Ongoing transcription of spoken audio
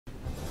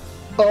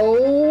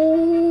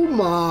Oh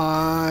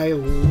my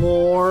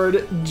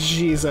Lord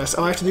Jesus.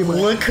 Oh, I have to do my...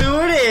 Look who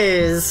it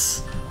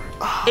is.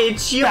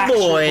 It's you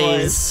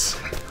boys.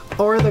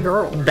 Or the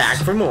girls. Back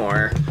for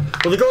more.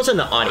 Well, the girls are in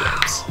the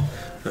audience.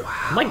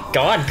 Oh my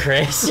God,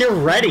 Chris. You're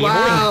ready.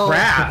 Wow. Holy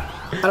crap.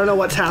 I don't know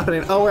what's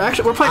happening. Oh, we're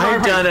playing Mario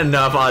I've done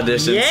enough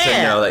auditions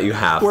to know that you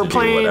have to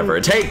do whatever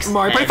it takes.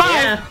 Mario Party 5.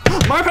 Yeah.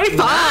 Mario Party 5.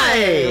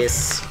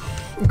 Nice.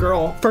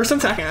 Girl, first and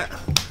second.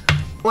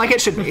 Like it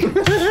should be.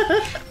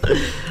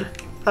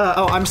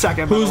 Oh, I'm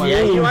second.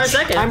 Yeah, you are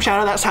second. I'm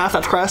Shadow, that's Taff,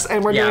 that's Chris,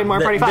 and we're doing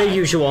Mario Party 5.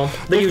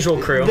 The usual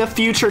crew. The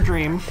future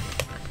dream.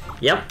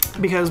 Yep.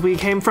 Because we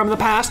came from the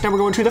past, now we're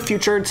going to the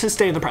future to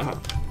stay in the present.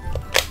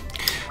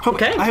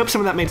 Okay. I hope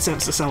some of that made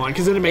sense to someone,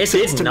 because it didn't make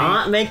sense to me. It did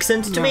not make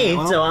sense to me,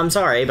 well, so I'm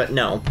sorry, but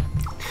no.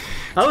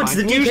 Oh, it's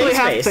the DK usually space.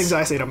 have things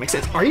I say don't make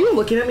sense. Are you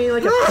looking at me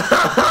like a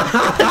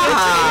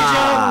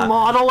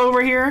model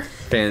over here?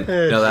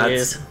 No,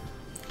 that's...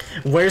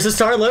 Where's the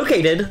star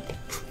located?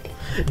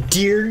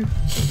 Dear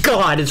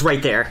God, it's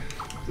right there.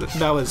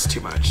 That was too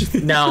much.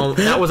 No,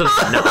 that wasn't.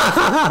 No.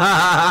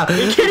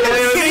 You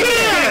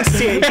can't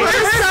see it.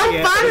 It's so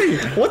funny.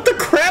 What the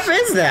crap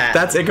is that?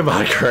 That's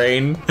Ichabod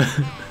Crane.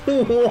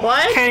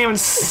 What? Can't even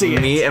see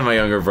it. Me and my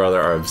younger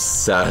brother are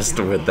obsessed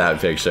with that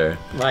picture.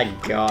 My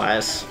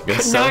gosh.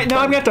 Now I'm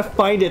gonna have to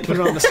find it to put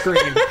it on the screen.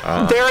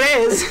 There it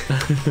is.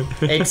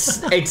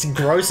 It's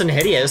gross and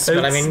hideous,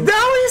 but I mean,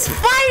 that was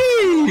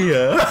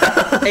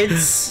funny.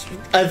 it's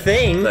a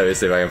thing. Let me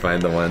see if I can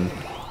find the one.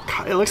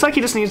 God, it looks like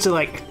he just needs to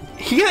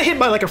he got hit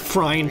by like a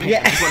frying pan.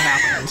 Yeah. Is what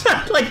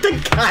happened. Like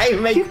the guy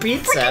who made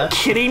pizza. Freaking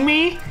kidding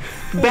me?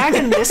 Back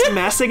in this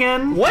mess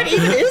again? What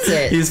even is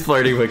it? He's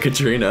flirting with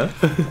Katrina.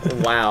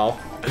 Wow.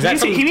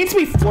 He needs to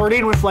be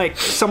flirting with like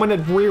someone to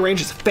rearrange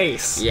his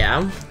face.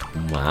 Yeah.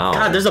 Wow.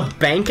 God, there's a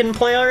bank in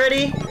play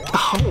already?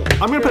 Oh,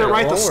 I'm gonna put it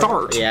right at the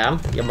start. Yeah,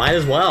 you might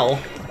as well.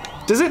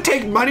 Does it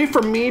take money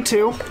from me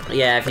too?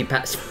 Yeah, if you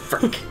pass.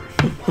 Frick.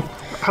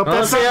 Hope Well,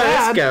 that's let's see not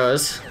how bad.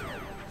 this goes.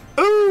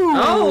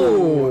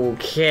 Ooh.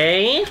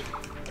 Okay.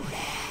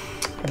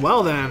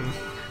 Well then.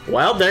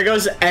 Well, there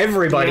goes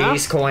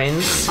everybody's Yeah.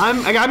 coins.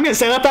 I'm gonna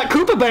set up that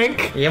Koopa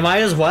bank. You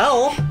might as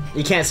well.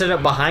 You can't set it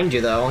up behind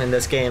you though in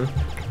this game.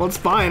 Well, it's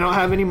fine. I don't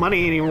have any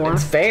money anymore.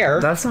 It's fair.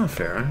 That's not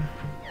fair.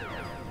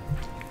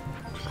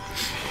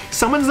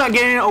 Someone's not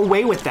getting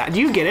away with that. Do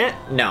you get it?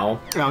 No.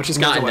 No, it just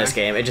Not goes in away. this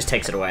game. It just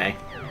takes it away.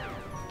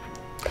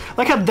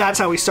 Like how that's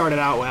how we started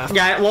out with.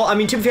 Yeah, well, I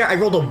mean, to be fair, I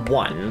rolled a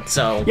 1,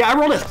 so... Yeah, I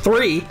rolled a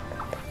 3.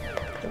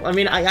 I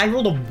mean, I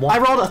rolled a 1. I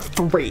rolled a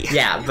 3.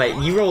 Yeah,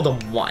 but you rolled a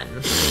 1.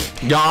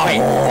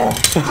 No.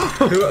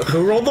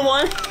 Who rolled the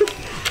 1?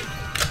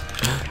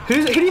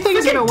 Who do you think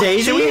is gonna win?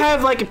 Daisy? Should we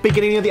have like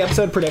beginning of the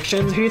episode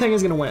predictions? Who do you think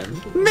is gonna win?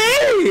 Me.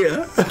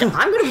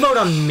 I'm gonna vote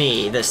on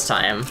me this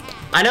time.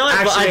 I know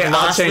Actually, I've I'll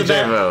lost the change my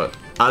bet. vote.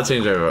 I'll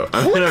change my vote.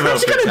 I'm What? gonna vote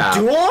Chris, you for got a Taff.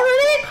 duel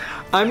already?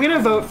 I'm gonna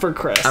vote for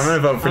Chris. I'm gonna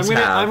vote for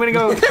Taff. I'm gonna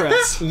go with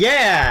Chris,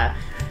 Yeah.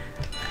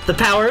 The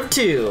power of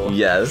 2.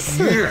 Yes.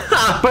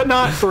 but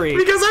not 3.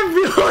 Because I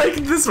feel like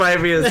this might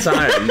be his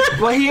time.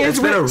 Well, he is.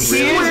 been a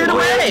He really is, good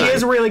way. he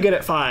is really good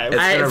at 5.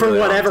 It's been a For really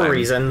long whatever time.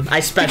 reason, I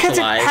Because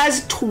specialize. it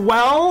has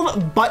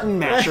 12 button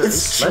mashers.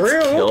 It's Let's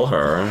true. kill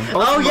her.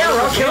 Oh yeah,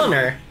 we're all killing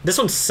her. This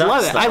one sucks.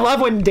 Love it. Though. I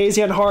love when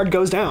Daisy on hard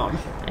goes down.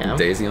 Yeah.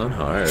 Daisy on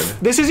hard.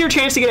 This is your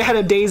chance to get ahead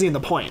of Daisy in the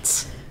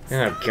points.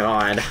 Oh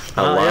god. I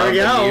Oh, love there we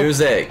the go.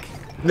 music.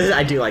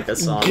 I do like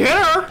this song. Get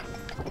her!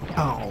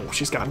 Oh,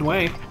 she's gotten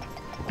away.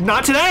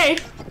 Not today.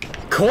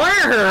 Corner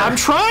her. I'm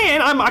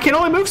trying. I can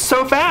only move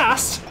so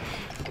fast.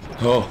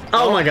 Oh.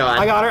 Oh my god.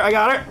 I got her. I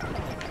got her.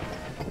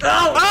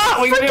 Oh,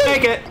 we didn't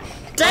make it.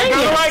 Dang Go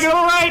to the right. it. Go to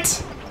the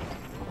right.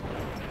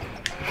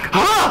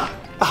 Ah!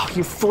 Oh,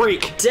 you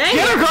freak. Dang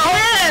Get her, it. girl.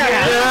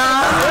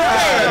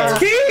 Yeah.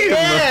 Team.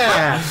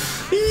 Yeah.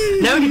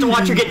 Now we get to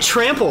watch her get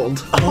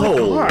trampled.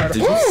 Oh, did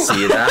you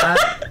see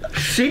that?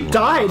 She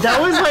died.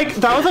 That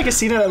was like a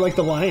scene out of like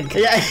The Lion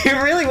King. Yeah,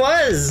 it really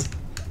was.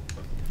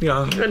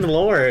 Yeah. Good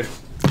lord.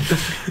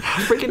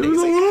 Freaking It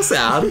was a Daisy. little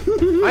sad.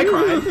 I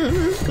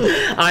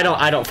cried.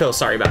 I don't feel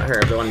sorry about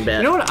her one bit.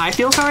 You know what I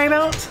feel sorry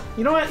about?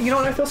 You know what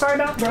I feel sorry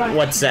about? That I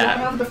What's that?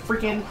 don't have the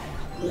freaking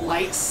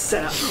lights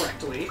set up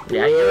correctly.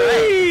 Yeah, you're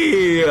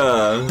right.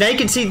 Yeah. Now you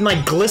can see my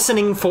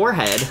glistening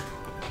forehead.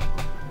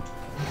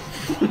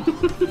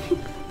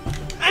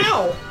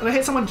 Ow! And I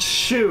hit someone's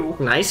shoe.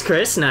 Nice,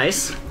 Chris.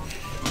 Nice.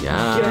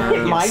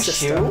 Yeah. My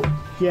shoe?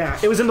 Yeah,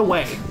 it was in the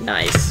way.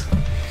 Nice.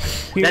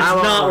 That's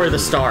not where the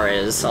star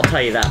is. I'll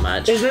tell you that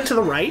much. Isn't it to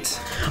the right?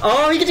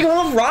 Oh, you get to go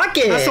on a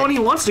rocket. That's the one he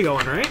wants to go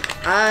in, right?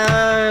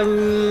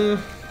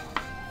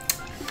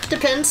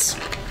 Depends.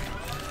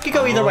 Could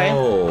go either way.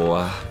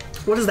 Oh.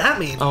 What does that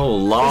mean? Oh,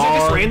 Is it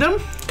Lord. just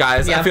random?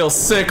 Guys, Yeah. I feel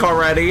sick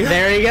already.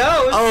 There he goes.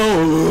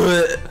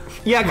 Oh.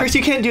 Yeah, Chris,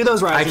 you can't do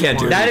those rides I can't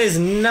do anymore. That is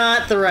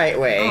not the right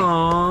way.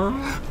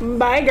 Aww.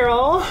 Bye,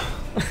 girl.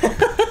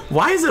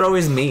 Why is it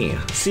always me?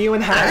 See you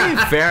in hell.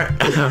 Fair.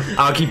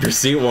 I'll keep your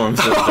seat warm.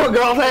 Sister. Oh,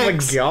 girl, Oh my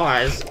thanks.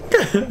 gosh.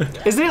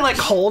 Isn't it like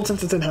cold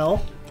since it's in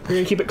hell? You're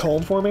gonna keep it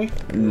cold for me?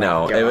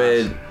 No, gosh. it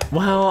would.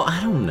 Well,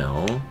 I don't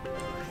know.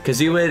 Because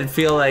you would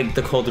feel like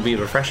the cold would be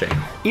refreshing.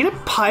 Eat a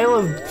pile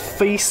of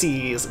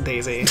feces,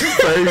 Daisy.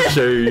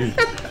 Feces.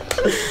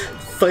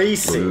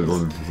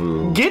 Faces.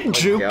 Get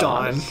juked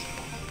on.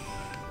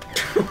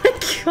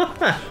 Oh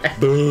my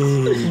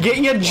god. Get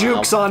your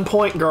jukes on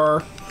point,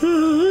 girl.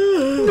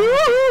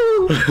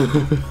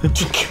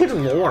 Good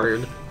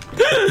lord.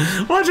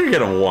 Why'd you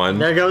get a 1?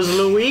 There goes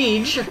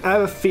Luigi. I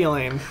have a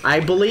feeling. I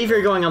believe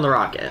you're going on the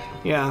rocket.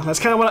 Yeah, that's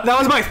kind of what. That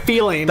was my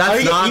feeling.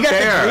 That's not you got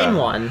fair. the green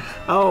one.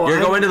 Oh, You're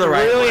going to the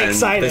right really one.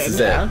 excited. This is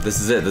Yeah. it. This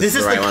is it. This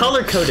is the right one.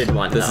 color-coded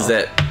one, This though. is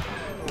it.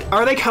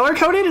 Are they color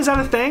coded? Is that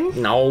a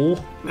thing? No.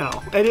 No,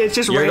 it's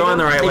just You're random. going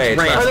the right way. It's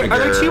random. Trust me, Are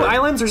there 2 girl.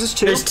 islands or is this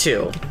 2? There's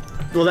 2.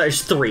 Well,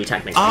 there's 3,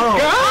 technically. Oh,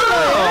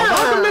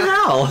 welcome to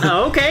hell.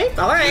 Oh, okay.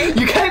 All right.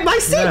 You got my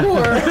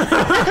Seymour.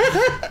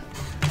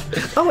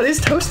 Oh, it is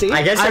toasty.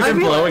 I guess I've there's,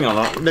 been blowing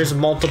on it. there's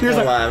multiple,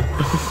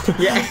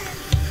 yeah.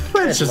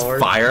 It's just Lord.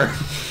 fire.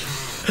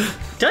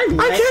 Did I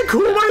I can't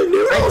cool my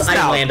noodles I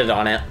now. landed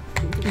on it.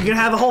 You're gonna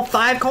have a whole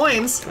 5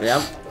 coins.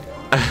 Yep.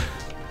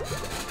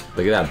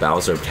 Look at that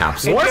Bowser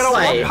capsule. What? Get a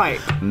Like- one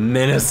pipe.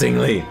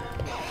 Menacingly.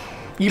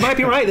 You might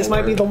be right. This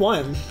might be the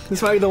one.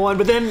 This might be the one.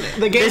 But then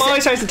the game This-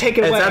 always tries to take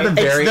it It's away. at the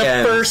It's very the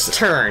end. first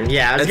turn.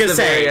 Yeah, I was It's gonna the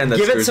say, very end that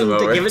give it screws them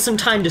over. some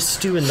time to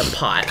stew in the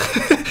pot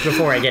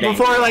before I get angry.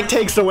 Before it like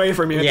takes it away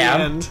from you at Yeah.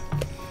 the end.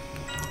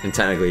 And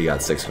technically, you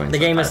got 6 coins. The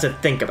game left. has to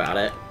think about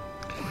it.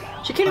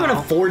 She can't even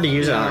afford to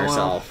use it on Yeah, well.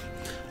 herself.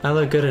 I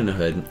look good in a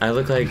hood. I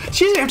look like.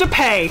 She doesn't have to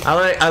pay.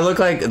 I look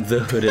like the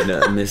hood in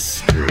a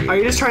mystery. Are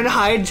you just trying to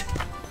hide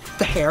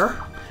the hair?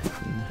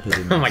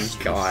 Oh my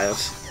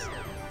gosh.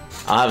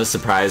 I'll have a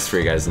surprise for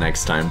you guys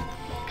next time.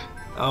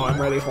 Oh, I'm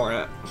ready for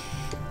it.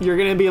 You're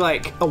gonna be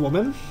like a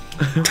woman?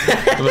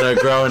 I'm gonna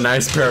grow a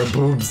nice pair of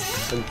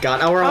boobs.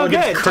 God, oh, we're all Oh, good.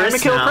 against Chris Time to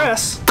kill now.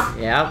 Chris.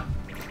 Yep.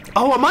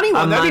 Oh, a money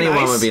one. A That'd money be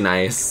nice. one would be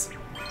nice.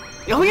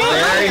 Oh yeah.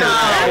 Very yeah,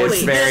 nice. Oh, it's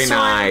exactly. very This one-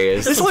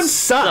 nice. This one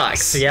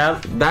sucks.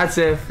 Yep. That's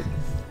if.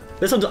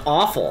 This one's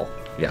awful.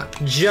 Yeah.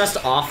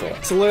 Just awful.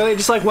 It's literally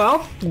just like,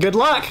 well, good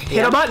luck. Hit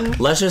Yeah. a button.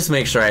 Let's just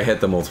make sure I hit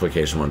the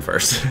multiplication one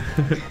first.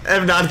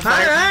 If not, if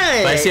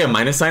Alright. I see a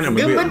minus sign, I'm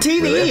gonna be Good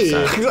TV. really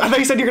upset. I thought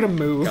you said you're gonna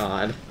move.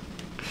 God.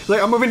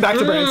 Like, I'm moving back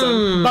to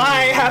Branson.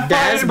 Bye. Have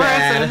That's fun,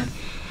 Branson.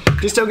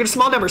 Just don't get a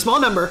small number. Small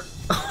number.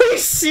 Are you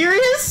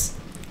serious?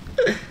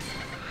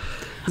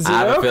 I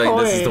have a feeling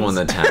this is the coins. one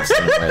that taps me.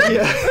 Right?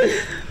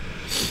 Yeah.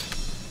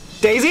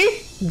 Daisy?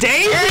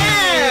 Daisy!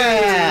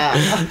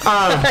 Yeah.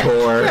 Of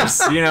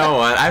course. You know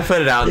what? I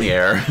put it out in the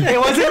air. It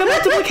wasn't a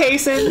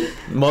multiplication.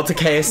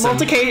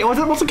 Multiplication. It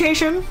wasn't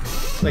multiplication.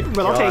 Like,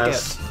 But I'll take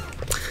gosh. it.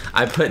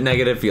 I put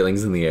negative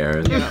feelings in the air,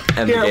 and Here,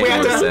 the we game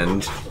have to-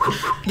 listened.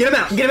 Get him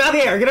out. Get him out of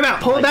the air. Get him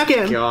out. Pull it back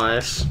in.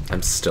 Gosh.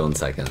 I'm still in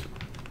second.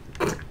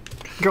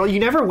 Girl, you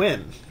never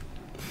win.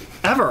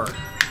 Ever.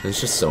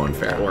 It's just so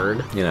unfair.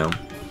 Word. You know.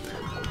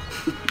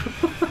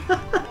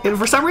 And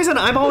for some reason,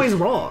 I'm always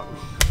wrong.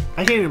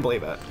 I can't even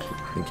believe it.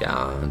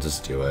 Yeah,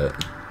 just do it.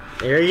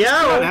 There you Get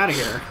go. out of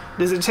here.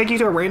 Does it take you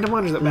to a random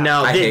one or is it bad?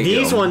 No, I hate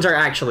these you. ones are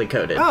actually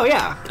coded. Oh,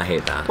 yeah. I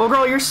hate that. Well,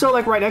 girl, you're still,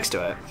 like, right next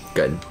to it.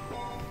 Good.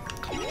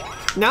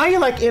 Now you're,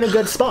 like, in a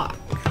good spot.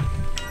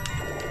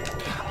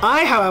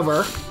 I,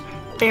 however,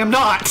 am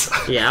not.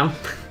 Yeah.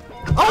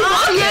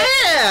 Oh,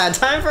 Yeah!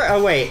 Time for.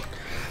 Oh, wait.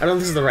 I don't know if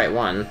this is the right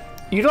one.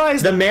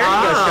 Utilize The merry-go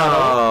shuttle.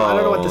 I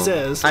don't know what this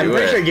is. I'm Do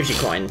pretty it. sure it gives you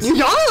coins.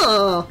 Yeah!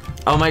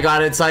 Oh my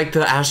god, it's like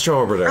the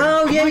Astro Orbiter.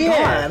 Oh, yeah, Oh my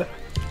yeah. god.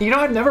 You know,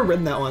 I've never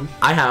ridden that one.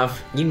 I have.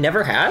 You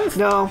never have?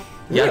 No.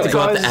 You have to Really? go So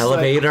I up was the just like-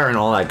 elevator and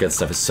all that good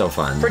stuff. It's so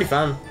fun. Pretty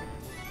fun.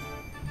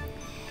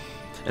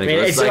 And I mean,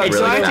 it goes it's like like-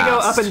 really so I have to go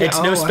fast. up and down. It's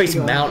Oh, no I have Space to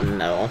go. Mountain,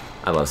 though.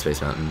 I love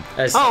Space Mountain.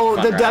 It's Oh, a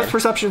the fun depth ride.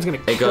 perception is gonna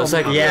kill It goes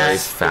like me. Yeah. really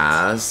Yes.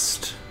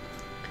 fast.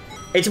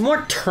 It's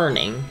more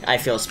turning, I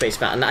feel,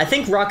 Space Mountain. I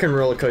think Rock and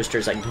Roller Coaster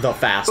is like the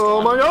fast Oh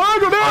one. my god,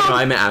 go down! Oh no,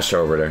 I meant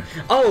Astro Orbiter.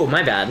 Oh,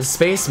 my bad.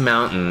 Space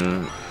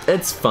Mountain,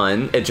 it's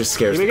fun. It just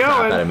scares Keep the it crap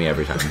going. out of me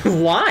every time.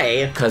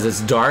 Why? Because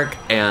it's dark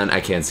and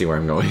I can't see where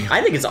I'm going.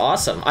 I think it's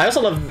awesome. I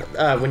also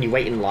love when you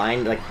wait in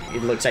line, like,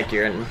 it looks like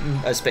you're in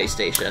a space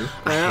station.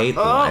 I hate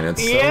the Oh, line.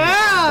 It's so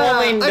yeah! Well,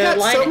 I mean, the got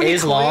so line many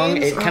is long,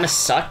 coins. it kind of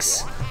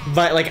sucks,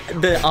 but, like,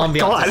 the ambiance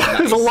God, is nice.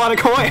 there's a lot of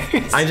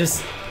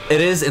coins. it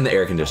is in the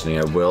air conditioning,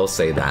 I will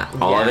say that.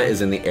 All of Yeah. it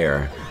is in the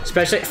air.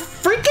 Especially,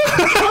 freaking,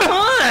 come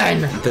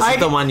on! This is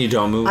the one you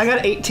don't move. I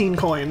got 18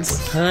 coins.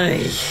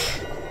 Ay.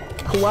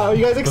 Wow,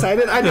 you guys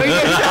excited? I know you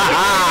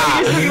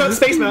guys are thinking about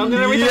Space Mountain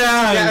and everything.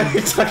 Yeah,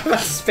 we talked about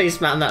Space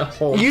Mountain that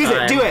whole Use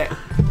time. it, do it.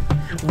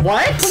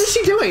 What? What is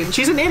she doing?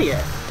 She's an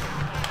idiot.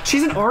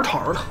 She's an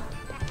art-hard.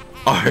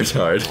 Art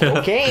hard.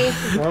 Okay.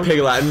 Well, Pig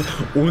Latin.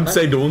 Unce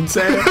donce.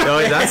 No,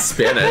 wait, that's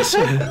Spanish.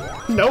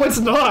 No, it's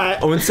not.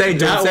 Unce that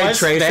donce was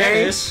trece.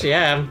 Spanish,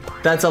 yeah.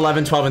 That's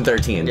 11, 12, and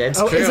 13. It's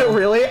Oh, true. is it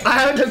really? I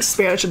haven't took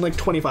Spanish in like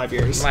 25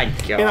 years. My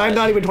God. And I'm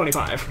not even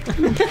 25.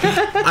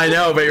 I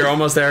know, but you're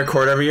almost there a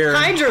quarter of a year.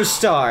 Hydro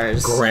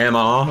Stars.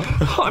 Grandma.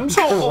 I'm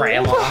so old.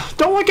 Grandma.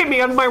 Don't look at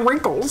me on my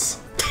wrinkles.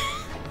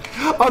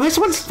 Oh, this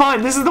one's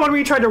fun. This is the one where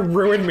you tried to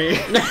ruin me.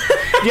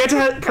 You have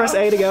to press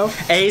A to go?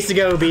 A is to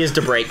go, B is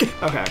to break.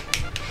 Okay.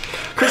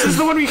 This is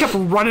the one where you kept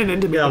running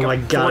into me. Oh like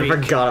my god, I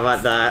forgot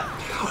about that.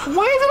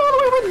 Why is it all the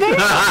way over there?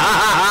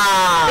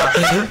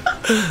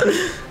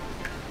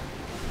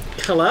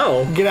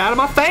 Hello. Get out of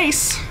my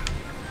face.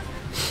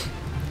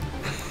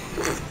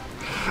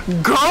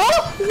 Girl?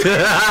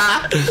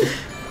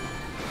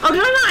 Oh,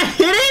 did I not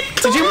hit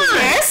it? Did you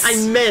miss? I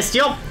missed.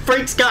 Y'all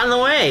freaks got in the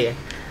way.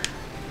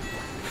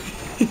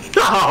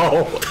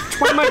 No!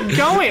 Where am I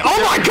going?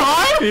 Oh my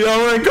god! You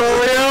don't want to go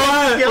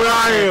where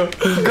are you?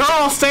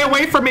 Girl, stay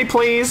away from me,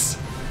 please.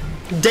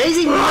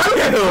 Daisy,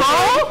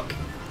 Girl?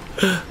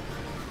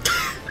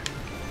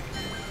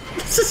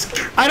 This is...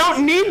 I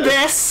don't need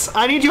this.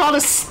 I need you all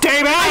to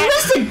stay back. I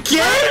missed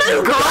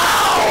again!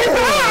 God!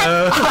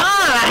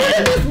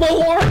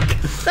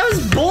 That was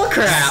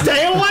bullcrap.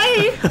 Stay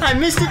away. I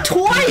missed it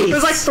twice. It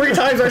was like 3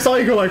 times I saw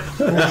you go like.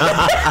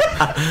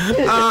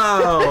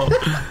 Oh.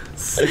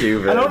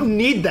 Stupid. I don't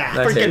need that.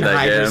 I hate Freaking that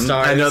Hydro game.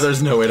 Stars. I know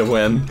there's no way to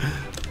win.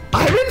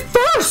 I'm in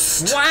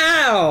first.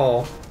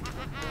 Wow.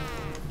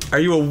 Are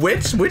you a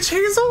witch? Witch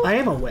Hazel? I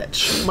am a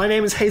witch. My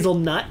name is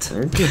Hazelnut.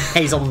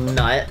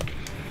 Hazelnut.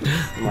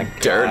 Oh my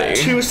Dirty.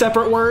 2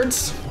 separate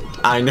words.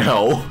 I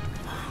know.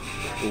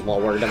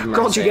 Lord of mercy.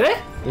 Girl, did you get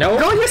it? No.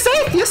 Girl, you're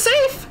safe. You're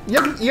safe.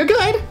 You're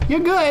good. You're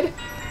good.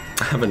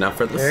 I have enough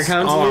for this. Here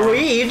comes Oh.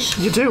 Luigi.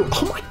 You do.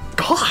 Oh my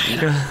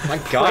god. Oh my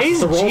god.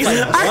 Praise The rolls Jesus.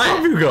 like I hope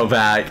what? you go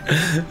back.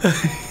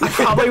 I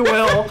probably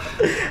will.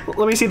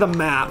 Let me see the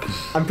map.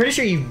 I'm pretty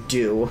sure you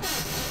do.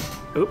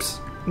 Oops.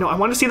 No, I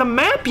want to see the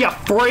map, you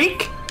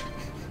freak.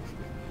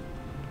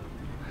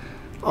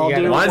 I'll You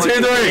got do it. 1, 2,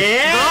 3. Yeah.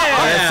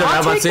 Alright, so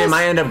I'll now take see, this-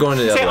 might end up going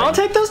to the Say, other I'll one.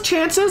 take those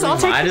chances. I'll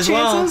take Might the as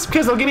well. chances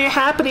because they'll give me a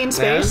happening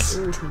space.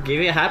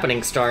 Give you a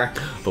happening star.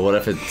 But what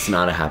if it's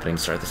not a happening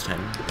star this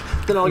time?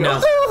 Then I'll No.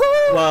 go.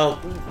 "Woohoo!" Well,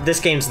 this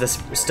game's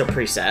still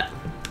preset.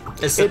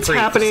 It's It's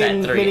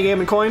happening. Minigame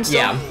and coins. Still?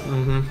 Yeah.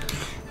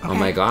 Oh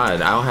my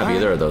god, I don't have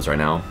either of those right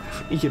now.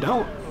 You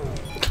don't.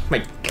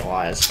 My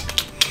gosh.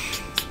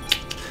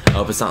 I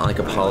hope it's not like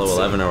Apollo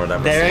 11 or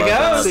whatever. There it So goes.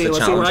 that's See, the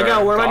let's see where I Challenger.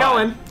 go. Where am I God.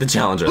 going? The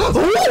Challenger. Oh,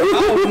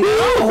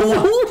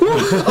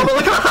 but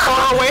look how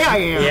far away I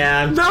am.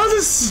 Yeah. That was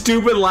a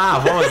stupid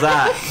laugh. What was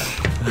that?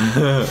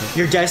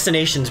 Your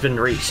destination's been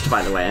reached,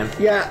 by the way.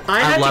 Yeah, I I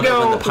have love to it go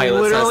when the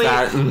pilot literally.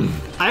 says that.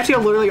 I have to go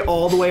literally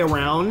all the way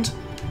around.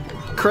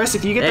 Chris,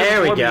 if you get There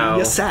that we before me, go.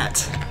 you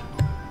set.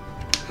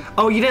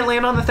 Oh, you didn't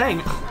land on the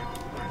thing.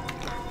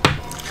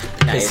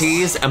 Because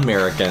he's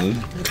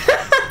American.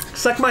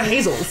 Suck my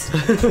hazels.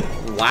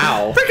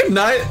 Wow. Freaking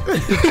nut.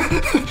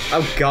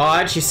 Oh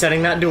god, she's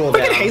setting that duel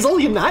down. Freaking Hazel,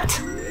 you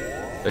nut.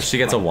 She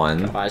gets a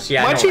 1. Gosh,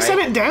 yeah, I Why'd know, she right? set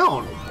it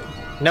down?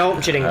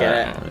 Nope, she didn't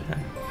get it.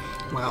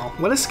 Wow,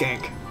 what a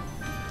skank.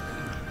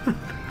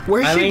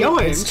 Where's I she mean,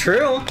 going? it's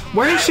true.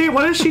 Where is she?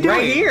 What is she doing?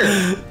 Right here.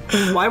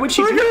 Why would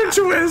she do that?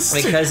 twist.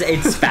 Because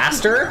it's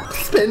faster.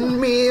 Spin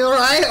me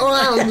right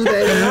around,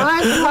 baby,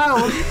 right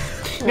around.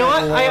 You know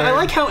what? I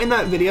like how in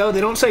that video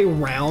they don't say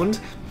round.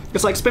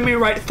 It's like spin me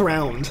right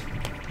thround.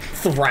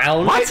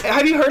 Round.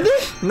 Have you heard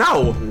it?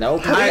 No.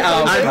 Nope.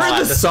 I've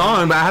heard the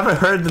song, but I haven't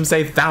heard them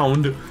say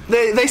found.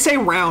 They say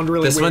round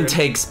really This weird. one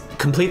takes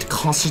complete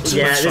concentration.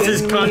 Yeah, this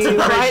is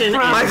concentration.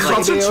 My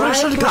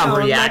concentration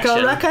covered. Like a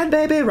reaction. record,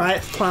 baby,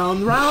 right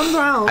round, round,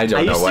 round. I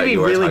don't I know used to what be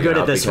you were really talking good at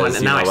about this one, because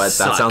and you now know I what?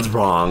 suck. That sounds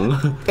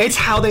wrong. It's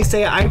how they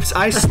say it.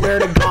 I swear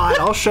to God,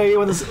 I'll show you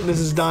when this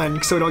is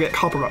done so we don't get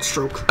copyright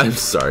struck. I'm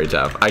sorry,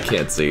 Jeff. I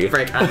can't see.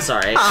 Frick, I'm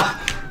sorry.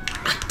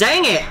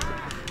 Dang it!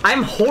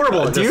 I'm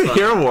horrible at Do this you one.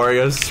 hear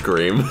Wario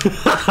scream?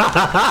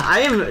 I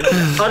am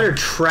utter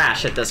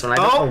trash at this one. I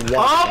don't know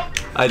why.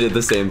 I did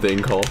the same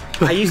thing, Cole.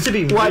 I used to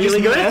be What,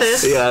 really just good at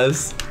miss? this.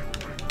 Yes.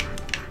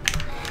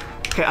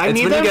 Okay, I It's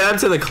need when them. you get up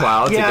to the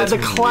clouds. Yeah, it gets the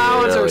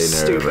clouds are really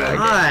stupid. nerve-wracking.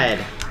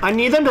 God. I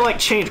need them to like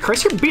change.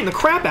 Chris, you're beating the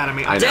crap out of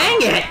me. I know. Dang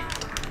it!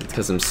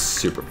 Because I'm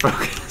super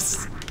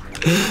focused.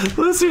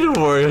 Listen to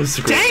Wario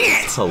scream. Dang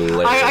it! It's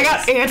hilarious. I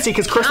got antsy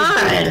because Chris was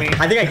God. beating me.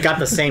 I think I got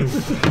the same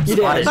spot did.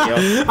 as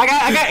you. I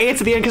got antsy at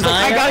the end because like,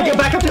 I I gotta know. get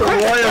back up to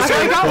Chris. I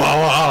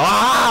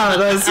gotta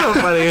go. That's so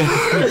funny.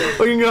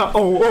 Oh, you can go.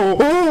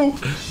 Oh.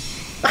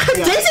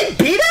 Daisy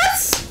beat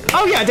us?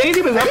 Oh yeah,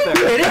 Daisy was up there.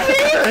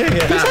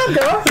 Good job,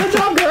 girl. Good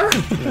job, girl.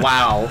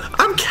 Wow.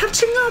 I'm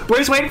catching up. We're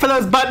just waiting for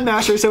those button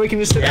mashers so we can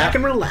just sit Yeah. back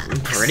and relax.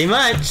 Pretty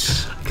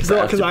much.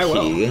 Because I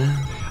will.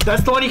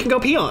 That's the one you can go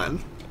pee on.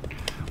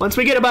 Once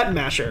we get a button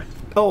masher.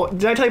 Oh,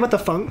 did I tell you about the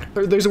funk?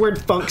 There's a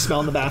weird funk smell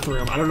in the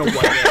bathroom. I don't know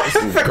what it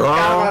is. Girl.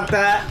 About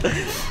that.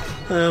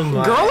 Oh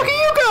my. Girl, look at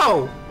you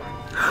go!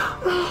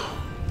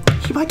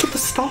 You might get the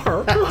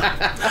star.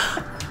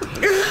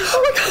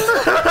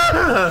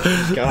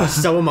 God,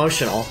 so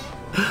emotional.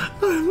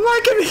 I'm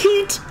like in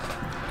heat.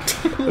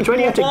 Which way do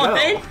you have to go?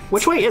 What?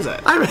 Which way is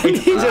it? I'm in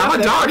heat. I'm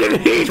a dog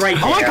in heat. It's right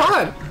Oh my there.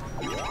 god!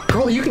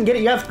 Girl, you can get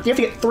it. You have to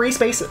get 3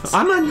 spaces.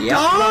 I'm a Yep.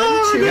 dog.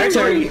 1, 2, in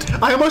turn. heat.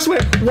 I almost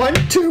went 1,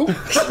 2.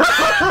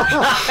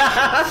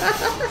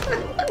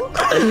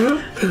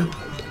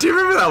 Do you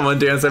remember that one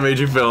dance I made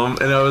you film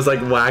and I was like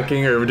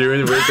whacking or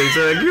doing weird things?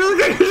 You're like, you look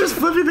like you're just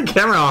flipping the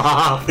camera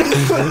off.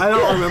 I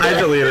don't remember. I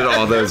deleted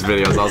all those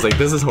videos. I was like,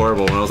 this is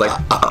horrible. And I was like,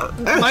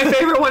 My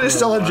favorite one is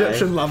still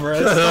Egyptian Lover.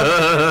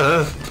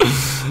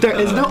 There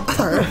is no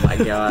other. Oh my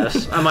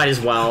gosh. I might as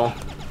well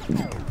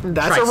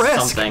That's try a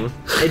risk. something.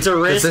 It's a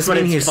risk, does this but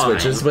mean it's he fine.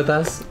 switches with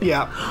us?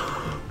 Yeah.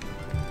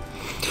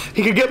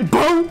 He could get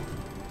boom.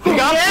 He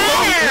got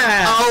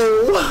Yeah!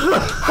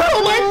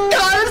 Oh my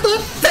god, it's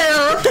not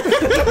fair.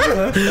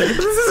 This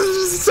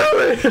is just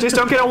so Just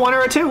don't get a 1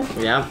 or a 2.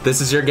 Yep.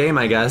 This is your game,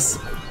 I guess.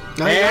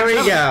 There we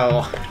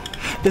go.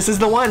 This is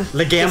the one.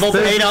 The gamble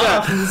paid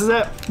off. This is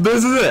it.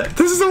 This is it.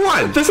 This is the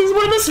one. This is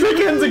where the streak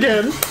ends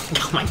again.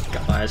 Oh my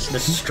gosh, the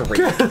streak.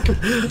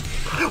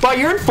 Wow,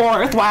 you're in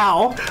 4th.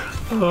 Wow.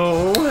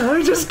 Oh,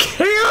 I just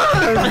can't.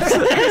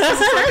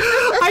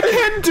 I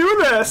can't do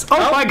this.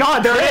 Oh my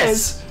god, there it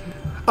is.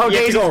 Oh, You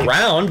have to Daisy. go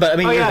around, but I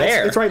mean, Oh you're yeah,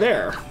 there. it's right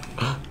there.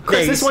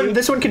 Chris,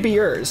 this one could be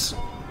yours.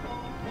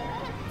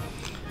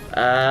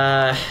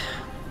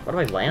 What do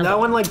I land That on?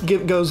 one like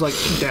goes like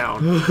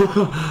down.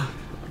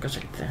 Goes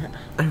like that.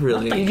 I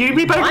really. You'd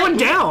be better Why? going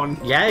down.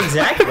 Yeah,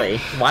 exactly.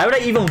 Why would I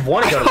even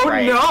want to go to Oh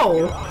right?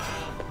 no.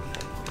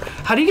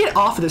 How do you get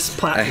off of this I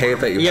platform? hate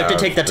that You have to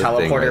take the thing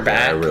teleporter right there.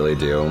 back. I really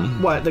do.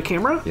 What, the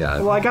camera? Yeah.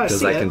 Well, I gotta see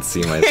Because I it. can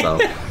see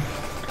myself.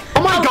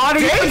 Oh my god, are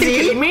you fucking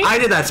kidding me? I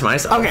did that to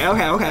myself. Okay. I was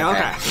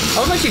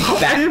like, you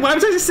back. Why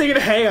was I just singing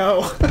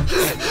hey-oh?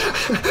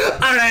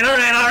 Alright.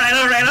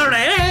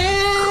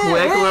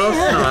 Quick little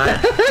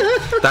snot.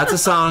 That's a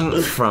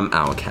song from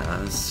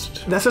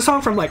Outkast. That's a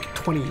song from like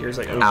 20 years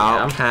ago.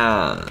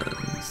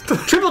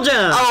 Outkast. Triple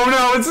jump. Oh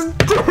no, it's.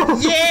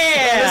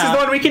 Yeah. This is the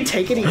one we can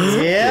take it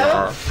easy.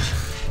 Yeah.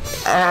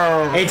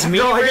 Oh. It's me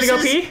Girl, are you versus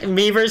gonna go pee?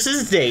 me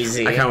versus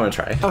Daisy. I kind of want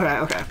to try,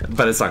 Okay.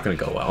 but it's not going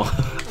to go well.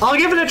 I'll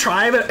give it a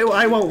try, but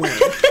I won't win.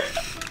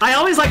 I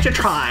always like to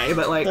try,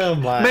 but like, Oh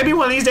my. maybe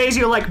one of these days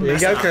you'll like Here you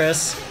mess go, up.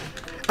 Chris.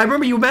 I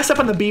remember you messed up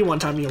on the B one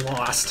time and you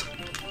lost.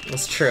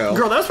 That's true.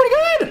 Girl, that was pretty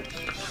good.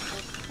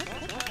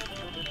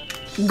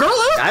 Girl,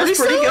 that was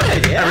pretty solid.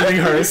 good. Yeah.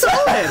 Everything hurts.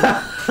 Solid.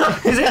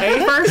 Is it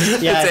A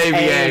first? Yeah, It's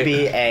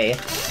ABA.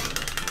 ABA.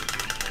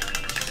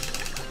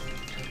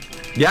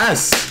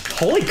 Yes.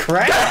 Holy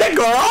crap. Yeah.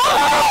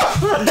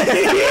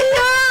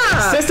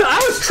 Sister, I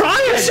was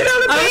trying. Push it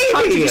out a I was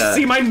trying. baby. Did you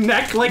see my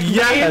neck like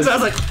Yes. veins? I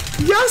was like,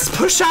 Yes.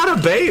 Push out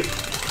a bait.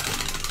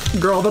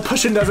 girl, the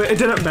pushing it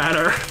didn't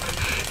matter.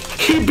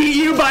 He beat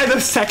you by the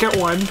second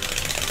one.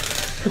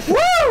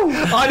 Woo!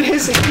 On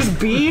his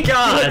B,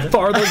 God. he went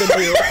farther than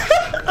you.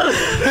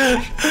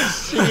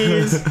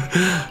 Jeez.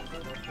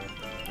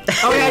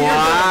 Oh yeah,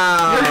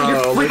 Wow.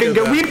 you're Look freaking at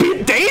good. that. We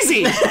beat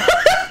Daisy.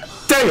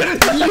 Dang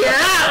it. Yeah,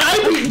 I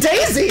beat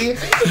Daisy.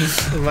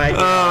 Oh my Oh,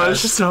 god.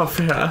 it's just not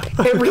fair.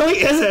 It really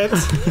isn't.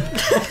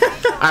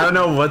 I don't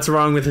know what's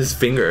wrong with his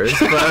fingers,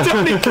 but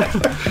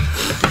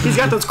He's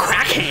got those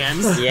crack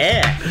hands.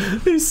 Yeah.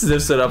 he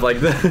sniffs it up like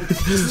this.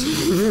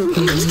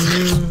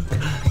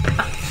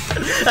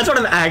 That's what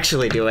I'm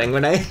actually doing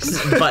when I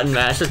button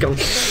mash. Just go.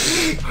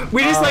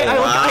 We just like I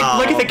wow.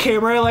 look at the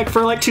camera like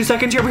for like 2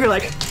 seconds. You're over here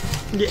like,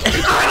 Yeah.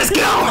 alright, let's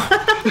go.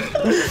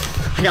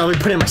 I gotta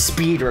put in my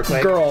speed real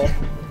quick. Girl,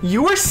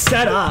 you were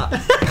set up.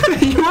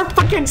 You were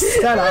fucking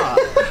set up.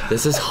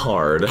 This is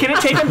hard. Can it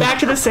take him back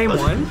to the same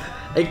one?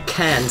 It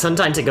can.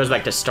 Sometimes it goes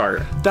back to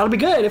start. That'll be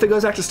good if it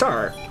goes back to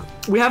start.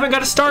 We haven't got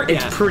to start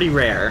It's yet. pretty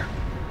rare.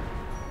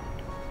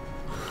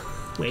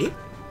 Wait.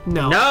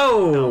 No.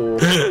 No.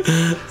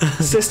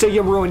 Sister,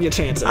 you ruined your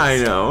chances. I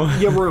know.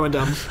 You ruined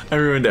them. I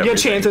ruined everything. Your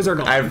chances are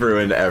gone. I've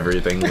ruined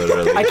everything,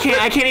 literally. I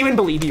can't even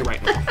believe you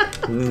right now.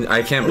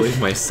 I can't believe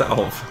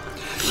myself.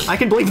 I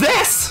can believe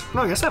this.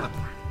 No, I got 7.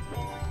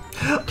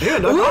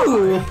 Dude,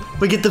 Ooh.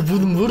 We get the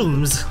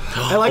voodooms.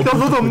 I like the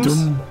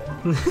rhythms.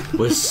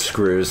 With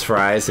screws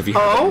fries, if you Oh,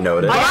 haven't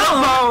noticed. I got a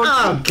phone.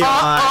 Oh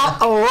god.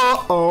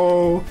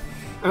 Oh.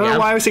 I don't know Yep.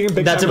 why I was singing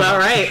Big That's Time about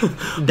Rush. right.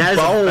 That is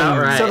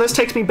about right. So this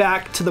takes me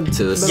back to the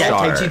the yeah,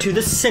 start. it takes you to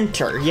the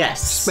center.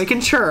 Yes.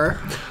 making sure.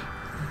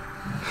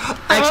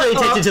 Actually, it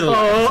takes you to the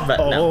left, but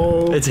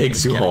no. It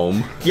takes you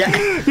home.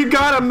 Yeah. You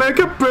gotta make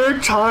it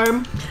big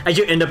time. As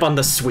you end up on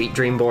the sweet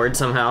dream board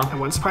somehow. That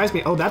wouldn't surprise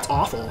me. Oh, that's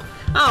awful.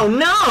 Oh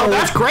no!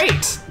 That's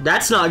great.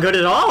 That's not good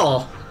at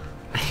all.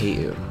 I hate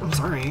you. I'm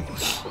sorry.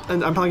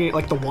 And I'm probably getting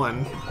like the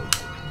 1.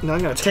 No,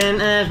 I'm gonna take.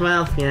 10,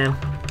 well, yeah.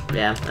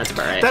 Yeah, that's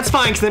about right. That's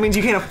fine, because that means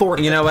you can't afford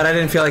it. You know what? I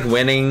didn't feel like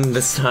winning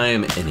this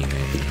time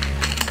anyway.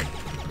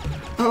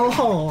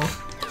 Oh.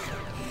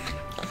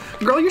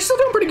 Girl, you're still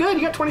doing pretty good.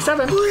 You got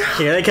 27.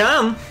 Here they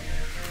come.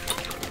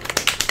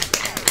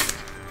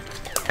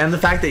 And the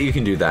fact that you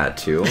can do that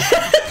too,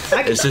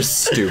 it's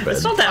just stupid.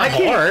 It's not that I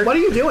can't. hard. What are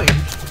you doing?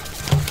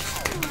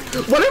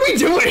 What are we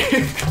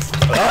doing?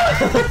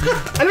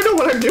 I don't know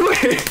what I'm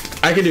doing.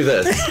 I can do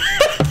this.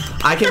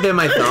 I can bend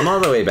my thumb all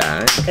the way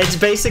back. It's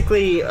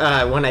basically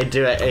when I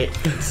do it,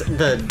 it's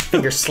the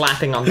finger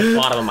slapping on the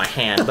bottom of my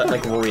hand, but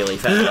like really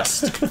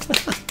fast.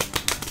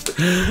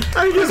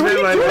 I just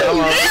bend my thumb.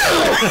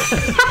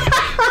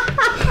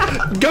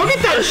 Go get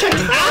that checked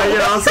I out.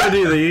 can also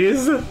do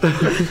these.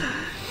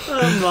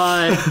 Oh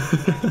my.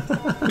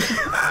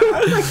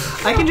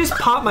 I can just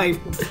pop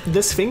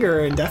this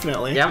finger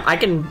indefinitely. Yeah, I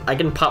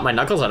can pop my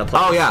knuckles out of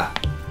place. Oh yeah.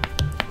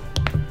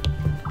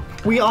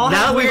 We all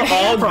Now have we've weird all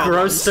hand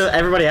problems. grossed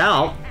everybody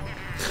out.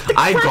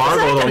 I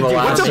gargled on the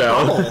last What's a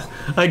show. bubble?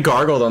 I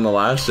gargled on the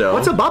last show.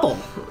 What's a bubble?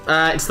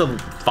 It's the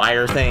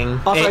fire thing.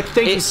 Also, I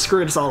think you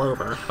screwed us all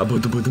over.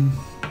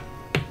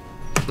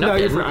 No,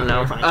 you're fine. No.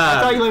 You're fine.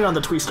 I thought you landed on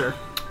the twister.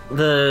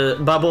 The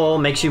bubble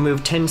makes you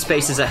move 10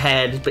 spaces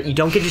ahead, but you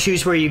don't get to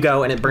choose where you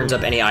go, and it burns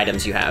up any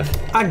items you have.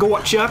 I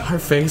gotcha. Her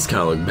face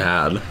kind of looked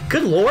bad.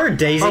 Good lord,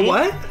 Daisy. Oh,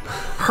 what?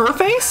 Her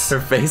face? Her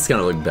face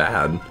kind of looked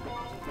bad.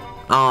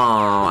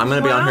 Oh, I'm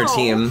gonna be on her Wow.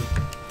 team.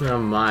 Oh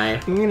my.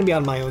 I'm gonna be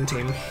on my own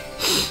team.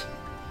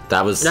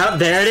 That was No,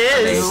 there it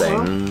is.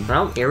 amazing.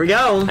 Well, here we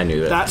go. I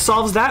knew it. That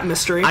solves that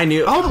mystery. I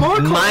knew. Oh, more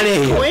My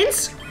name.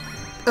 coins.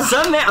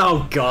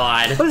 Oh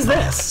god. What is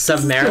this?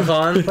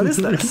 Submarathon. What is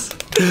this?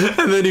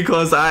 And then you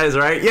close eyes,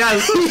 right?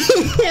 Yes.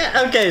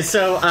 Yeah, okay,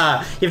 so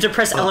you have to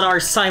press L and R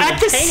At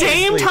simultaneously. the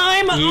same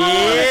time?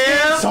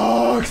 Yeah.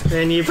 Sucks.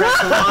 Then you press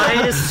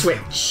Y to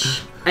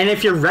switch. And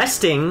if you're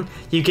resting,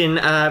 you can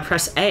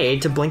press A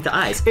to blink the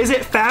eyes. Is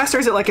it fast or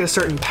is it like a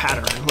certain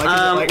pattern? Like,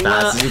 is it like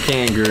Fast as you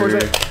can, Guru. or is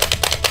it,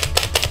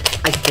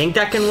 I think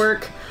that can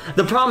work.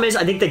 The problem is,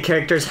 I think the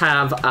characters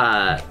have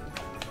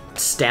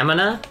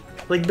stamina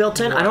like built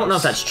in. I don't know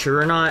if that's true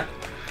or not.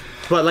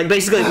 But like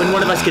basically, when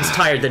one of us gets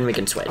tired, then we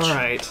can switch. all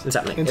right. Does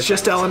that make It's if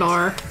just that L makes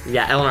and sense? R.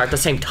 Yeah, L and R at the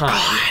same time.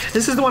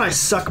 This is the one I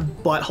suck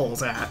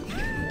buttholes at,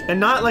 and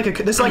not like a.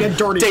 This is like a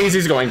dirty.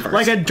 Daisy's going first.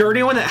 Like a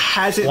dirty one that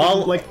hasn't.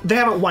 Well, like they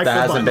haven't wiped. That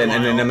their hasn't butt been in a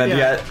while. intimate Yeah.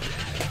 yet.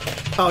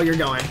 Oh, you're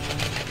going.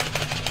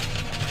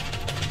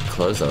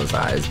 Close those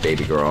eyes,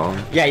 baby girl.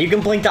 Yeah, you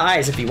can blink the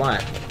eyes if you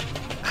want.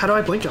 How do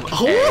I blink them?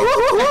 Oh.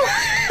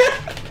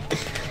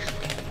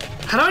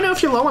 How do I know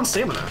if you're low on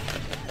stamina?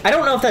 I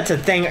don't know if that's a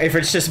thing, or if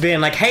it's just being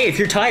like, hey, if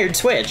you're tired,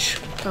 switch.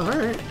 Oh, all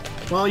right.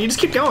 Well, you just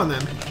keep going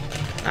then.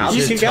 I'll You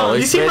just should keep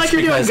going. You seem like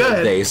you're doing because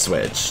good. They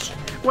switched.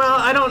 Well,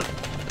 I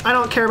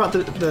don't care about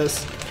the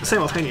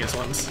simultaneous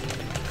ones.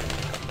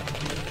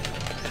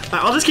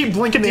 I'll just keep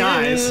blinking the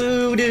eyes.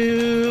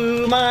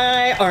 Do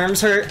my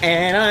arms hurt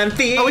and I'm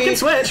feeling Oh, we can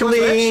switch. You wanna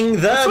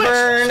switch? the Let's switch.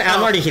 burn. I'm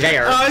Oh. already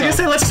there. I was gonna so-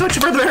 say let's switch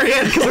for the very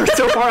end because we're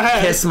so far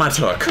ahead. Kiss my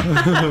took.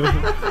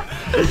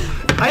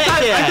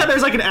 I thought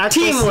there's like an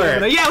actual Teamwork.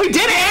 stamina. Yeah, we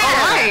did it.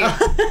 All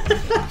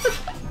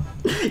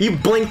right. You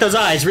blink those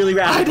eyes really I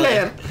rapidly.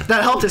 did.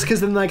 That helped us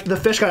because then like the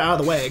fish got out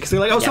of the way because they're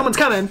like, oh, someone's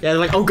coming. Yeah, they're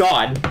like, oh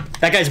god,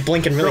 that guy's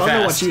blinking really Well, I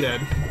know fast. what you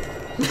did.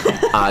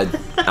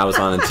 I was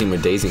on a team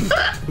with Daisy.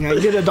 Yeah, you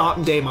did a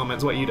Dalton Day moment.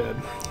 Is what you did.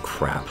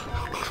 Crap.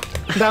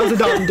 That was a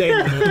Dalton Day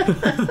moment.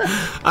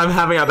 I'm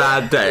having a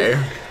bad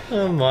day.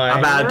 Oh my.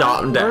 A bad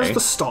Dalton day. Where's the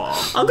stall?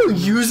 I'll go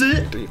use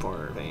it. 3,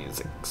 4, 5,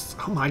 6.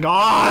 Oh my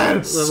god.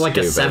 Like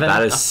a Stupid. 7.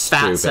 That is a fat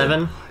stupid.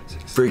 7.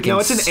 Freaking No,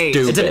 it's an 8.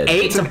 stupid. It's an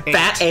 8. It's a an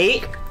fat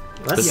 8.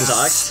 That This is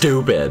sucks.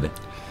 stupid.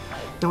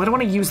 No, I don't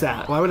want to use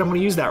that. Why would I want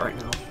to use that right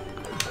now?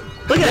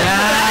 Look at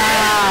that.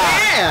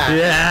 Yeah.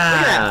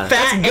 Yeah.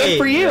 Fat Good 8.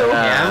 for you.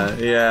 Yeah.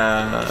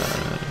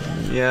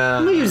 Yeah.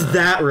 Let me use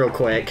that real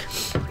quick.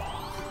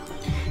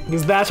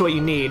 Because that's what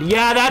you need.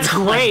 Yeah, that's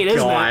great, isn't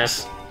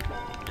Gosh. it?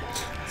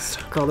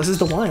 Girl, this is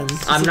the one.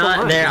 This I'm is the not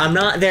one. there. I'm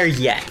not there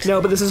yet. No,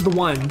 but this is the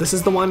one. This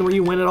is the one where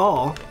you win it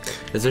all.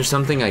 Is there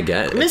something I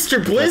get? Mr.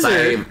 Because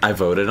Blizzard. I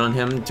voted on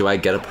him. Do I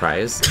get a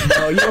prize?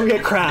 No, you don't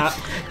get crap.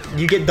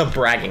 You get the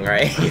bragging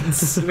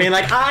rights. I mean,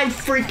 like, I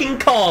freaking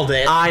called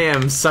it. I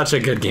am such a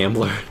good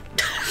gambler.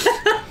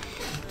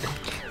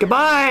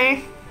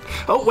 Goodbye.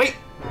 Oh, wait.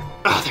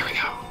 Oh, there we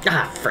go.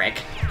 Ah,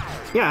 frick.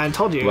 Yeah, I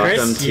told you. Welcome,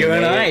 Chris, you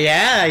and I. teammate.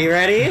 Yeah, you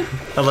ready?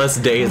 Unless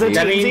Daisy. The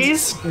That means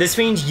Daisies? this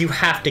means you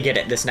have to get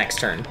it this next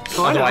turn.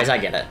 Oh, I know. Otherwise, I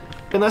get it.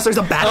 Unless there's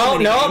a battle. Oh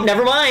no, minigame.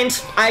 never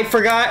mind. I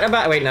forgot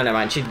about. Wait, no, never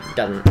mind. She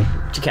doesn't.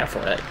 She can't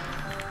afford it.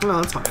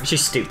 No, that's fine.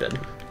 She's stupid.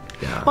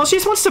 Yeah. Well, she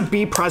just wants to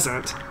be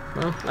present.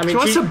 Well, I She mean,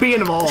 wants to be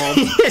involved.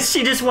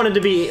 she just wanted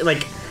to be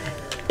like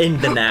in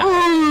the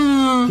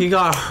nap. He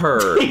got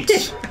hurt.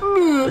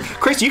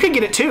 Chris, you can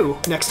get it too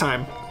next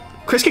time.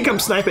 Chris can come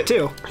snipe it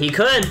too. He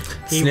could.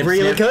 He Snip,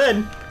 really snip.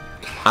 could.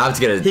 I have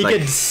to get a He like,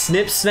 could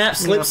snip, snap,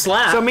 slip, Yeah.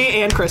 slap. So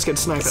me and Chris could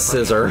snipe it.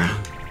 scissor.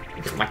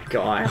 Oh my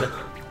god.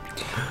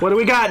 What do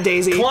we got,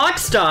 Daisy? Clock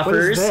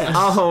stoppers. What is this?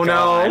 Oh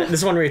God. no. This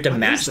is one where you have to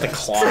match the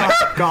clock.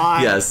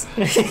 God. Yes.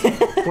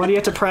 What do you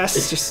have to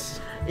press?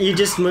 Just. You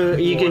just move.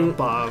 You More can.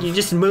 above. You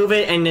just move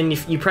it, and then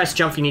if you press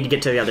jump, you need to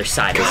get to the other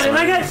side. God, and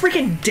I got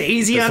freaking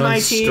Daisy This on one my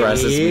team.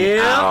 stresses me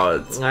Yeah.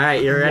 out. All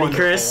right, you ready, Wonderful.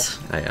 Chris?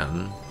 I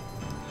am.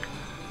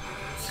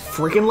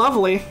 Freaking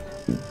lovely.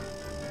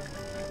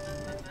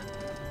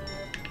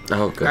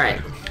 Oh good. All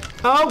right.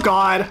 Oh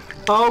God.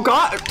 Oh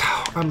God.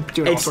 I'm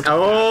doing all It's. sorts of.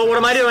 Oh, what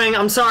am I doing?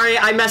 I'm sorry.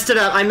 I messed it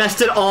up. I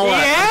messed it all up.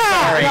 Yeah.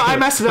 I'm sorry. No, I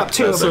messed it up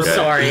too. That's So okay.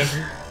 sorry.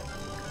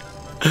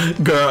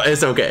 Girl,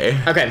 it's okay.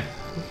 Okay,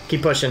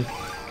 keep pushing.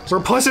 We're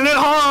pushing it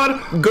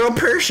hard. Girl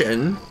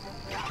Persian.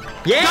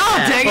 Yeah.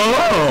 Oh, dang it.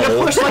 Oh.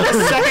 You pushed like a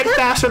second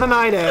faster than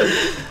I did.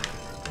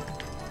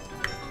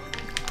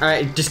 All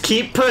right, just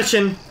keep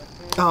pushing.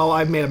 Oh,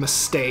 I've made a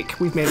mistake.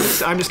 We've made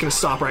a I'm just gonna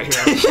stop right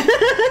here.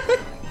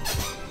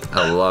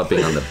 I love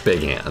being on the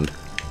big hand.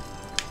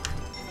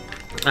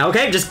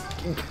 Okay, just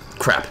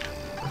Crap.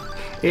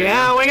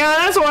 Yeah, we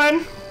got this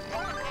one.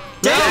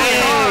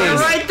 dang,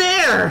 right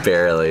there.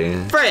 Barely.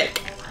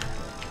 Frick.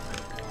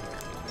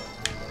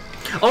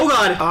 Oh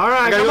god. All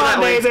right, I gotta come go on, that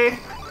way. Daisy.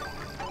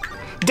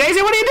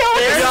 Daisy, what are you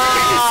doing?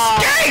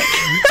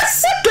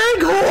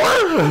 Skank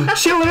whore!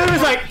 She literally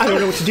was like, I don't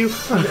know what to do.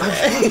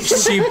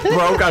 She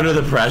broke under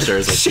the pressure.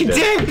 Is what She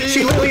did.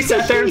 She literally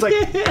sat there and was like,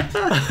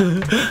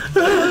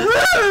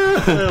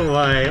 Oh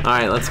my. All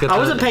right, let's get. I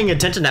wasn't paying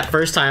attention that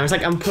first time. I was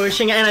like, I'm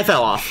pushing, and I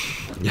fell off.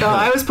 no,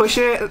 I was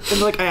pushing it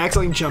and like I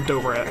accidentally jumped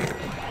over it.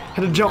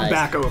 Had to jump Nice.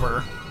 back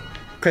over.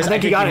 Chris, I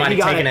think think he got you it, might he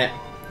have got taken it. it.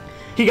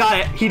 He got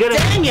it. He did it.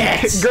 Dang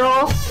it.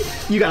 Girl,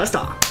 you gotta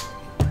stop.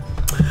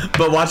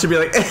 But watch it be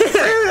like.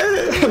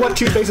 What,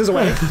 2 spaces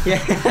away? Yeah.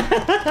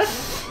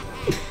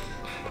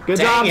 Good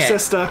Dang job, it.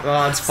 sister.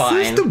 Oh, it's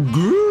fine.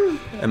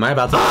 Am I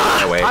about to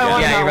fly away I again?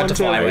 want- Yeah, you're about to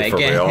that one fly too. away For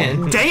real?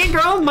 again. Dang it,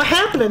 girl. My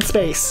happening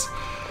space.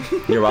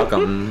 You're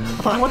welcome.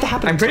 I want the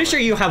happening I'm pretty sure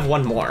you have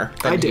one more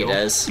than I do. he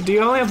does. Do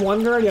you only have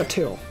one, girl, or do you have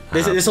 2?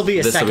 This will be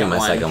a This will second be my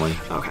one. second one.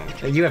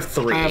 Okay. You have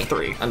 3. I have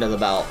 3. under the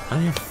belt. I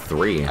have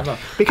 3. Because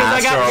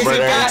I got, Astro because you over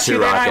there, got 2 2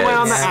 there, I went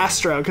on the rockets.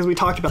 Astro, because we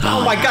talked about that.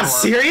 Oh my god,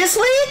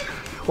 seriously?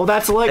 Well,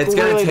 that's like It's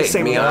gonna literally the take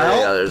same me on amount.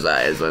 the other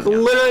side. So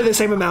Literally the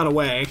same amount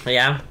away.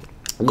 Yeah.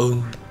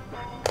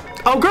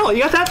 Oh, girl,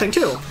 you got that thing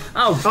too.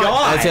 Oh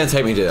god. It's gonna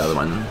take me to the other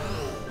one.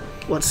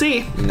 Let's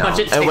see. No, Punch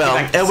it, it take you will.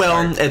 back to It will.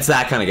 start. It's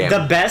that kind of game.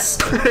 The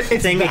best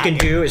thing it can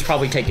do is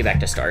probably take you back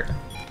to start.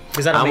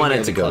 Because I want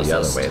it to go the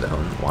other way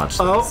though. Watch this.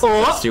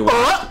 Oh, Let's do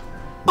what?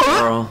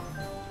 Girl.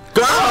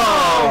 Go!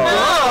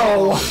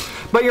 Oh!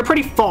 But you're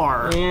pretty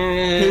far. Who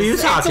are you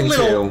talking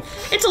to?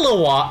 It's a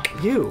little walk.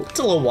 You. It's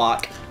a little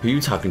walk. Who are you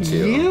talking to?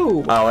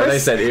 You. Oh, I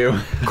Chris, said ew.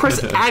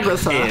 Chris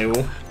Agatha. Ew.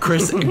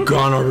 Chris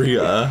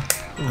Gonorrhea.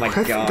 Oh my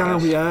Chris god.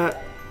 Gonorrhea.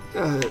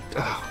 Oh,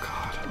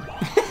 God.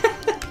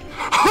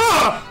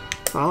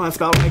 Well, that's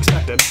about what I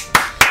expected.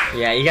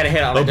 Yeah, you gotta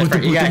hit on a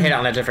different. You gotta hit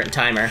on a different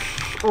timer.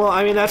 Well,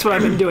 I mean, that's what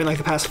I've been doing like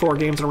the past 4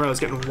 games in a row is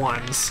getting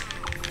 1s.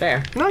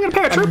 There. I'm not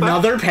gonna paratrooper.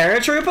 Another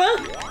paratrooper?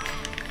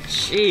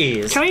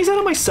 Jeez. Can I use that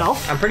on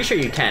myself? I'm pretty sure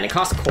you can. It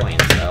costs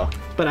coins though.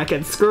 But I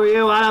can screw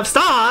you out of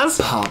stars.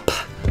 Pop.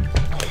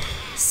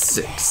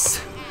 6.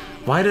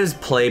 Why does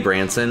Play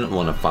Branson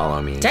want to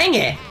follow me? Dang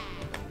it!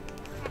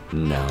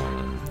 No.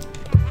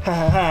 Ha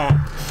ha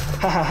ha.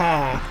 Ha ha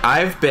ha.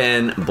 I've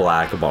been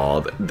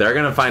blackballed. They're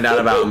gonna find out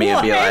about me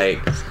and be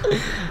What?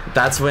 like,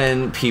 that's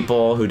when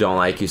people who don't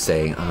like you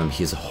say,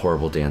 he's a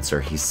horrible dancer,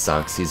 he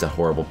sucks, he's a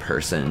horrible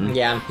person.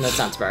 Yeah, that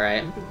sounds about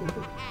right.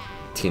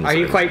 Teens Are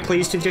you quite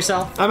pleased with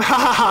yourself? I'm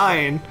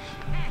ha-ha-haing.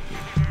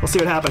 We'll see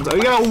what happens. Oh,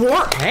 you got a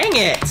warp. Dang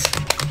it!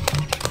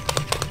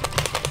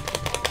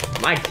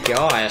 My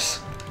gosh.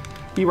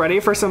 You ready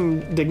for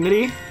some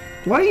dignity?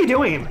 What are you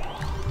doing?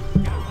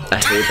 I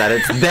hate that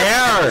it's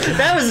there!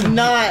 That was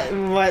not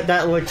what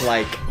that looked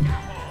like.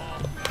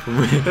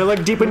 It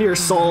like deep into your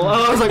soul.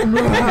 Oh, I was like,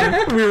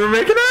 We were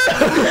making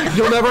it!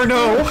 you'll never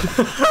know.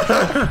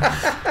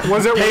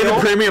 Was it Pay the real?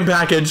 premium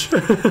package.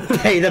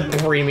 Pay the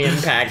premium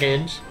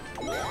package.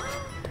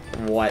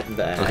 What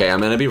the heck? Okay,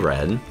 I'm gonna be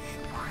red.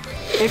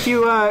 If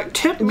you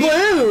tip me,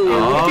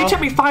 Woo! if you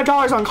tip me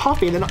 $5 on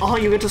coffee, then all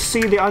you get to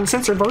see the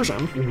uncensored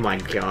version. Oh my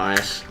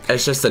gosh.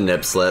 It's just a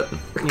nip slip.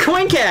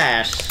 Coin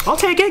cash! I'll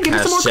take it. Give me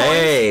some more coins.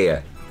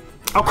 Shay.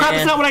 Oh crap!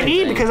 That's not what I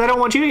need Anything. because I don't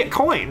want you to get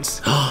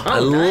coins. I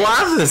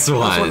love this This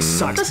one. one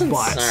sucks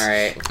butts.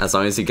 Alright. As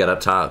long as you get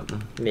up top.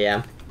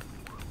 Yeah.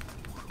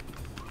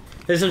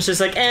 This one's just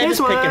like, This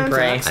just pick and one's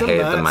pray. I Some hate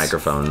the nuts.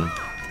 microphone.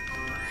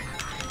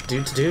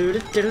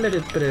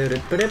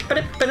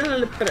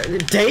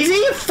 Daisy,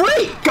 you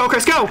freak! Go,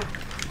 Chris, go!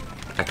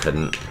 I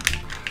couldn't.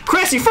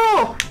 Chris, you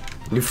fool!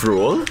 You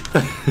fool?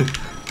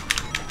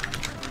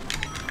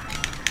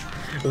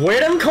 Where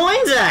them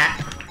coins at?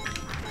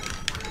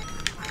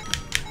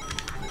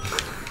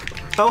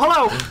 Oh,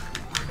 hello!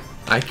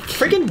 I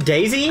Freaking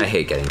Daisy? I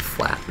hate getting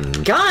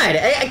flattened. God,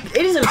 it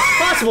is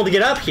impossible to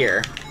get up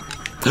here.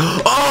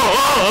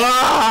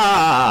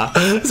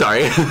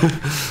 Sorry.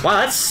 Wow,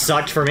 that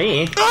sucked for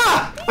me.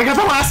 Ah! I got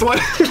the last one!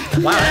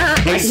 Wow,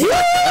 I sucked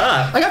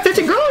up. I got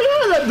 15. Girl,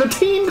 yeah, the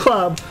teen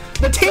club.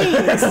 The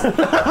teens!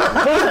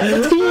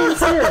 The teen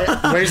spirit.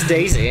 Where's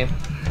Daisy?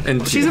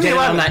 And She's in the Get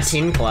on 11th. that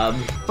teen club.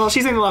 Well,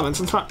 she's in the 11th,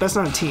 so it's not, that's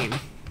not a teen.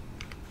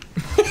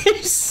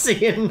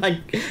 Seeing, like,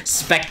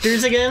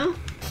 specters again?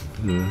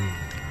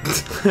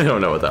 I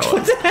don't know what that was.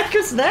 What the heck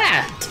is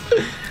that?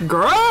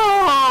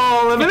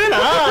 Girl, living it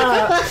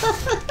up!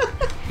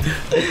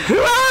 Who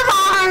am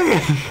I?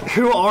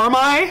 Who am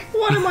I?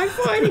 What am I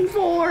fighting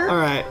for?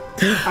 Alright.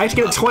 I have to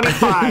get a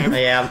 25.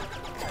 Yeah.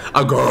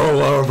 A girl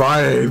of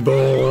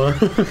Bible.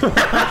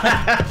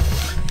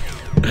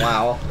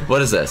 Wow.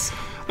 What is this?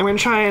 I'm gonna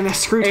try and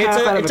screw It's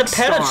Taff out of a a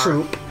star.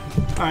 petatroop.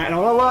 Alright, I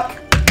don't wanna look.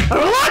 I don't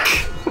wanna look!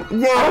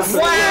 Yes!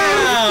 Wow!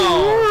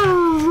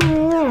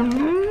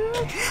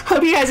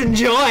 Hope you guys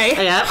enjoy.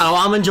 Yeah, oh,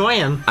 I'm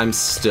enjoying. I'm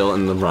still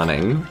in the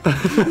running.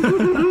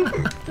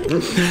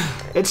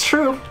 It's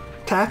true.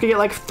 Taff could get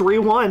like 3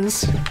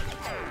 ones.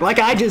 Like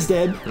I just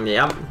did.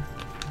 Yep.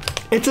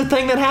 It's a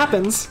thing that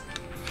happens.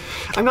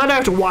 I'm gonna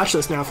have to watch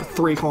this now for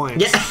 3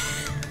 coins. Yeah.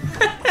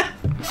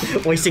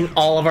 Wasting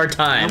all of our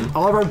time.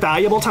 All of our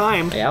valuable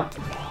time. Yep.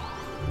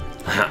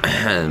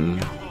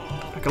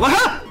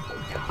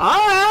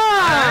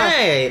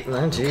 Alright!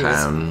 Oh, jeez.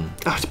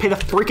 I have to pay the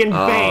freaking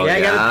bank. Yeah,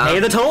 you gotta pay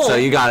the toll. So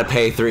you gotta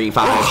pay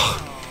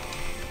 5.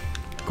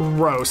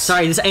 Gross.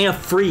 Sorry, this ain't a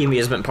free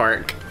amusement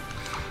park.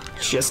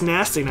 Just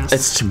nastiness.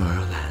 It's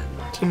Tomorrowland.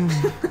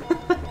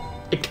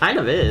 It kind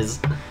of is.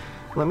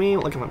 Let me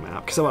look at my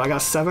map. So what, I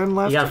got 7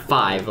 left? You got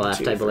 5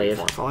 left, 2, I believe.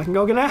 3, 4. Well, I can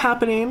go get that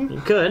happening. You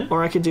could.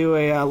 Or I could do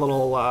a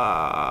little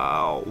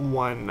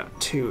 1,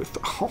 2,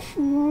 3. Oh,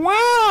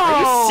 wow!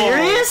 Are you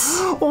serious?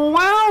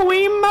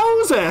 Wowie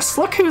Moses!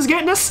 Look who's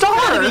getting a star!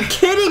 You gotta be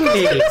kidding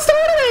me! Getting a star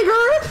today,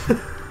 girl!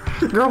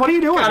 Girl, what are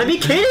you doing? Gotta be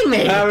kidding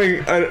me! You already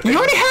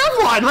have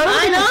one!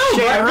 I know,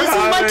 but this is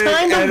my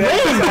time to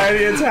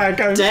win!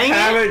 Attack. I'm Dang it.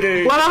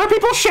 panicking. Let other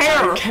people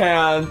share!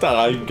 Can't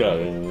I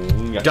go?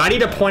 Do I need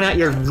to point out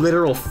your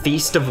literal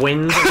feast of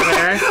wins over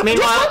there? Just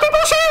let people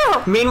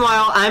share!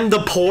 Meanwhile, I'm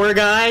the poor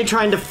guy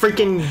trying to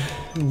freaking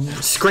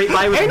scrape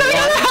by with Ain't one.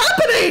 nothing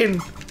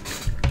happening!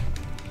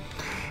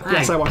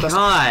 Yes, I want this.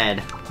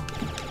 God.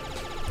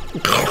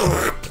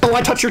 Oh,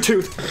 I touched your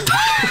tooth.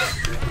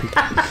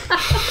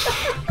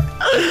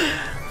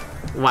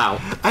 Wow.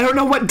 I don't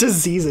know what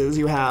diseases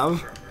you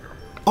have.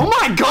 Oh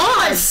my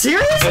god!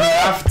 Seriously?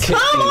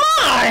 Come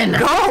on!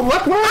 Go,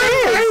 look where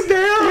it is!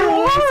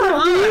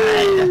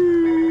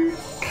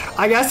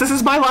 I guess this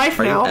is my life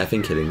Are you now.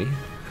 effing kidding me?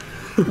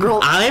 Girl,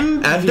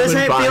 I'm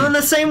Everyone fine. feeling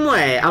the same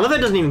way. I love it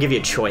doesn't even give you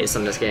a choice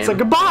on this game. so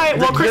goodbye.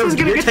 Well, Chris is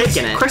gonna you're get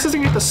taking it. Chris is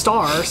gonna get the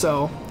star,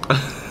 so.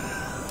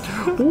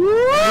 Woo!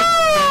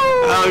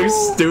 Oh,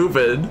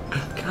 stupid.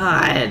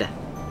 God.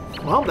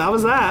 Well, that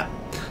was that.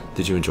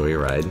 Did you enjoy your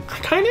ride? I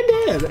kind of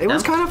did. It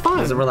was kind of fun.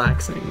 Was it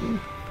relaxing?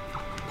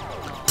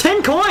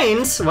 10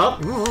 coins! Well,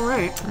 All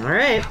right.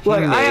 alright. Look,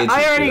 I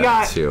already do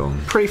got that too.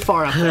 pretty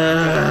far up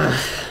there.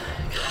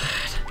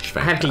 I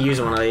have to use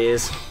one of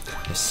these.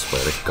 I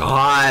swear to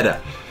God.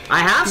 I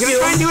have to. You gonna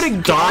try and do it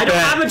again? I don't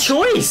have a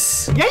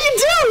choice. Yeah, you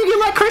do. You can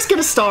let Chris get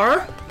a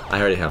star. I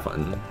already have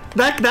one.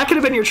 That could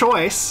have been your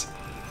choice.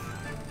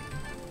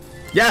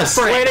 Yes.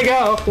 Way to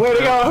go. Way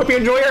to go. I hope you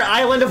enjoy your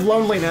island of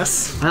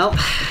loneliness. Well,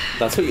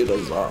 That's what you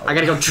deserve. I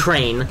gotta go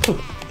train.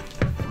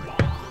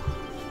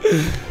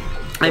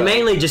 I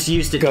mainly just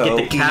used it to get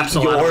the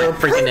capsule out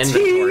of my freaking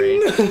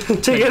inventory.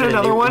 To get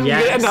another one, you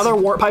get Yes. another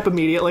warp pipe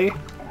immediately.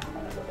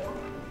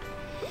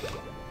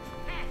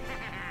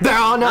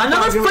 No, no,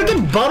 Another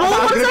freaking bubble?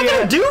 What is that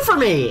gonna do for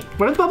me?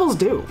 What do the bubbles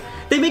do?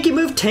 They make you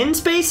move 10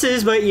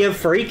 spaces, but you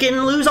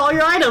freaking lose all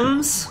your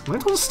items. Might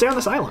as well just stay on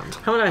this island.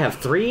 How many do I have?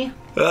 3?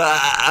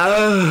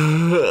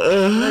 Um,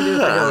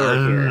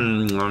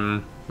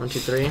 1, 2,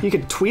 3. You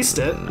could twist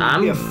it.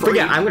 I'm be a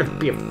freak. I'm gonna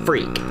be a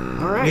freak.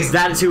 All right. Because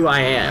that's who I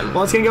am.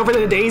 Well, it's gonna go for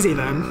the daisy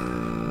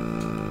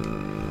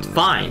then. It's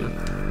fine.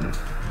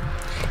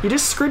 You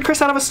just screwed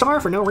Chris out of a star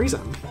for no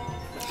reason.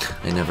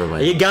 I never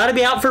went. You gotta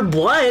be out for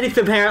blood if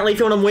you want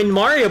to win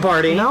Mario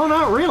Party. No,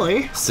 not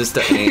really.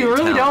 Sister You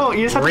really don't.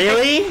 You just have to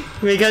Really?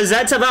 Because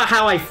that's about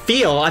how I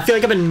feel. I feel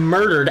like I've been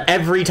murdered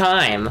every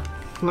time.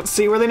 Let's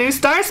see where the new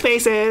star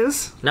space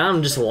is. Now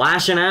I'm just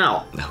lashing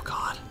out. Oh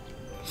God.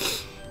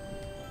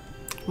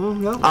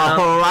 No.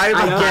 Oh, right.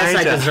 I guess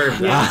I deserve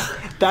that.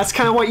 Yeah, that's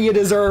kind of what you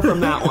deserve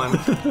from that one.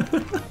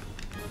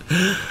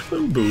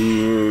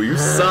 Boo! You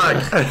suck.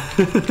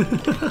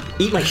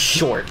 Eat my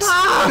shorts.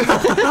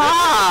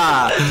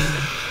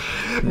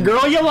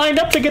 Girl, you lined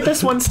up to get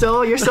this one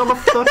still. You're still the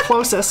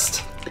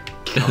closest.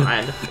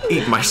 God.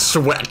 Eat my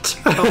sweat.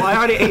 Oh, I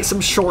already ate some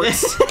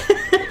shorts.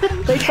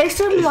 They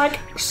tasted like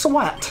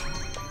sweat.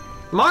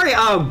 Mario.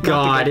 Oh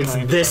God, good it's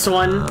kind. this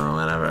one. Oh,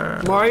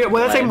 whatever. Mario,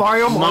 what did I say?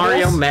 Mario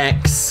Mario Marbles?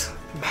 Max.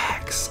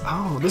 Max.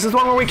 Oh, this is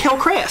one where we kill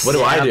Chris. What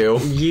do I do?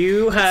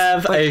 You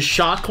have a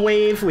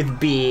shockwave with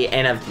B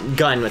and a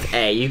gun with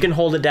A. You can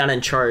hold it down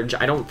and charge.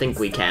 I don't think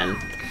we can.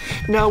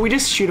 No, we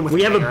just shoot him with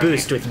We have A, a right?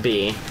 boost with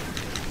B.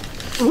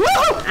 Woo!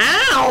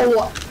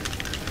 Ow!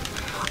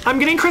 I'm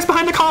getting Chris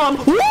behind the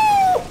column. Woo!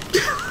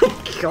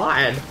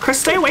 God. Chris,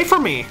 stay away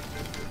from me.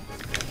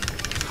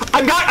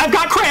 I've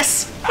got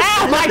Chris.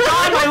 Oh my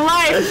God, my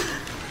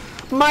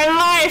life. My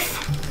life.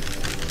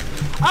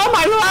 Oh,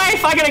 my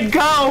life. I gotta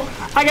go.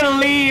 I gotta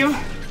leave.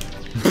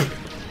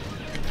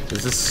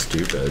 This is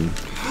stupid.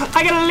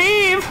 I gotta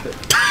leave.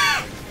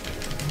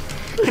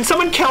 Can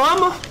someone kill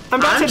him? I'm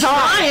about I'm to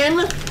die.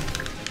 trying.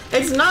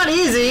 It's not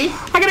easy.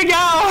 I gotta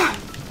go.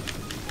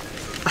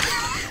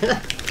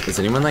 Is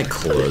anyone like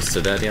close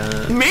to dead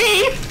yet?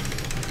 Me?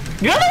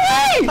 The other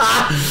way!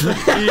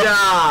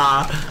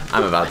 Yeah.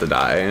 I'm about to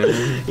die.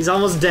 He's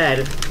almost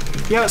dead.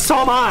 Yeah, so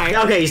am I.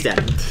 Okay, he's dead.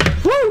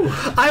 Woo!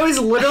 I was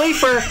literally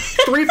for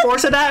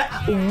 3/4 of that,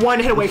 1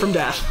 hit away from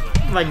death.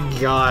 Oh my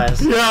gosh.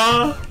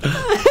 Yeah.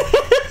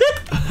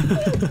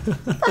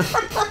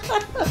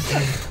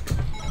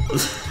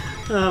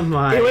 Oh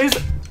my. It was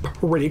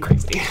pretty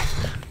crazy.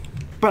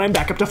 But I'm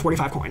back up to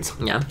 45 coins.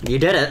 Yeah, you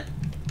did it.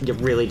 You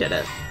really did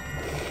it.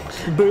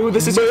 Boo,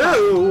 this is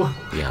Boo!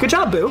 Yeah. Good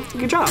job, Boo.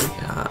 Good job.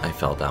 Yeah, I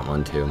felt that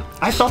one too.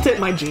 I felt it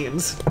in my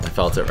jeans. I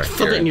felt it right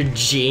Put it in here. your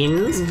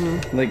jeans.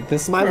 Like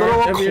this My part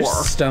little of your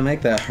core.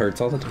 stomach that hurts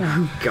all the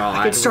time. God,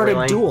 I could start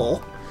really? a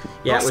duel.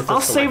 Yeah,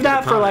 I'll save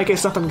that for like if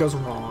something goes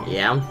wrong.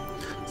 Yeah.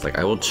 It's like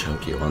I will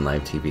choke you on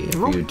live TV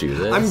if you do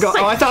this. I'm go.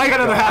 Oh, I thought I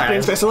got another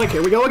happening space. So like,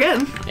 here we go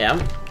again.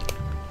 Yeah.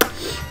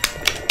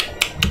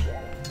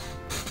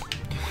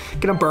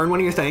 Gonna burn one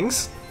of your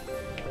things.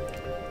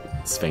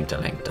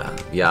 Sphincta.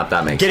 Yeah,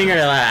 that makes Getting sense.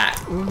 rid of that.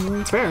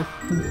 It's fair.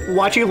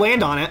 Watch you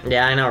land on it.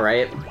 Yeah, I know,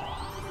 right?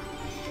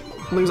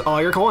 Lose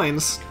all your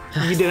coins.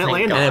 You didn't Thank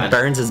land on And it. it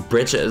burns his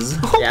britches.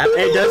 Yeah,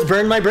 it does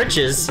burn my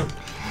britches.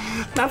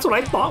 That's what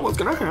I thought was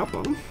gonna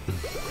happen.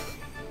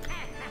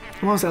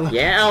 What was that?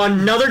 Yeah, oh,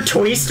 another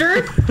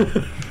twister?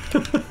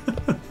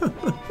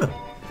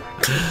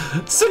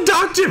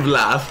 Seductive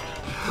laugh.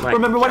 My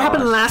Remember what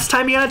happened gosh. last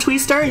time you had a tweet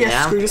star? You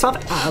Yeah. screwed yourself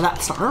out of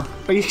that star.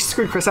 Or you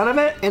screwed Chris out of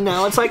it, and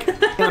now it's like in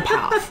a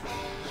path.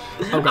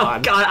 Oh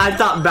god. God, I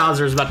thought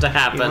Bowser was about to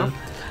happen.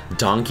 Yeah.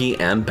 Donkey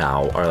and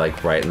Bow are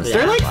like right in the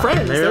They're same like spot.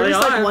 friends. They They're really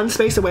just are. like one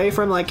space away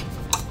from like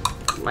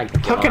Like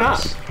hooking up.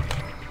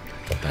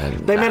 And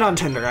They that- met on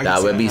Tinder. I That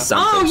can would see be that.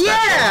 something. Oh special.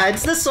 yeah,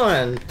 it's this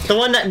one. The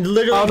one that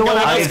literally Oh, the one no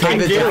that one I I else can't can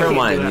picked a do. different I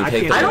one. can't You do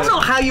picked that. I a don't know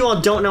how you all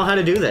don't know how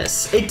to do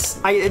this. It's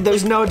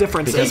There's no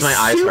difference. Because my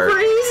eyes super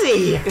hurt.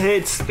 easy.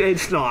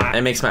 It's not.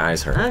 It makes my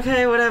eyes hurt.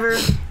 Okay, whatever.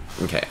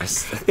 Okay,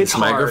 It's this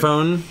hard.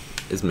 microphone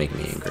is making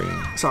me angry.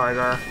 Sorry,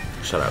 Gar.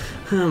 Shut up.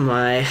 Oh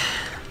my.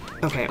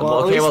 Okay. Okay, at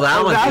least,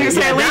 that one's I was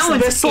easy. gonna say, at Yeah, least that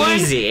one's this one.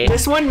 easy.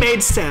 This one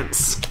made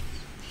sense.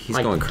 He's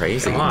My going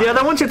crazy. God. The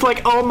other one's just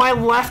like, oh, my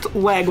left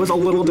leg was a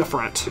little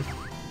different.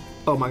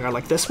 Oh my god,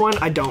 like this one,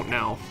 I don't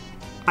know.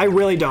 I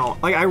really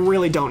don't. Like, I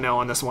really don't know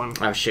on this one.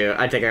 Oh shoot,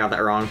 I think I got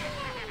that wrong.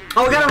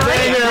 Oh, I got it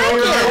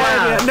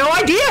right. Yeah, no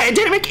idea. It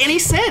didn't make any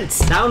sense.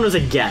 That one was a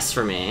guess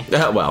for me.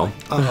 Well,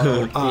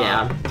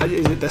 Yeah.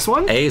 Is it this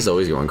one? A is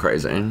always going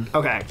crazy.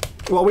 Okay.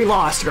 Well, we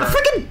lost, Gar.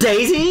 Freaking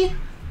Daisy.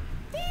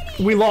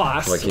 We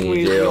lost. What can you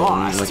we do?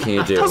 lost. What can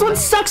you do? This one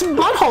sucks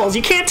buttholes.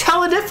 You can't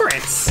tell the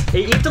difference.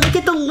 You have to look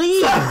at the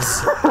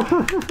leaves.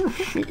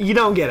 You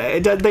don't get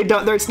it. They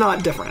don't. It's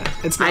not different.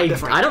 It's not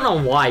different. I don't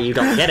know why you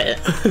don't get it.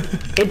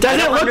 It I doesn't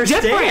don't look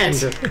understand.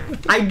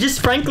 different. I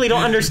just frankly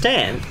don't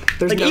understand.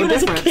 There's Like no even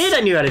difference. as a kid,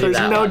 I knew how to do There's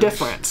that. no one.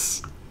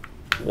 difference.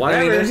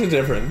 Whatever. a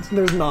difference.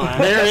 There's not.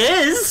 There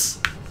is.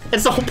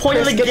 It's the whole point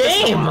of the Let's get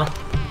this game. one.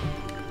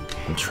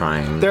 I'm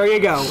trying. There you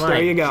go. My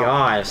There you go.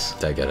 Gosh.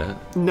 Did I get it?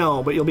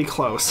 No, but you'll be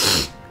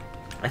close.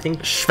 I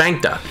think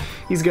Sphincta.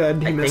 He's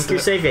good. He I missed think you're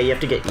it. safe. Yeah, you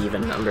have to get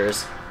even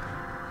numbers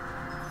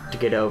to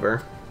get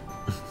over.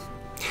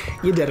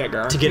 You did it,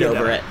 girl. To get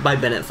over it by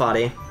Bennett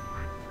Foddy.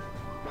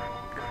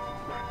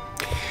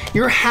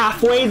 You're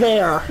halfway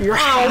there. You're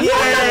halfway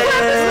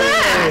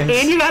there.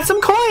 And you got some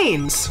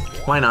coins.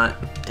 Why not?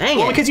 Dang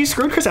Well, it. because you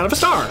screwed Chris out of a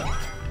star.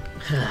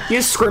 You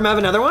just screw him out of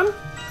another one?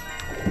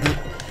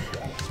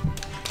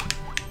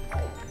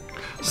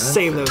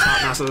 Save those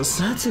hot messes.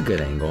 That's a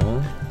good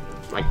angle.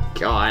 My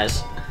gosh.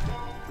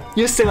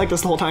 You just stay like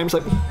this the whole time. It's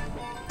like,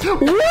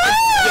 woo!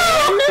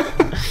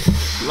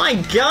 My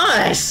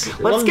gosh.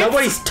 Well, get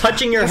nobody's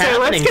touching your So let's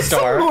happening get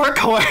star. some more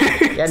coins.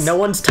 Yeah, no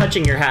one's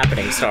touching your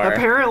happening star.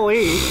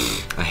 Apparently.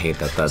 I hate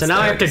that. That's So now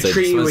I there, have to 'cause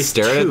treat just you wanna with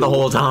stare at it the two.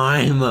 whole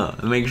time.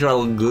 Make sure I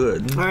look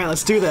good. All right,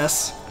 let's do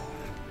this.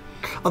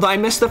 Although I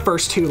missed the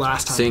first two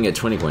last time. Seeing at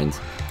 20 coins.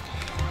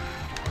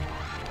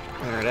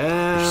 There it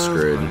is.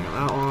 screwed.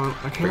 That one.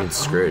 I You're can't.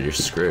 screwed. You're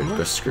screwed.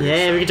 Go screw.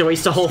 Yeah, we get to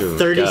waste a whole Screw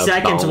 30 the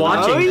seconds bone.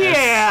 watching Oh this.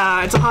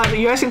 yeah, it's a hot.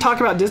 You guys can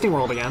talk about Disney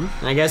World again.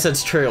 I guess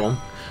that's true.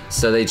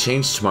 So they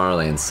changed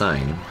Tomorrowland's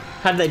sign.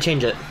 How did they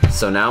change it?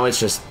 So now it's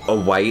just a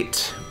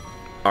white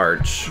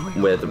arch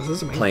with this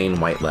is amazing. plain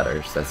white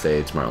letters that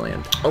say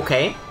Tomorrowland.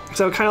 Okay.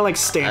 So kind of like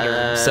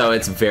standard. So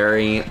it's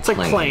very it's like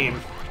plain.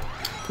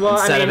 Well,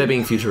 Instead I mean, of it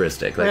being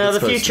futuristic. Like no, it's the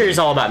supposed to future be. is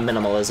all about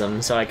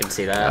minimalism, so I can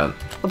see that. Well,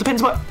 it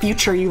depends what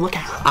future you look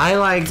at. I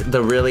liked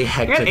the really You're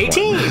hectic at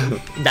 18.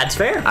 one. That's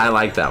fair. I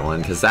like that one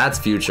because that's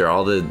future.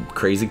 All the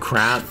crazy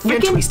crap. You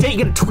gonna twist it? You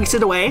gonna twist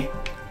it away?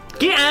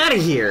 Get out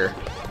of here.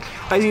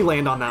 As you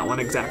land on that one,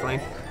 exactly.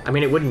 I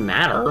mean, it wouldn't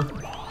matter.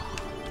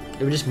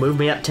 It would just move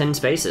me up 10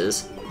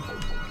 spaces.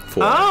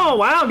 4. Oh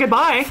wow!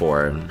 Goodbye.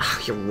 4.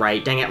 You're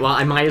right, dang it. Well,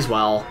 I might as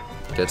well.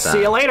 Get that.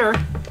 See you later.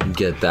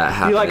 Get that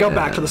happening. You like go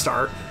back to the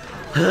start.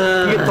 You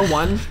get the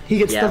one. He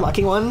gets Yeah. the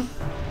lucky one.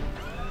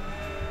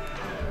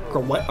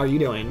 Girl, what are you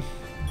doing?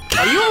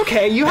 Are you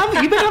okay? You've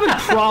been having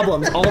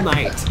problems all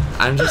night.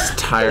 I'm just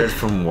tired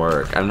from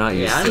work. I'm not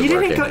used Yeah? to You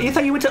didn't working. go. You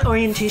thought you went to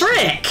orientation.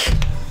 Frick!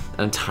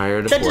 I'm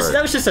tired of That work.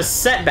 was just a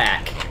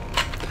setback.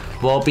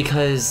 Well,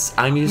 because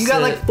I'm used You got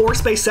to. like 4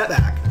 space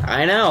setback,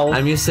 I know.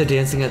 I'm used to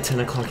dancing at 10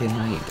 o'clock at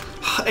night.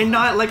 and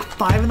not at like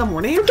 5 in the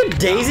morning.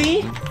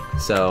 Daisy?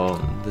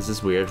 So this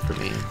is weird for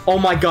me. Oh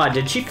my god,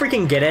 did she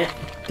freaking get it?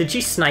 Did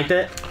she snipe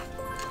it?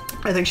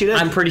 I think she did.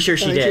 I'm pretty sure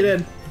she I think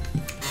did.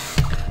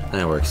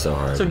 I worked so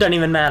hard. So it doesn't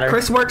even matter.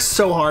 Chris worked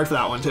so hard for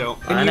that one too.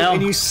 And I know.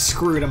 And you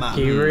screwed him up.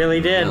 He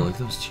really did. Yeah, look at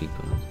those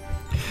cheekbones.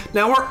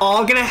 Now we're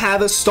all gonna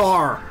have a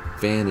star.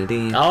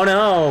 Vanity. Oh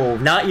no,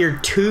 not your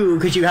 2,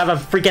 because you have a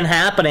freaking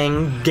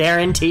happening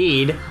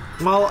guaranteed.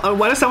 Well,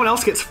 what if someone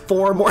else gets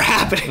 4 more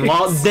happenings?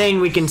 Well,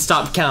 then we can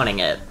stop counting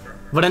it.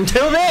 But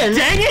until then...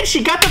 Dang it,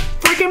 she got the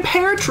freaking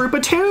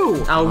paratrooper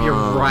too. Oh, you're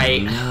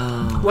right.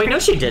 No. Wait, no,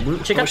 she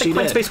didn't. She got the she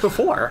coin did. space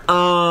before.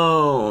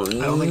 Oh, I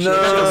don't think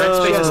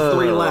no. she has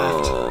 3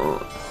 left.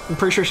 I'm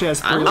pretty sure she has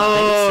 3 I don't left.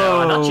 think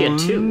so. I thought she had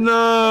 2.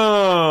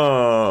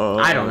 No.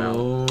 I don't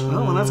know.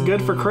 Oh, well, that's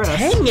good for Chris.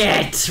 Dang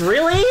it!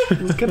 Really?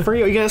 It's good for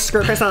you. Are you gonna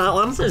skirt Chris on that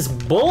one? This is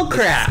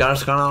bullcrap.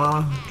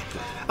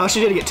 Oh, she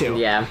did get 2.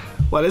 Yeah.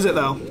 What is it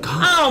though?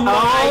 Oh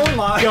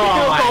my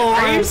god!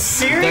 Are you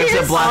serious?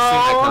 There's a blessing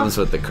that comes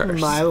with the curse.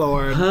 My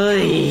lord.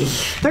 Hey.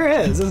 There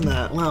is, isn't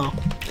that? Wow.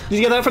 Did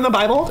you get that from the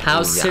Bible?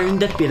 How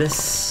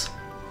serendipitous.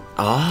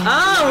 Oh.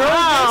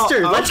 Oh, roller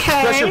coaster! Let's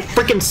okay. crush your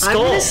freaking I'm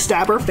skull. gonna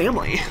stab her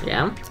family.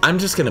 Yeah. I'm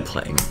just gonna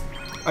play.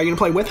 Are you gonna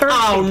play with her?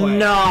 Oh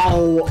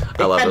no!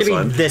 I love it had this to be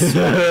one. this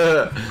one.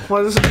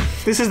 Well,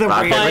 this is the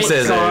Rock, random. paper,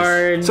 scissors.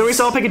 Cards. So we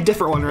still pick a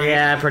different one, right?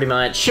 Yeah, pretty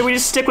much. Should we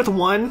just stick with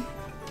one?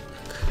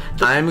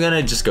 I'm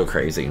gonna just go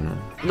crazy.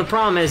 The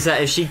problem is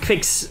that if she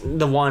picks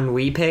the one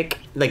we pick,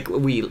 like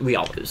we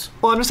all lose.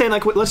 Well, I'm just saying,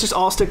 like, let's just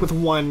all stick with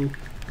one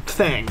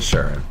thing.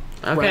 Sure.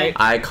 Okay. Right.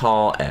 I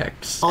call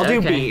X. I'll do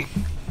Okay. B.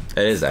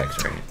 It is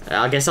X, right?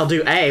 I guess I'll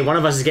do A. One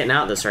of us is getting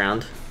out this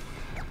round.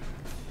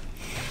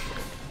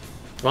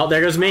 Well,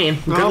 there goes me.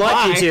 Good Oh, luck,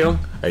 bye. you two.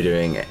 Are you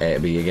doing A,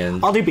 B again?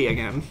 I'll do B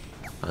again.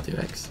 I'll do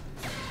X.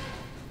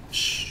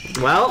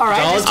 Well, All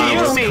right, it's all just up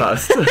to do you. me.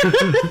 Cussed.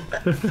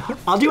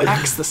 I'll do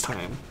X this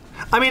time.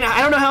 I mean,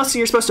 I don't know how else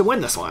you're supposed to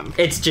win this one.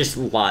 It's just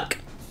luck.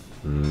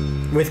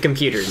 With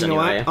computers, You know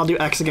anyway. what? I'll do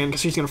X again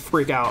because she's gonna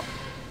freak out.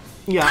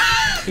 Yeah,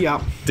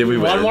 yeah. Did we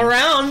win? One more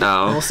round.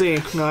 We'll Oh. see.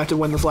 No, I have to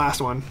win this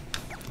last one.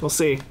 We'll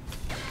see.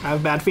 I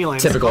have bad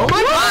feelings. Typical.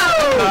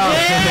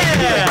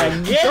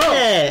 Yeah,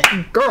 get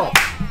it. Girl.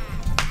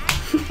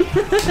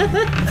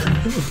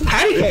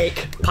 Patty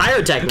cake.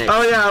 Pyrotechnics.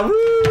 Oh yeah.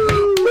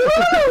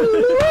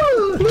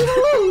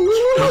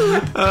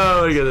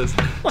 Oh my goodness.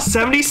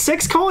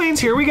 76 coins.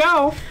 Here we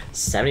go.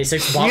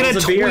 76 You gonna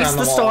bottles of beer twist on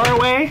the the star wall.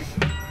 away?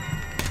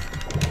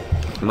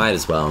 Might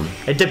as well.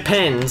 It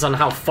depends on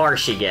how far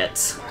she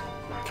gets.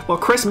 Well,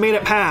 Chris made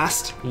it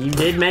past. You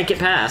did make it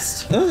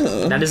past.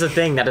 That is a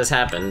thing that has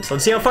happened.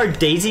 Let's see how far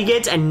Daisy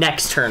gets, and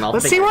next turn I'll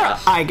Let's see figure it where out.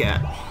 I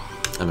get.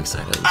 I'm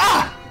excited.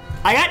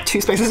 I got 2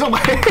 spaces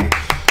away.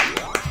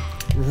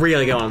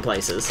 Really going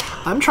places.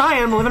 I'm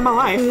trying. I'm living my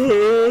life.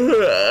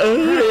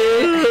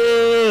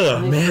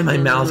 Man, my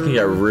mouth can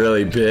get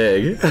really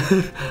big.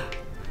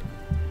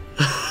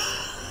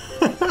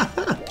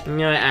 You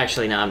know,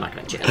 actually, no, I'm not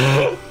gonna check.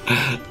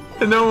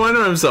 No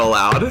wonder I'm so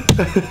loud.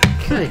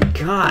 Good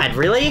God,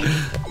 really?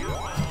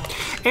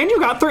 And you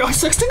got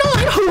 69.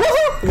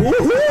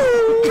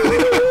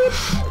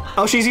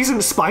 Oh, she's using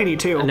the spiny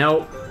too.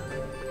 Nope.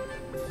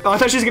 Oh, I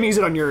thought she was gonna use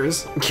it on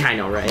yours. I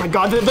know, right? My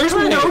God, there's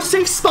no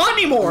safe spot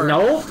anymore.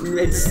 Nope.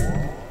 It's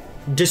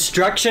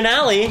Destruction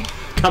Alley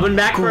coming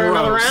back for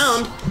another Gross.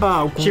 round.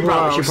 Oh, She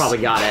gross. probably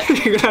got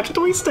it. You're gonna have to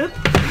twist it.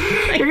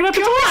 You're gonna have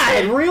to twist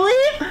God, it.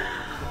 really?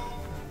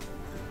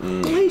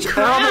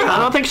 I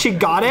don't think she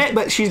got it,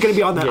 but she's gonna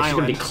be on that Yeah, she's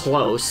gonna island. be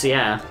close,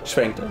 yeah.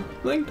 Schwenkte.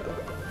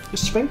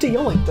 Schwenkte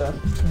Jolenkte.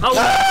 Oh,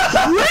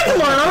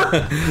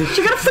 Riddler!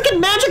 She got a freaking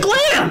magic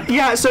lamp!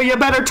 Yeah, so you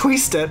better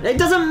twist it. It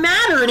doesn't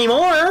matter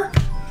anymore.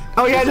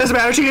 Oh yeah, it doesn't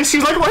matter. She's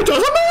like, well, it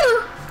doesn't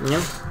matter.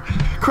 Yep.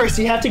 Chris,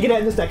 you have to get it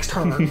in this next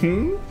turn.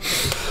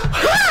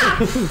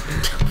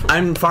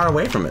 I'm far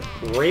away from it.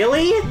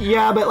 Really?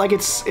 Yeah, but like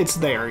it's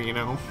there, you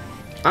know.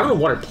 I don't know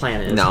what her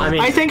plan is. No. I mean,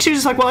 I think she's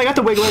just like, well, I got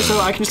the Wiggler, so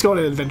I can just go on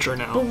an adventure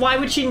now. why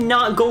would she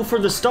not go for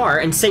the star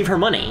and save her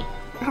money?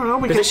 I don't know,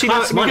 because it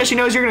costs money. because she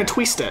knows you're gonna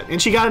twist it,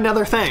 and she got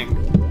another thing.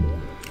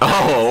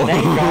 Oh.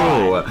 Thank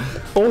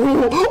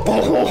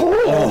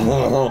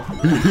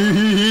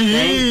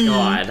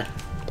God.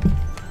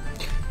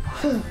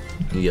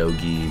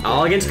 Yogi.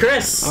 All against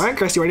Chris. All right,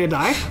 Chris, you ready to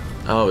die?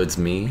 Oh, it's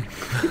me.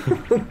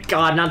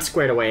 God, not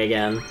squared away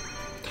again.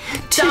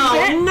 Two Oh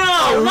bit?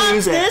 no, not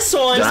Lose it. this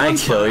one. Did I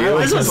kill you?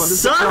 This one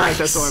This sucks. I like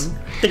this one.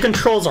 The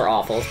controls are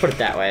awful. Let's put it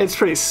that way. It's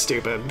pretty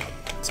stupid.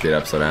 Speed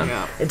up, slow down.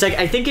 Yeah. It's like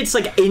I think it's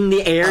like in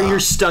the air. You're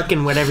stuck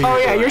in whatever. Oh you're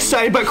yeah, doing. you're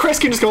sad, but Chris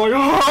can just go like,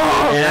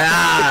 oh!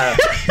 Yeah.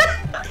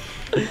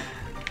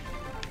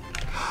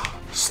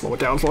 Slow it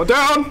down, slow it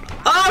down.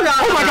 Oh God!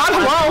 Oh my God,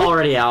 I'm hello.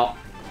 already out.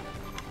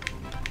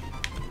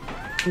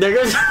 There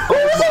goes.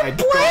 Oh my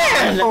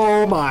God.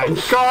 Oh my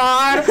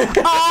God.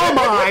 Oh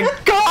my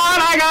God,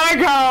 I gotta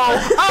go.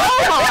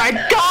 Oh my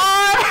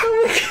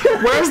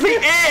God. Where's the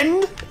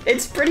end?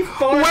 It's pretty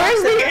far.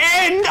 Where's the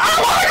end?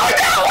 I wanna go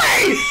that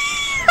way.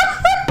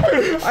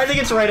 I think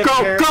it's right up Go,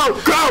 here. go,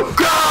 go,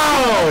 go!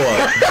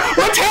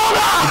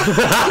 Matilda!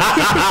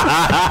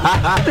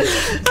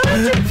 How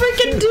did you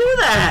freaking do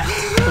that?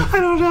 I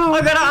don't know.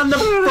 I got it on the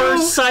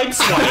first side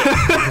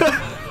swipe.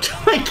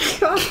 My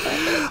God.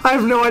 I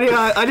have no idea.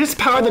 I just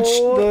powered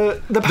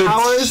the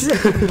powers.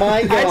 My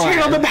I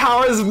turned on the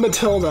powers of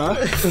Matilda.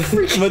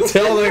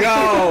 Matilda,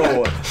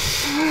 go!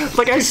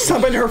 Like I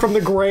summoned her from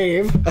the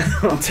grave.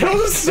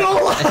 Matilda's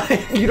still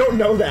alive. You don't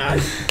know that.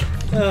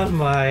 Oh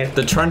my.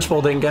 The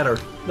Trunchbull didn't get her.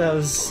 That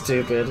was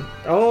stupid.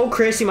 Oh,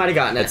 Chris, you might have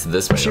gotten it. It's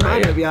this way, She right?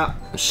 might have, yeah.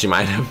 She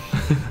might have.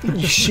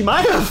 She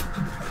might have.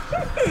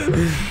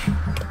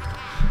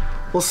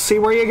 We'll see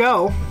where you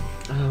go.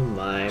 Oh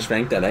my.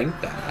 Sphincter.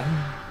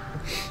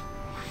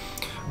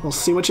 We'll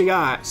see what you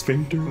got.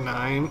 Sphincter.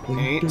 9,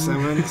 8,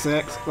 7,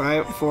 6,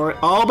 5, 4.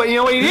 Oh, but you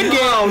know what he did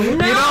get? Oh, no. You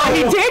know what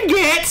he did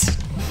get?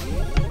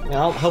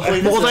 Well,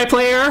 hopefully this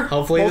Multiplayer.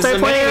 Hopefully this is a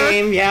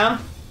minigame, yeah.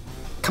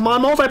 Come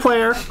on,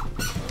 multiplayer.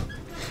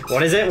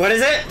 What is it? What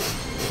is it?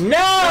 No!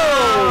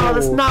 Oh,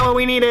 that's not what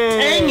we needed.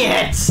 Dang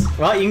it!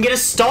 Well, you can get a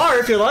star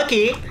if you're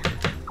lucky.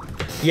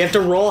 You have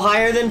to roll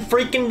higher than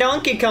freaking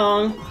Donkey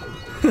Kong.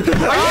 Are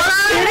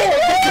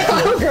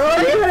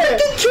you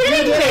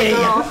kidding me?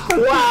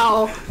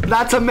 Wow,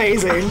 that's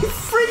amazing.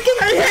 Freaking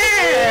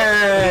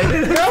head!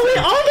 No, we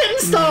all getting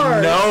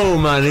stars! No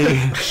money.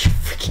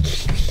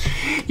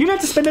 You'd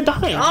have to spend a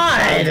dime.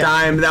 God!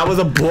 Dime. That was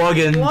a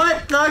bargain.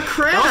 What the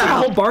crap? That was a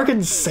whole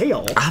bargain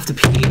sale. I have to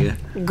pee.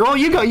 Girl,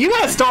 you go. You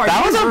got a star. That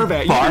You was a deserve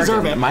it. You bargain.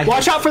 deserve it. My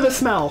Watch hip- out for the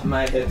smell.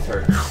 My hips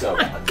hurt so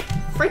bad.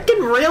 Freaking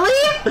really?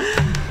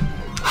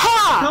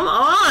 Ha! Come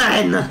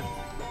on!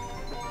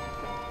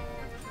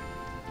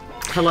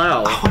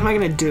 Hello. What am I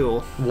gonna do?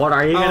 What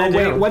are you Oh, gonna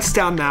wait, do? what's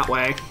down that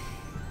way?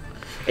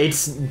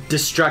 It's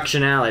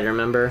Destruction Alley,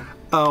 remember?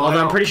 Oh, I Although I'm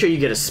don't- pretty sure you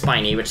get a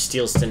spiny, which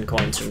steals 10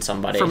 coins from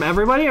somebody. From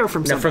everybody or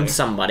from No, somebody? from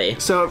somebody.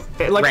 So,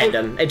 like,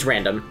 Random. It's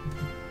random.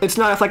 it's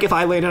not if, like, if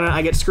I land on it,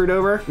 I get screwed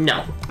over?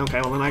 No.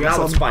 Okay, well, then I guess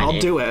That was spiny. I'll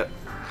do it.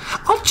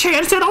 I'll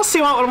chance it. I'll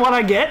see what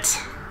I get.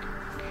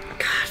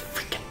 God,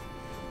 freaking.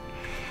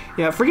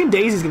 Yeah, freaking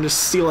Daisy's gonna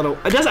just steal it.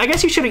 I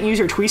guess you shouldn't use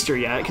your twister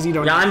yet, because you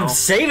don't know. I'm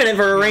saving it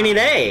for a rainy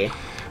day.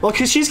 Well,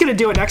 because she's gonna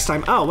do it next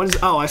time. Oh, what is?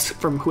 Oh, it's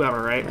from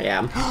whoever, right?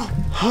 Yeah.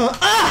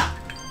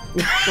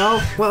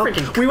 Oh, well,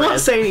 Freaking we won't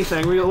Chris. say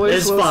anything. We'll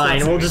It's not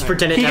fine. say We'll just anything.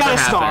 pretend it he never got a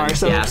star, happened.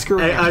 so Yeah. screw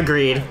him.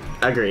 Agreed.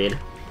 Agreed.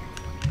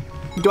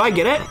 Do I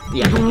get it?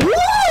 Yeah.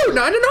 Woo!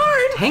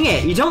 99. Hang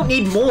it. You don't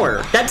need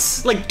more.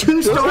 That's like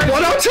 2 stars.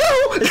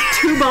 102.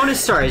 2 bonus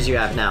stars you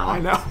have I now.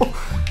 know.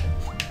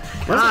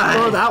 Let's God.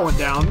 throw that one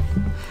down.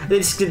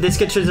 This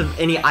gets rid of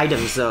any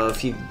items though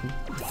if you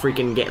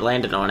freaking get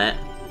landed on it.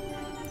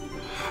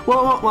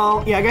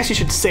 Well, yeah. I guess you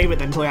should save it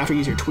then until after you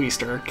use your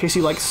twister, in case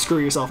you like screw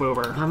yourself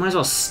over. I might as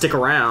well stick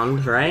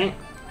around, right?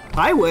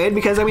 I would,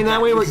 because I mean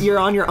that way you're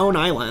on your own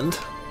island.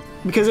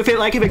 Because if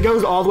it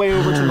goes all the way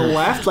over to the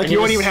left, like And you you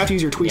won't just- even have to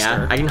use your twister.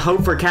 Yeah. I can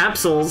hope for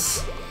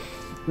capsules.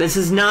 This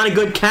is not a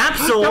good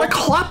capsule. Not a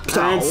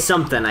klepto. It's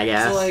something, I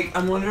guess. So, like,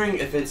 I'm wondering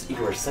if it's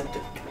your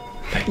septic.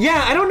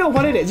 Yeah, I don't know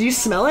what it is. Do you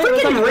smell it? Freaking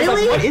It's like,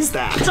 really? what is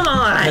that? Come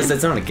on. Because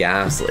it's not a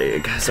gas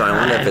leak, so I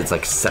wonder if it's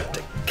like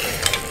septic.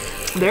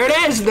 There it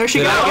is. There she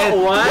Did I goes. get-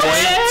 What?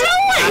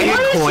 I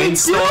get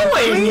coins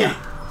doing?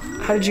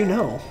 How did you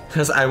know?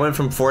 Because I went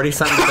from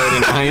 40-something to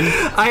 39.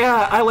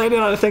 I landed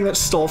on a thing that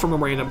stole from a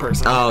random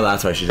person. Oh,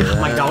 that's why she did that.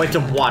 Oh my god, we have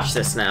to watch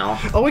this now.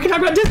 Oh, we can talk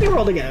about Disney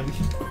World again.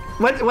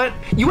 What?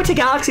 You went to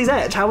Galaxy's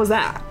Edge. How was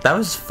that? That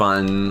was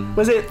fun.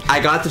 Was it? I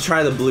got to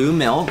try the blue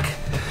milk,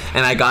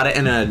 and I got it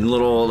in a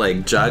little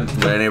like jug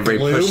whenever you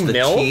Blue pushed the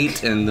milk?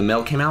 teat and the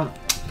milk came out.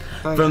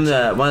 From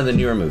one of the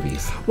newer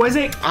movies. Was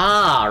it?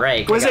 Ah,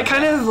 right. Was it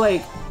kind of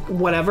like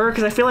whatever?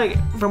 Because I feel like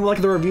from like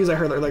the reviews I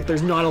heard, like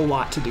there's not a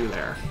lot to do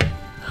there.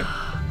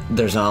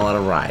 There's not a lot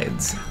of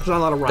rides. There's not a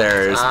lot of rides.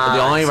 There's Ah,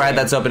 the only I see. ride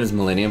that's open is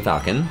Millennium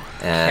Falcon,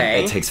 and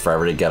Okay. it takes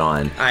forever to get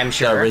on. I'm The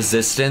sure.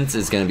 Resistance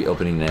is going to be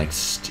opening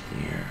next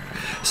year.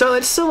 So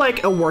it's still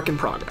like a work in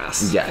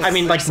progress. Yes. I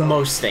mean, like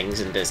most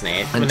things in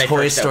Disney. when And they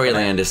Toy first Story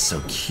open it. Land is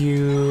so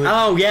cute.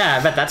 Oh yeah,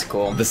 I bet that's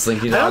cool. The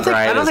Slinky I don't Dog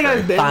ride think is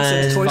I've very been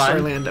since Toy fun.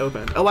 Story Land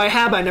opened. Oh, I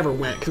have, but I never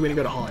went because we didn't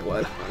go to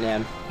Hollywood.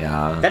 Yeah.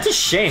 Yeah. That's a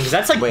shame because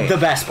that's like Wait. the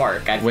best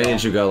park. I When feel.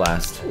 did you go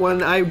last?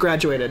 When I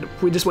graduated,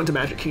 we just went to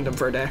Magic Kingdom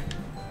for a day.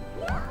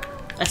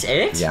 That's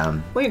it. Yeah.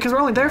 Well, because we're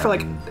only there for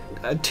like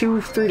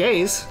 2-3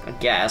 days. I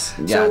guess.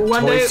 Yeah, So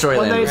one Toy day, Story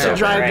one Land day was to open.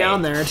 drive Right.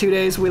 down there. 2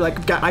 days we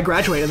I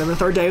graduated, and the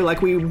third day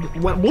like we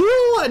went woo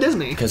at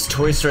Disney. Because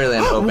Toy Story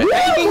Land opened.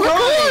 Woo, more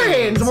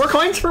coins! More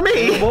coins for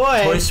me.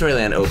 Boy. Toy Story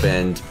Land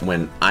opened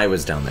when I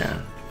was down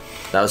there.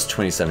 That was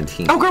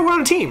 2017. Oh, girl, we're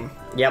on a team.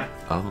 Yep.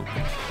 Oh.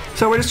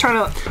 So we're just trying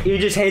to. You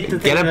just hate the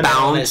thing. Get a in the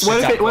middle and bounce. it's What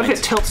just if up it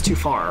points. tilts too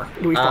far?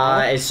 Do we fall?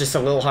 It's just a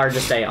little hard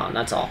to stay on.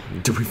 That's all.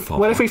 Did we fall?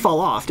 What if we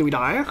fall off? Do we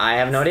die? I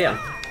have no idea.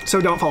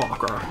 So don't fall off,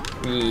 girl.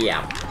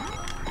 Yeah.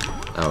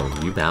 Oh,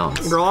 you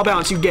bounce. Girl, I'll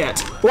bounce. You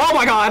get. Oh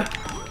my God!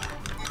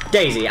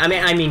 Daisy. I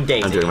mean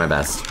Daisy. I'm doing my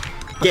best.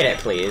 Get it,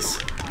 please.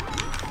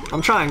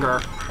 I'm trying,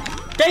 girl.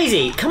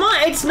 Daisy, come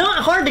on! It's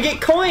not hard to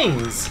get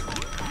coins.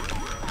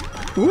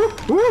 Woo,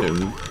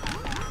 woo.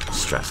 I'm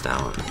stressed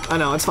out. I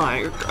know, it's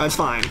fine. It's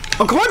fine.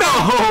 Oh, come on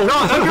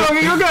now! No,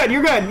 girl, you're good.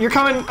 You're good. You're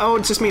coming. Oh,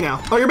 it's just me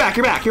now. Oh, you're back.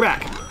 You're back. You're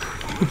back.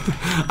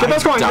 Get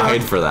those coins, I died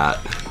girl. for that.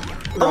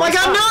 Oh my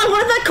god, no! I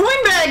wanted that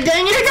coin bag,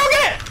 dang it! Go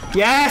get it!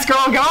 Yes,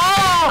 girl, go!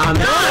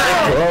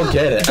 Girl,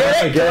 get it.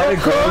 Get it,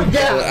 girl,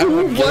 Yeah,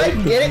 what?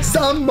 Getting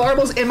some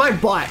marbles in my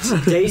butt.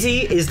 Daisy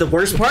is the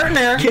worst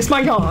partner. Kiss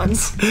my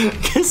yawns.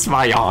 Kiss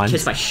my yawn.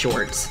 Kiss my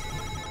shorts.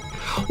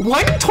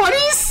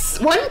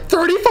 120,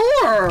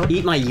 134.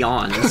 Eat my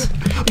yawns.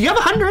 You have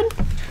 100.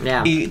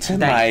 Yeah. Eat my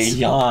Thanks.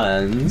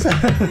 yawns.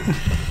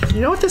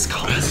 You know what this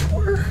calls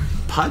for?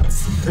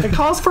 Putts? It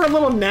calls for a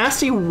little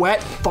nasty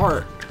wet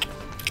fart.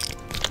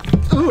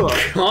 Ugh.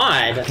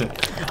 God.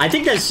 I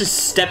think that's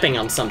just stepping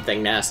on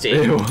something nasty.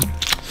 Ew.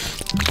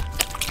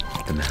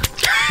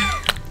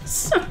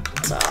 So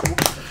dumb.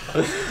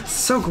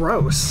 So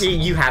gross.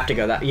 You have to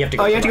go that. You have to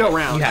go. Oh, to you have the to right. go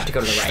around. You have to go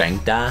to the right.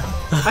 Schwenkda.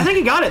 I think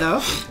you got it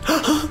though.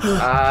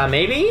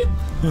 Maybe.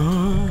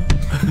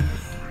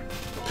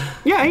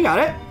 Yeah, you got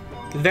it.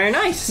 Very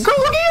nice. Girl,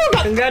 look at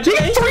you!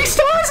 Congratulations. He's 3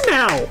 stars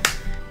now!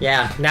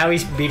 Yeah. Now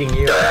he's beating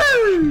you.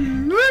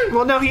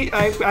 Well, no,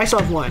 I still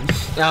have 1.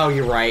 Oh,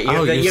 you're right. You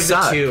have, you you have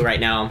the suck. 2 right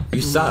now.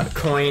 You suck.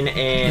 Coin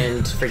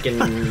and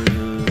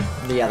freaking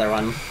the other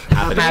one.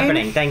 Happening?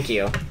 Happening. Thank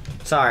you.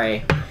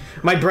 Sorry.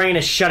 My brain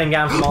is shutting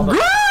down from all the.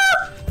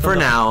 For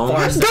now.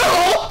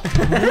 Girl!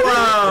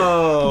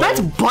 Whoa. That's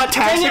butt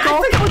Dang it, I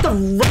tastical. think I went the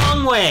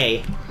wrong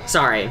way.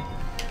 Sorry.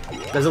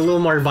 That was a little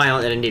more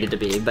violent than it needed to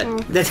be, but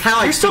that's how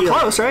I You're still feel.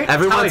 close, right? How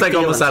Everyone's I like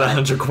feel almost at inside.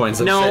 100 coins.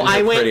 So No, shouldn't I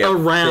look went pretty at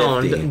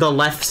around 50. the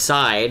left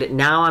side.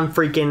 Now I'm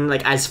freaking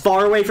like as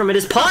far away from it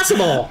as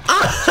possible.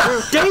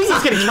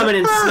 Daisy's gonna come in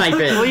and snipe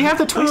Well, it. you have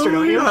the twister,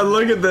 don't you? God,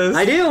 look at this.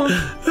 I do.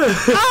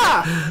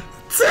 Ah!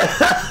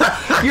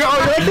 you're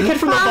like the kid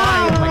from the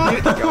Vine.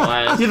 Like,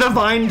 God. you're the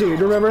Vine dude.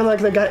 Remember, like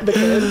the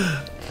kid?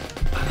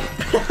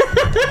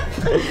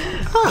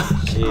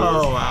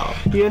 Oh, wow.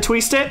 You gonna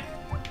twist it?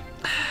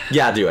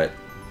 Yeah, do it.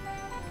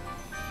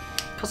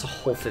 That's a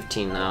whole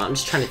 15 though. I'm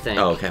just trying to think.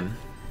 Oh, okay.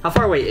 How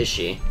far away is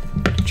she?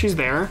 She's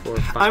there. 4,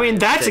 5, I mean,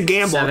 that's a 6,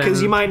 gamble 7.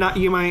 because you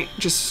might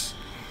just.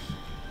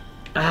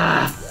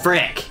 Ah,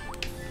 frick.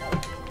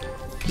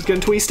 He's gonna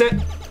twist it.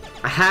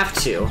 I have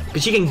to,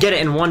 because she can get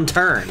it in one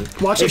turn.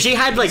 Watch if it. she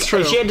had like, It's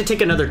true. if she had to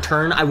take another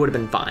turn, I would have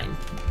been fine.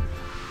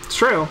 It's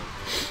true.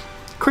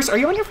 Chris, are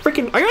you on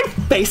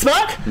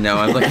Facebook? No,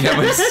 I'm looking at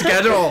my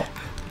schedule.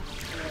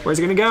 Where's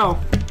it gonna go?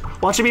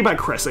 Watch it be by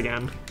Chris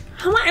again.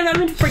 How am I?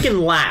 I'm in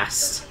freaking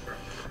last.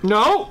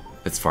 No.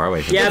 It's far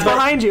away from Yeah, It's but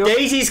behind you.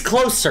 Daisy's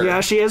closer. Yeah,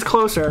 she is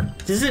closer.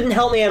 This didn't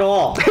help me at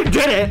all. Did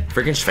it?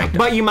 freaking Schwenkda.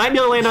 But you might be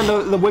able to land on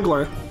the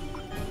Wiggler.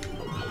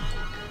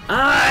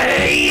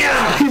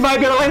 You might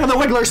be able to land on the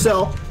Wiggler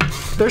still.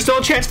 There's still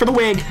a chance for the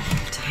wig.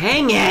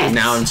 Dang it!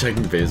 Now I'm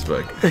checking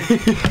Facebook.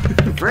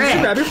 Frick.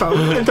 Grab your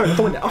phone and throw it out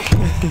the window.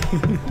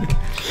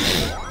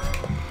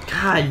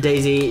 God,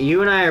 Daisy,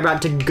 you and I are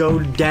about to go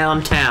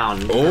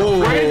downtown. Oh.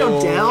 We're gonna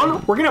go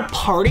down, we're gonna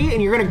party,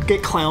 and you're gonna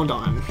get clowned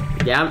on.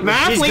 Yeah,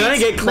 she's gonna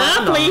get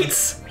clowned on.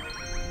 Mathletes!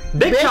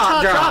 Big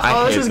top drop. I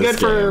Oh, this hate is this good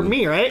for game.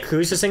 me, right?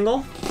 Who's a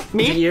single?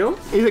 Me? Is it you?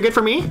 Is it good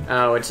for me?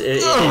 Oh, it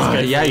is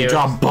good Yeah, for you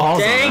drop balls.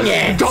 Dang on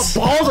it! Got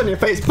balls on your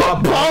face.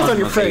 Got balls on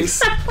your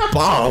face.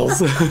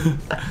 Balls.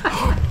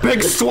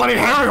 Big sweaty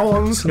hairy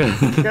ones. Yeah,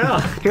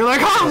 Here they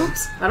come.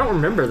 I don't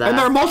remember that. And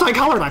they're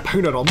multicolored. I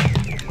painted them.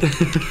 Oh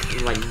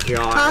my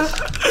gosh.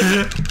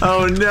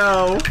 Oh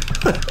no.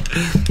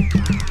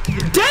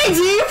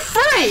 Daisy, you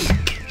freak!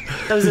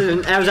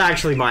 That was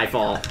actually my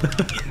fault.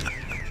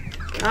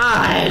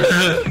 God.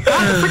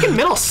 The freaking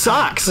middle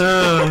sucks.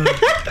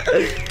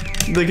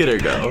 Look at her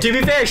go. To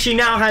be fair, she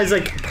now has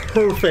like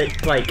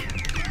perfect like.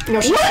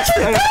 No, she, What's she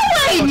doing?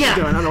 I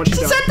don't know what she's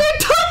doing. Said they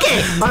took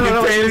it. I don't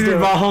know what she's doing.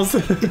 balls.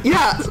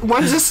 Yeah,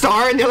 one's a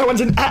star and the other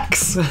one's an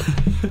X.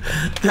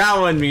 That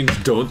one means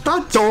don't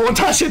touch. Don't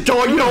touch it,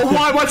 don't. You know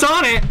why? What's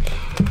on it?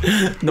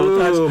 Don't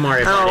touch. Ooh,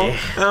 Mario Party.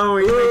 Oh,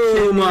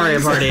 Ooh, Mario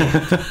Party.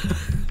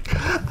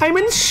 I'm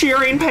in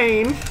shearing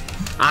pain.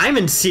 I'm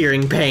in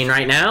searing pain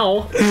right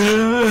now.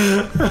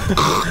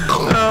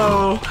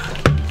 Oh.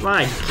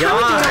 My How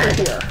God. we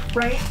doing over here,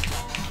 right?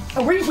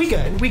 Oh, we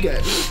good. We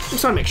good. Just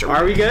want to make sure.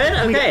 Are we good?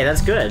 Okay,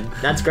 that's good.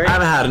 That's great. I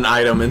haven't had an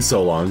item in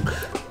so long.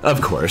 Of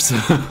course.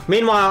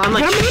 Meanwhile, I'm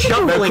like Yeah, maybe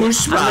shuffling.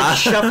 Pushpa. I'm like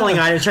shuffling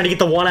items, trying to get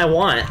the one I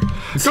want.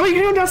 So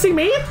you gonna go see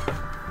me? I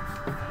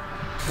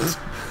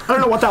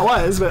don't know what that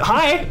was, but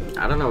hi.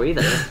 I don't know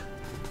either.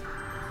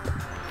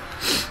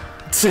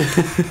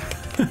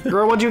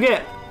 Girl, what'd you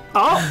get?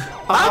 Oh.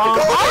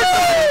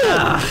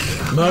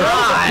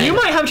 God. You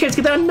might have a chance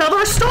to get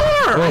another star.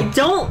 I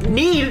don't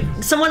need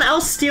someone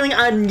else stealing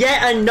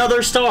yet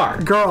another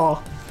star.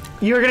 Girl,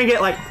 you're gonna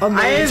get like a I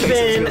million have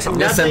chances to been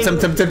get something.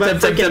 nothing but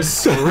freaking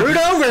screwed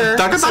over.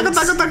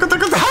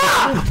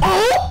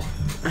 Oh!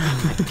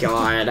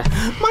 God.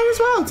 Might as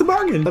well. It's a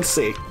bargain. Let's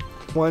see.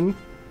 1,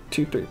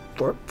 2, 3,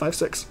 4, 5,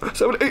 6,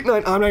 7, 8, 9.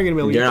 I'm not gonna be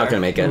able to You're get not there.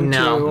 gonna make it.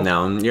 No.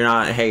 No, you're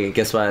not. Hey,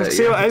 guess what?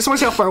 See, I just want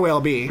to see how far away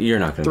I'll be. You're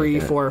not gonna 3,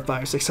 make it. 4,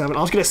 5, 6, 7.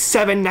 I'll just get a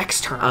 7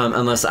 next turn.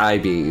 Unless I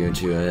beat you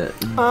to it.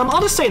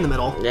 I'll just stay in the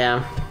middle.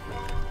 Yeah.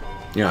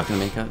 You're not gonna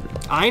make it?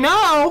 I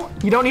know!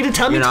 You don't need to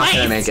tell me You're not twice!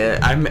 gonna make it.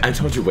 I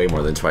told you way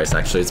more than twice,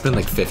 actually. It's been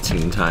like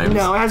 15 times.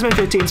 No, it hasn't been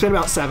 15. It's been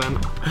about 7.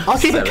 I'll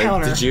keep a 7?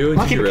 counter. Did you? I'll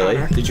Did keep you a really?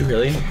 counter. Did you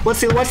really? Let's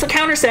see. What's the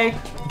counter say?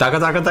 Daga,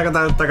 daga, daga,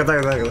 daga, daga,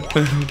 daga,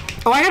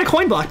 daga. Oh, I got a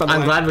coin block, by the way.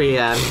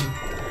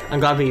 I'm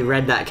glad we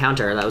read that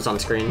counter that was on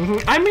screen.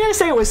 I'm gonna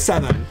say it was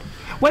 7.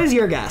 What is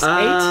your guess?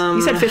 8?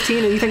 You said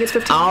 15, and you think it's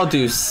 15? I'll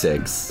do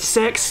 6.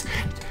 6.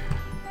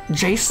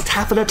 Jace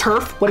tapping a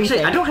turf. What do you Actually,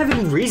 think? I don't have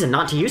any reason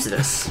not to use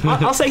this.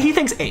 I'll say he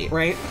thinks 8,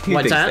 right? He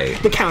What's thinks that?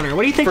 8. The counter.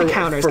 What do you think For- the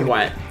counter is for gonna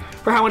what? be?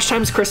 For how much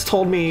times Chris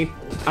told me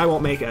I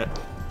won't make it.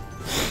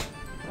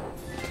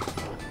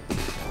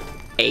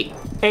 8.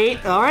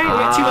 8. All right, we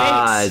got 2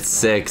 Ah, 8s. it's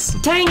 6.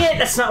 Dang it,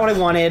 that's not what I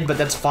wanted, but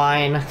that's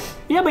fine.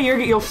 Yeah, but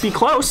you'll be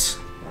close.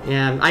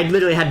 Yeah, I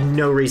literally had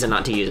no reason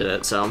not to use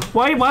it, so.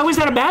 Why was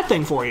that a bad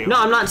thing for you? No,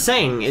 I'm not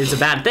saying it's a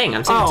bad thing.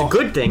 I'm saying it's Oh. a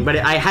good thing, but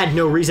I had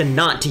no reason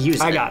not to use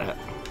it. I got it.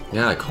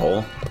 Yeah,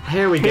 Cole.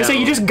 Here we go. So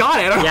you just got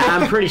it. Yeah,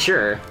 I'm pretty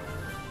sure.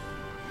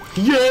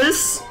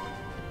 Yes!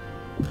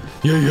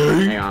 Yeah, yeah.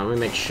 Hang on, let me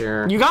make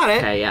sure. You got it.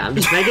 Okay, yeah, I'm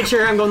just making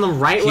sure I'm going the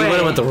right He way. would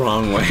have went the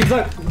wrong way.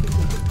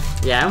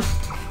 Yeah?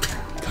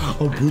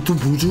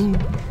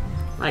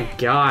 My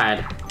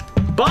god.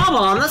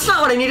 Bomb-bomb, that's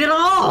not what I needed at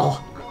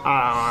all!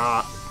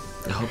 I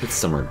hope it's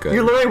somewhere good.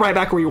 You're literally right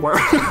back where you were.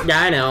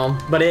 Yeah, I know,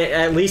 but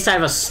at least I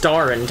have a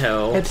star in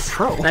tow. It's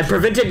true. I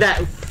prevented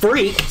that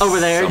freak over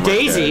there, Somewhere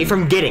Daisy, good.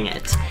 from getting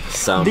it.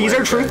 Somewhere These are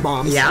good. truth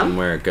bombs. Yeah.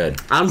 Somewhere good.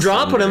 I'm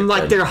dropping Somewhere them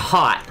like good. they're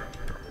hot.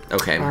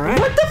 Okay. All right.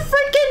 What the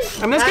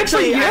freaking? I mean, that's good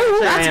for you.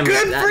 That's I am-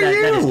 good that- for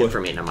that- That is you. good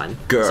for me. Never mind.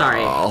 Girl.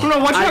 Sorry. No,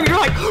 watch out. You're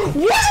like,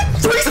 what?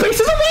 3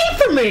 spaces away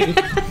from me.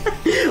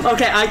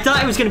 Okay, I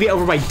thought it was gonna be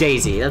over by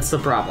Daisy. That's the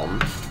problem.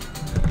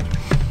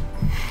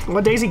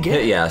 What Daisy get?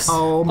 Hit yes.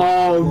 Oh,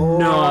 my Oh Lord.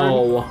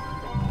 no.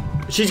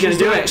 She's gonna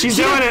do doing it. it. She's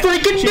She doing can it.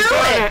 freaking She's do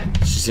doing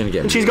it. She's gonna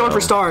get me. She's going for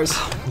though. stars.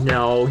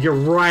 No, you're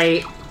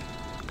right.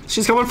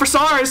 She's coming for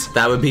stars.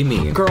 That would be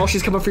me. Girl,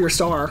 she's coming for your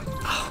star.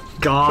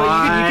 God.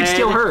 But you can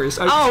steal hers.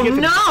 Oh She gets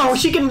the- no,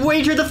 she can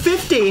wager the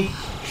 50.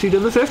 She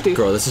did the 50.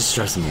 Girl, this is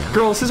stressing me out.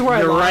 Girl, this is where I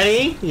You're lost.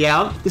 ready?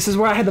 Yeah. This is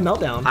where I had the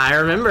meltdown. I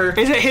remember.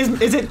 Is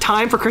it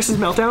time for Chris's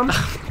meltdown?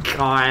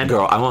 God.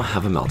 Girl, I won't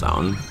have a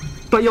meltdown.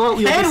 But you'll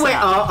be Anyway,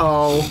 sad.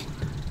 uh-oh.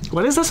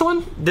 What is this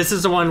one? This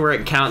is the one where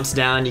it counts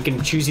down. You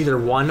can choose either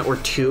 1 or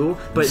 2,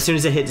 but as soon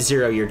as it hits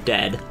 0, you're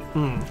dead.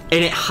 And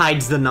it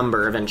hides the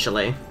number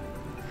eventually.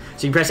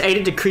 So you press A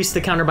to decrease the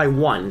counter by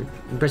 1.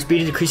 You press B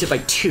to decrease it by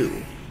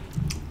 2.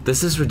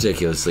 This is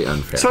ridiculously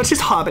unfair. So it's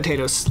just hot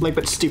potatoes, like,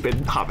 but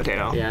stupid hot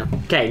potato. Yeah.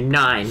 Okay,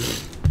 9.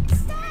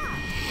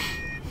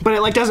 But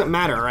it like doesn't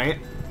matter, right?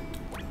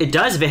 It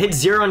does. If it hits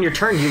 0 on your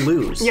turn, you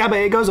lose. Yeah, but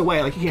it goes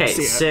away. Like you can't Okay,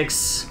 see it.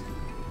 6.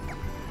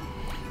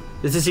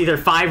 This is either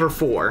 5 or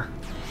 4.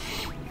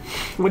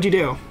 What'd you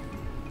do?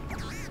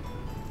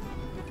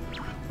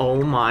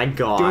 Oh my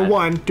god. Do a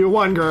 1. Do a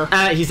 1, girl.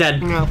 He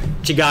said. No.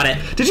 She got it.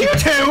 Did you do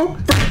 2?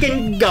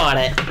 Freaking got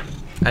it.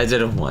 I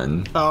did a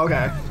 1. Oh,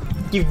 okay.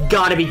 You've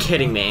got to be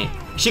kidding me.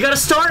 She got a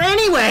star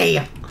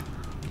anyway.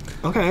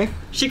 Okay.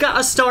 She got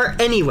a star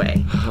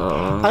anyway.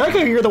 I like how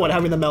you're the one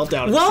having the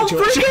meltdown. in Well, this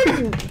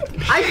situation.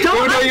 freaking. I Even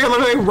don't. though you're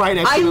literally right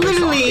next I to the other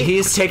literally.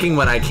 He's taking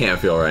what I can't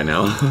feel right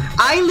now.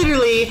 I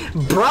literally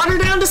brought her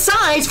down to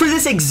size for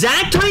this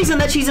exact reason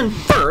that she's in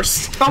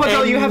first. star. Oh, but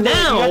no, and you have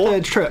now, you got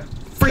the trip.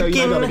 So you might be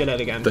able to freaking- get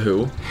it again. The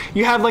who?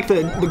 You have like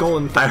the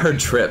golden thing. I heard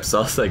trips. I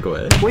was like,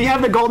 what? Well, you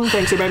have the golden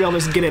thing, so you might be able to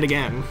just get it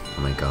again.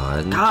 Oh my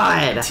god.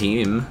 God.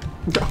 Team.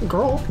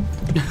 Girl.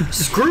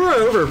 Screw her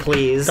over,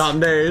 please.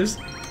 days.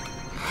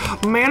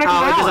 Manic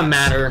Oh, it doesn't balance.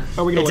 matter.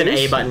 Are we gonna It's an lose?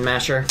 A button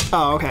masher.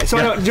 Oh, okay. So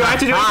do I have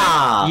to do it?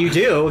 Ah. You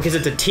do, because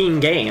it's a team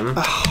game.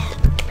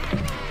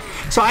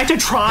 So I have to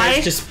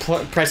try? Just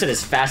press it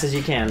as fast as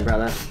you can,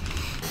 brother.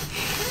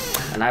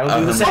 And I will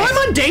do the Oh, same. I'm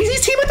on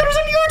Daisy's team? I thought it was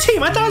on your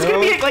team. I thought it was gonna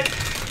be No. like...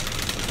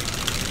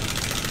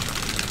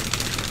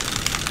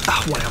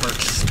 Oh, whatever.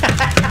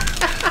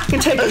 You can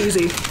take it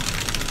easy.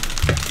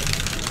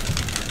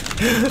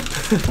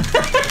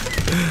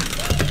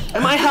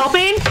 Am I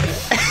helping?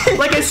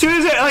 Like as soon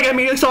as it, like I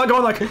immediately saw it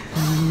going like...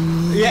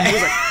 Yeah.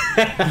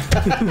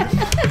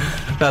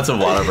 That's what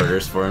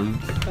Whataburger's for him.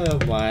 Oh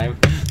my.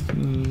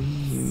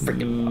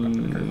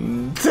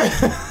 Freaking.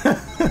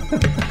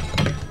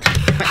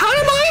 How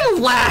am I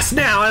last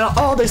now in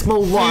all this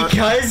malarkey?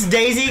 Because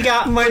Daisy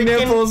got my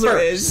nipples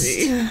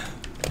first.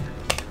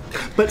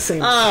 But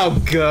same.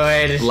 Oh,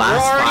 good.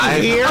 Last We're already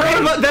 5. here. Okay,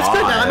 look, that's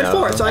good now. I'm at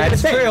 4, so I get a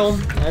That's thing. true.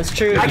 That's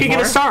true. I can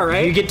get a star,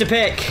 right? You get to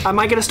pick. I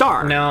might get a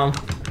star. No.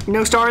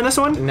 No star in this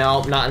one?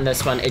 No, not in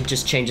this one. It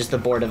just changes the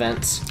board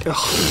events.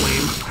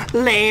 Ugh,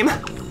 lame. Lame.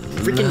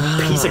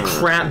 Freaking piece of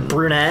crap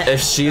brunette.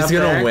 If she's up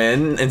gonna there.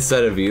 win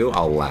instead of you,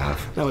 I'll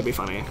laugh. That would be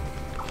funny.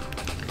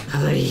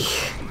 Ay.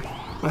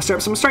 Let's stir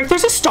up some strength.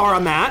 There's a star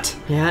on that.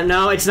 Yeah,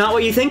 no, it's not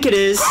what you think it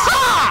is.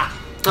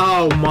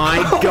 Oh my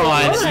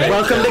god. right.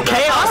 Welcome to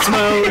chaos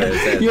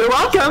mode. You're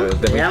welcome.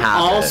 Then we have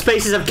have all it.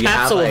 spaces of We have,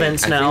 capsule like,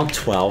 events I now. think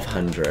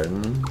 1,200.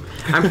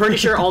 I'm pretty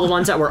sure all the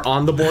ones that were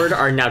on the board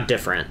are now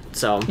different.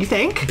 So You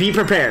think? be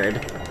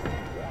prepared.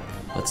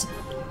 Let's.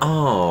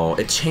 Oh,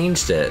 it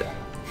changed it.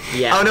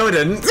 Yeah. Oh no, it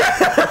didn't.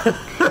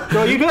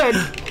 Girl, you good?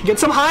 Get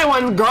some high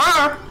one,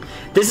 girl.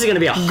 This is gonna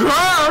be a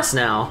Girl.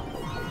 now.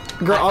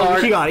 Girl,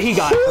 oh, he got it. He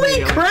got it.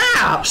 Holy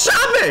crap!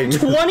 Shopping.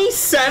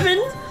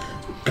 27?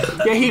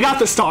 Yeah, he got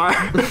the star.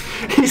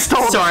 He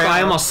stole. Sorry, the star.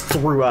 I almost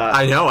threw up.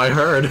 I know. I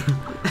heard.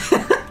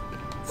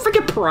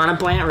 Freaking piranha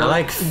plant. I Really?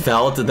 like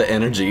felt the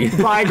energy.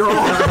 Bye, girl.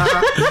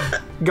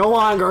 Go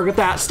on, girl. Get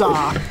that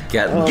star.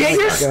 Get Get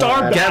your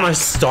star back. Get my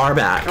star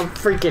back. I'm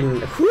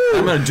freaking.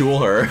 I'm gonna duel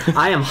her.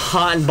 I am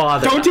hot and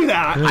bothered. Don't do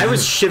that. I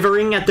was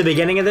shivering at the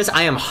beginning of this.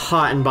 I am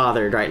hot and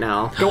bothered right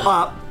now. Go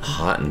up.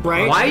 Hot and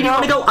Right? Why do you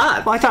want to go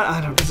up? Well, I thought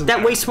I don't. This is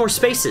That wastes more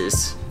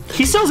spaces.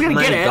 He still's gonna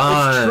My get it.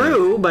 God.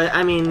 True, but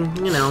I mean,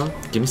 you know,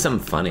 Give me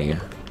something funny.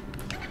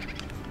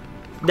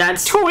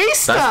 that's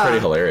Twista. That's pretty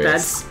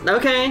hilarious. that's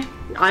okay.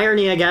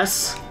 Irony, I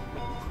guess.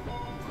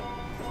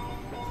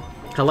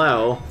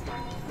 Hello.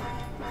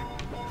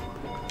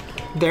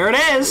 There it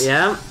is.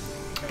 Yeah.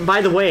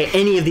 By the way,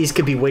 any of these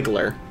could be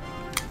Wiggler.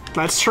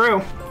 That's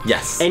true.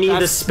 Yes. Any of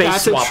the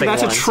space swapping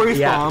That's a ones. truth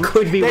Yeah, bomb.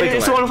 could be Wiggler.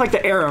 It's the one with like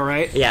the arrow,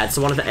 right? Yeah, it's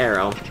the one with the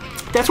arrow.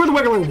 That's where the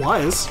Wiggler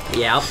was.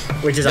 Yep.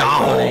 Which is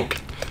ironic.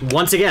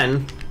 Once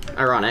again,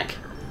 ironic.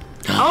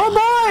 Oh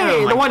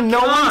boy! my The one no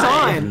one's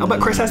God. on. Oh, but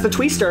Chris has the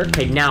twister.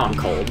 Okay, now I'm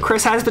cold.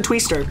 Chris has the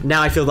twister.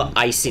 Now I feel the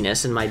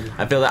iciness in my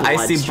I feel the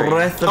icy bloodstream.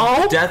 breath of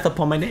Oh. death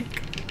upon my neck.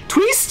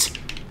 Twist.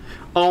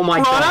 Oh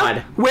my Piranha?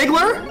 god.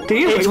 Wiggler. Did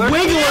he get It's Wiggler?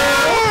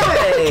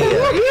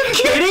 Wiggler! Are you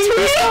kidding?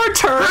 Two-star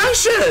turn.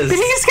 Precious. Did he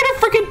just get a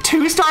freaking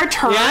two-star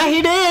turn? Yeah,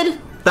 he did.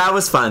 That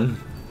was fun.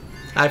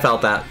 I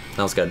felt that.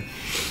 That was good.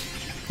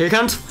 Here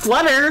comes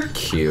Flutter.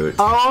 Cute.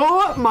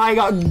 Oh my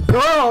god,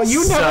 girl,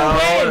 you never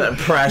win.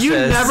 Precious. You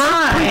never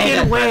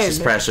freaking win. Precious,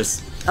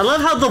 precious. I love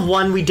how the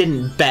one we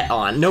didn't bet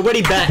on.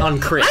 Nobody bet on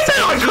Chris. I bet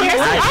on Chris.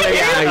 Actually,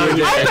 yeah, you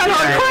did. I bet on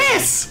Right.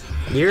 Chris.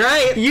 You're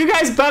right. You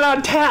guys bet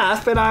on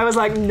Taff, and I was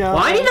like, no.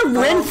 Well, I need to win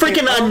I don't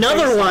freaking think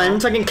another so. one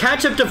so I can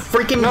catch up to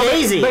freaking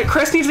Daisy. But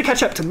Chris needs to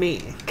catch up to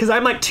me, because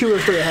I'm like 2 or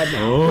 3 ahead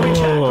now. Let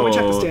me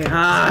check the standings.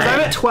 'Cause I'm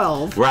at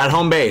 12. We're at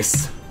home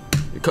base.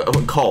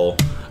 Cole.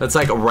 That's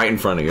like right in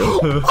front of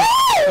you.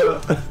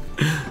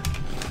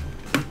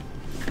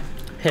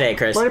 Hit A,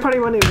 Chris. Party Party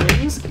Monday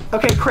wins.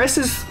 Okay, Chris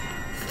is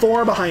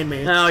 4 behind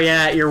me. Oh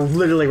yeah, you're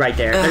literally right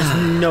there. There's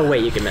no way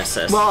you can miss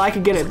this. Well, I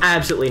could get it.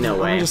 Absolutely no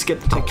Let way. me just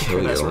get the ticket for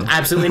kill this you. one.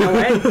 Absolutely no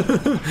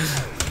way.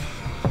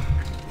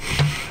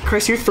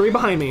 Chris, you're 3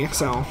 behind me,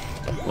 so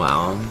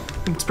Wow.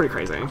 it's pretty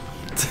crazy.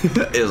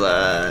 Is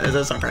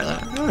that so crazy?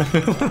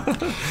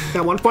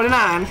 Got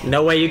 149.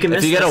 No way you can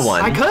miss If you get a this.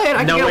 1. I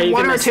could No way get you a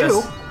 1 can or miss 2.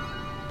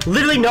 this.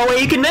 Literally no way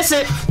you can miss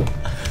it.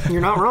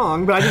 You're not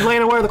wrong, but I did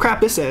land on where the crap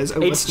this is. Oh,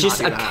 It's let's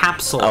just not a do that.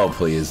 capsule. Oh,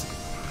 please.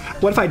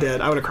 What if I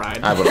did? I would have cried.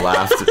 I would have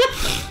laughed.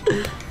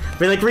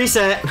 Be like,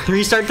 reset,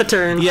 restart the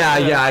turn.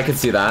 Yeah, I could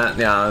see that.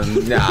 Yeah.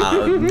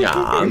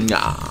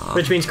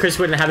 Which means Chris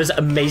wouldn't have his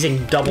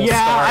amazing double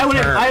Yeah, star I would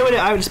turn.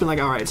 have just been like,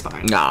 all right, it's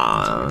fine.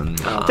 Nah.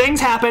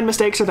 Things happen,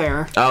 mistakes are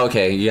there. Oh,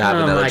 okay, you have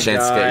Oh another my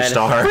chance to get your God.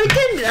 star.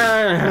 Freaking,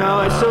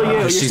 No, it's still you.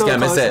 You're She's still gonna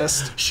the miss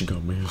closest. it. She gonna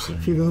miss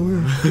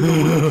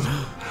it.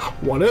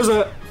 What is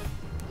it?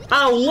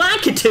 Oh,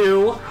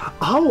 Lakitu!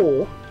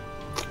 Oh.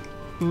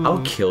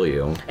 I'll kill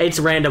you. It's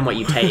random what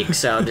you take,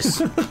 so just...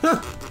 Do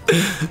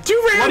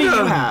What do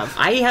you have?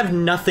 I have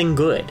nothing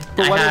good.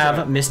 I what is have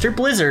it? Mr.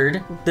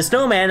 Blizzard, the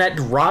snowman that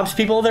robs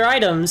people of their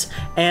items,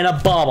 and a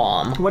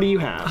bomb. What do you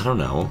I have? don't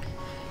know.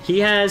 He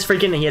has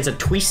a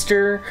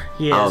twister,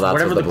 he has Oh, that's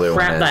whatever what the the blue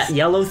crap one is. that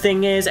yellow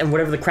thing is, and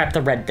whatever the crap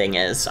the red thing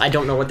is. I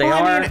don't know what they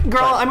Well, are. I mean,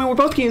 girl, I mean, we're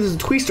both using a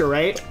twister,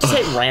 right? Just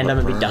hit random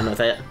and be done with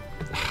it.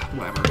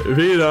 Whatever.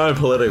 Be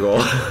non-political.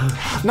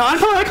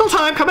 Non-political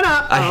time coming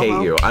up. I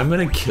hate you. I'm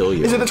gonna kill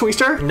you. Is it the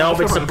twister? No,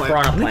 It's it's the a plant.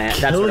 piranha plant.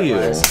 That's kill what it you.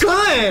 was.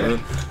 Good.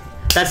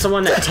 That's the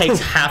one that takes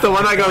half The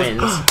one of that goes,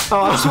 coins.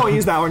 Oh, I just won't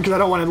use that one because I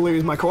don't want to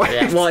lose my coin.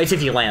 Yeah, well, it's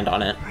if you land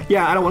on it.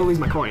 Yeah, I don't want to lose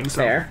my coin.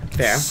 So. Fair,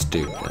 fair.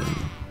 Stupid.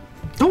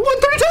 The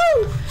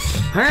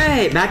 132. All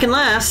right, back in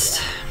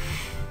last.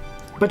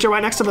 But you're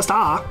right next to the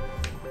star.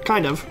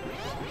 Kind of.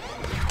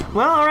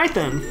 Well, all right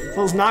then.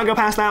 Let's not go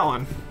past that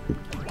one.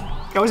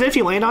 Oh, is it if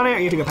you land on it, or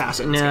you have to go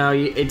past it? No,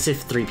 it's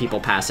if 3 people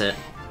pass it.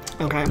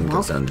 Okay, well,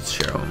 Goes down to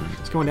 0.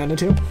 it's going down to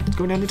 2. It's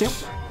going down to 2.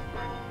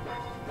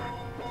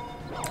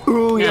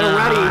 Ooh, you're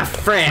Ah, ready.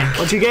 frick.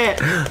 What'd you get?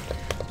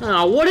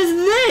 Oh, what is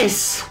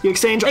this? You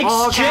exchange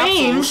all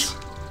Exchange? capsules.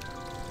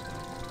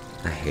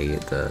 I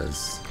hate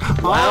this.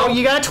 Oh,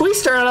 you got a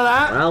twister out of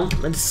that. Well,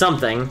 it's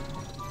something.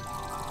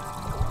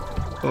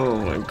 Oh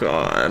my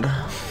god.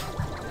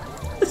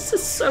 This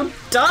is so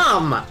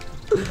dumb.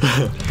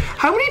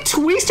 How many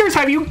twisters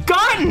have you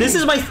gotten? This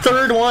is my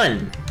 3rd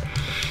one.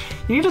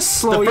 You need to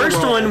slow The your first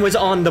roll. one was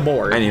on the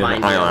board. I need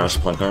mind an you. eyelash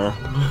plucker.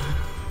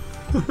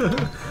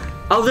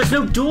 Oh, there's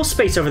no dual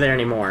space over there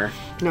anymore.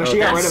 No, she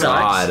got that rid of it.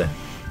 sucks. God.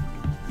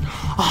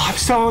 Oh, I'm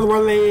so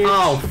relieved.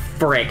 Oh,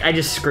 frick. I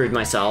just screwed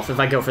myself if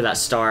I go for that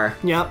star.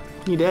 Yep,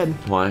 you did.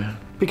 Why?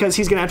 Because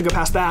he's gonna have to go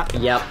past that.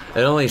 Yep. It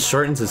only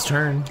shortens his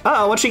turn. Uh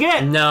oh, what'd she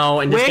get? No,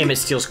 in this Wig? game it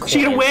steals coins.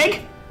 She get a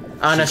wig?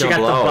 Oh no, She's she got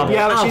gonna the blow. bubble.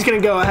 Yeah, but Oh, she's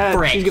gonna go ahead.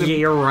 frick. She's gonna. Yeah,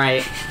 you're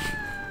right.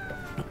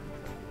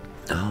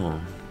 Oh.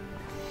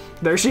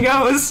 There she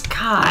goes.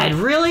 God,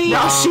 really?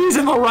 Now she's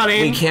in the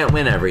running. We can't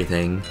win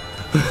everything.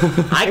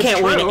 I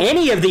can't win true.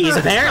 any of these,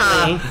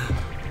 apparently.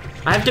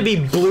 I have to be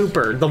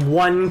Blooper, the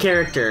one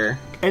character.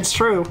 It's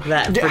true.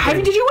 That Did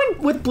freaking- you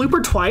win with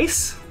Blooper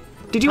twice?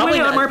 Did you Probably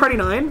win on not. Mario Party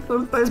 9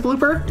 as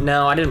Blooper?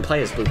 No, I didn't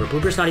play as Blooper.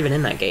 Blooper's not even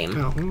in that game.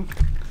 Oh.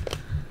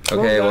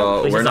 Okay,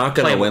 well, He's we're a not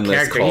gonna playable win this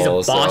character. He's a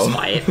call, boss so...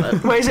 fight.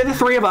 But... Wait, is it the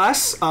three of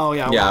us? Oh,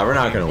 yeah. Yeah, we're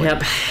not gonna win.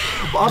 Yep.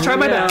 I'll try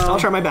my best. No. I'll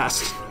try my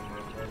best.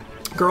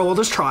 Girl, we'll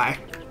just try.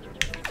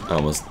 I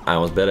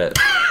almost bit it.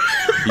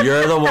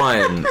 You're the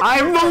one.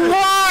 I'm the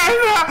one!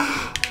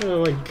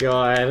 Oh my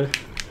god.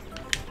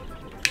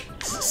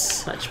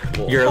 Such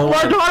bull. You're the Oh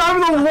my one. god, I'm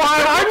the one!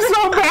 I'm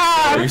so You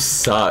bad!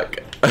 suck.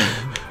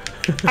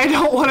 I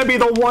don't want to be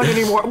the one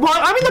anymore. Well,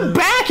 I'm in the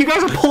back! You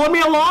guys are pulling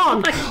me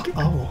along!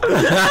 Oh.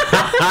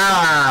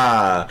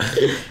 Ah.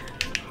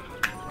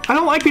 I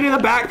don't like being in the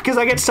back because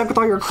I get stuck with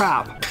all your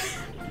crap.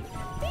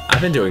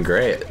 I've been doing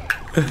great.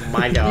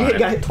 My You god.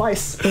 got hit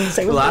twice.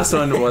 Same with Last me.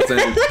 one wasn't.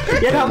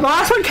 Yeah, no, the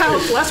last one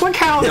counts. Last one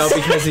counts. No,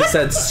 because he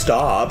said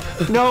stop.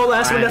 No,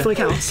 last one Alright. definitely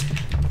counts.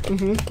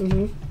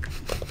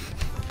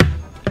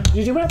 Did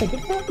you do what I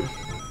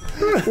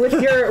think? With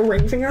your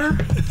ring finger?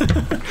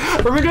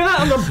 Were we doing that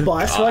on the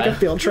bus for like a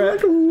field trip?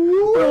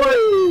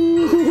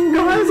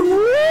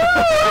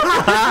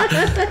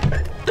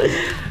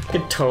 I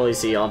could totally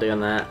see y'all doing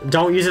that.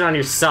 Don't use it on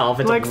yourself.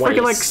 It's Like a waste.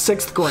 freaking like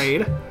 6th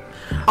grade.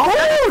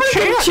 Oh,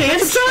 chance!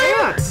 chance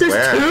Chance! There's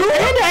Where? 2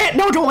 and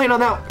no, don't land on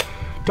that.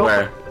 Don't.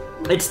 Where?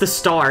 It's the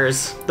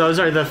stars. Those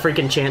are the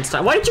freaking chance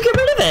time. Why did you get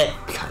rid of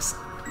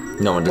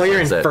it? No one Well, you're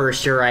in deserves it.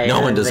 first. You're right. No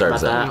I one didn't think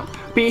deserves about it. that.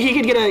 But he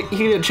could get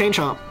a chain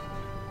chomp.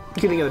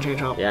 He could get a chain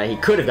chomp. Yeah, he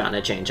could have gotten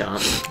a change on.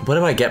 What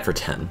do I get for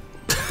 10?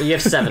 But you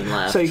have 7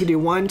 left. So you could do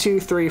 1, 2,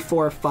 3,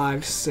 4,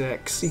 5,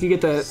 6. You could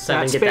get the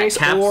 7, that get that space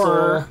capsule.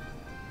 or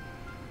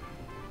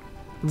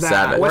that.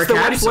 7. What's Or the,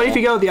 what capsule. if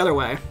you go the other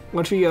way?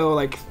 What if you go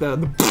like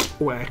the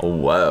way?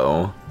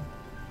 Whoa.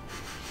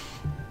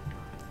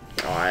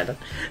 God.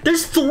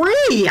 There's 3!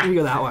 You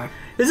go that way.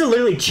 This is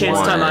literally Chance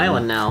Time 1,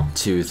 Island now.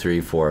 2,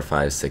 3, 4,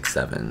 5, 6,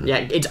 7. Yeah,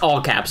 it's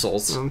all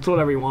capsules. It's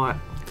whatever you want.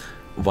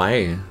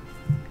 Why?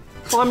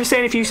 Well, I'm just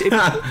saying if you just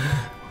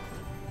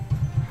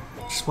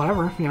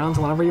whatever, you know, it's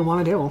whatever you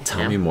want to do.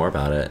 Tell me more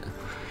about it.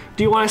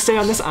 Do you want to stay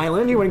on this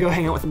island? Or do you want to go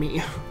hang out with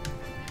me?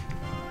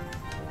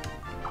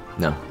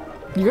 No.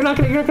 You're not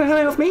gonna hang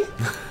out with me?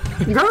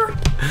 You're?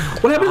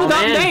 What happened to the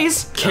Dalton man.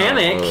 Gays?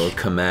 Kamek. Oh,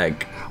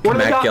 Kamek. Where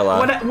did the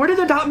Kamekula. where did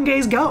the Dalton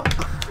Gays go?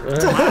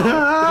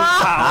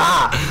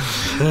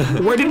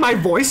 Where did my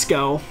voice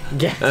go?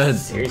 Yeah,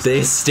 seriously.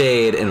 They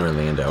stayed in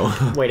Orlando.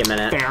 Wait a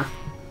minute. There.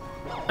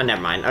 Oh,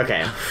 never mind.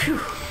 Okay.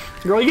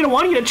 Girl, you get a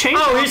one, you get a chain.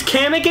 Oh, here's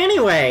Kamek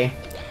anyway.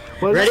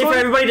 What is Ready this for one?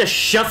 everybody to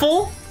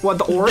shuffle What,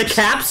 the the orbs?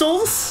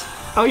 capsules?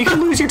 Oh, you can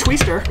lose your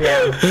twister.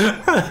 Yeah.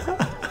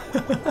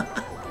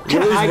 You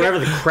lose I whatever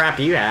the crap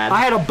you had. I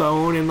had a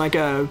bone and like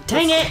a...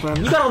 Dang it!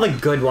 You got all the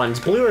good ones.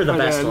 Blue are the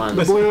best ones.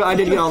 The blue, I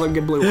did get all the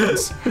good blue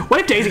ones. What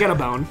if Daisy got a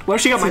bone? What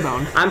if she got my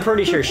bone? I'm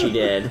pretty sure she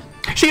did.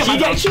 She got my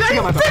bone. She got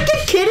my bone.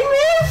 freaking kidding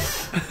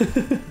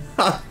me?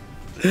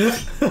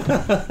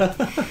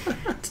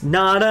 It's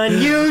not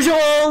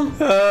unusual.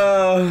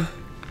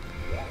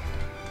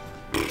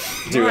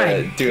 Do My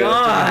it. Do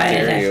God. it.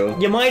 Dare you.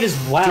 You might as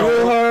well.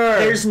 Do her.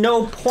 There's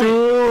no point.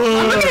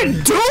 I'm not gonna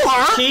do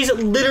her! She's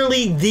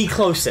literally the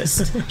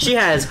closest. She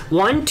has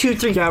 1, 2,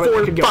 3, Yeah, but I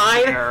 4, could go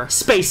there. 5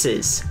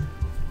 spaces.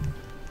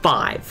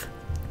 5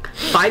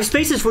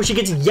 spaces before she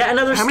gets yet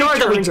another How many star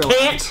that we turns are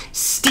can't left?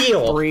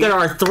 steal. 3. There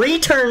are 3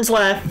 turns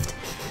left.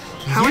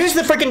 Use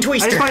the freaking I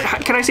twister. just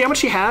want, can I see how much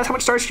she has? How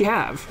much stars does she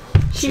have?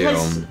 She 2.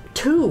 has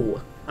 2.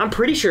 I'm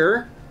pretty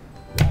sure.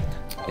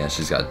 Yeah,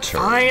 she's got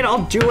church. Fine,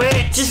 I'll do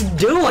it. Just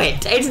do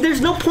it. There's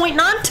no point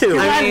not to.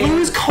 I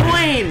lose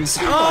coins.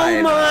 Oh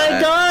Why my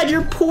not? god,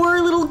 your poor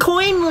little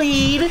coin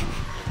lead.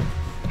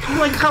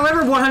 Like,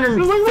 however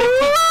 150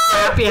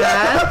 crap you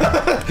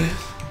had.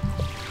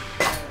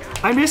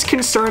 I'm just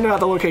concerned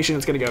about the location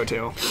it's gonna go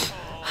to.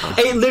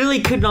 It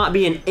literally could not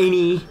be in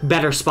any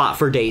better spot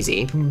for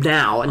Daisy.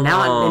 Now,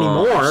 not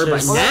anymore, but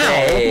just now.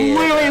 say-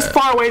 Literally as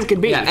far away as it could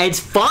be. Yeah, it's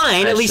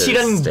fine. At least she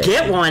should've doesn't stayed.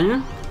 get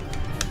one.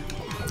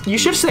 You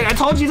should say, I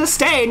told you to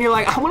stay, and you're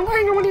like, I want to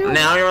hang out with you.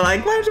 Now you're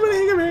like, why did you want to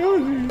hang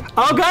around?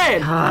 Oh,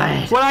 good.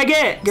 God. What'd I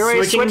get? Get ready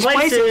to Switching switch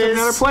places with places.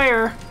 another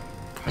player.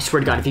 I swear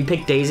to God, if you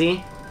pick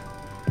Daisy,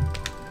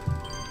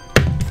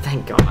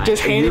 thank God.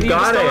 Just handed you the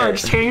got star. it.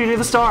 Just handed you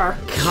the star.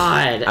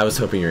 God. I was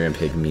hoping you were gonna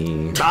pick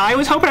me. I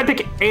was hoping I'd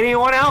pick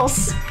anyone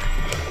else.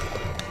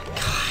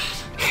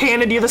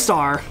 Handed you the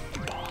star.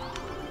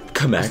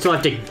 Still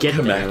have to get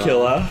there.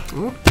 though.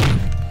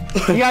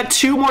 You got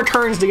 2 more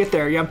turns to get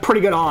there. You have pretty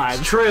good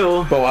odds.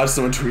 True. But watch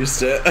someone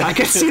twist it. I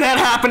can see that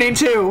happening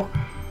too.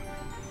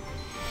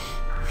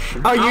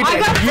 Oh, you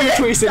did. You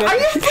twisted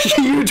it.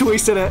 You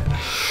twisted it.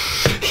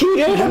 He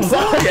did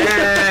himself.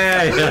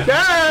 Yay!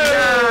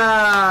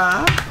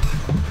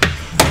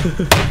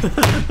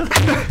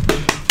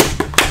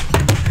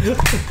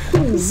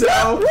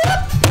 So,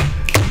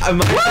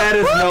 my bet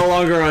is no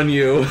longer on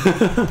you.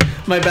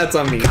 My bet's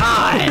on me.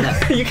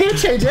 God. You can't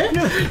change it.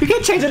 You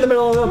can't change it in the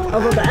middle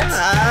of a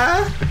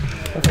bet.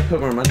 If I put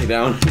more money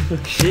down.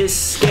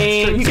 This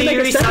game You can make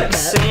a theory second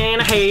sucks bet.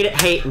 and I hate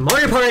it. Hate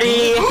Mario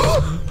Party.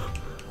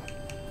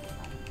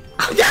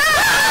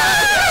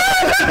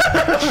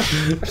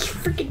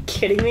 Freaking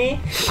kidding me?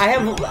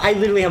 I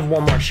literally have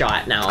one more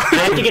shot now. I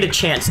have to get a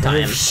chance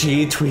time.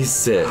 She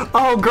twists it.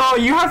 Oh, girl,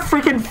 you have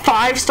freaking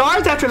 5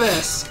 stars after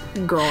this.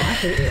 Girl, I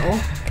hate you.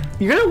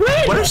 You're gonna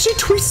win. What if she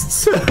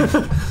twists?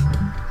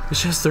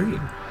 She has 3.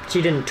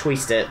 She didn't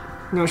twist it.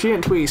 No, she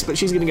didn't twist, but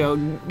she's gonna go.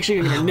 She's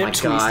gonna get her Oh my nip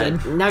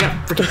twisted. god. Now I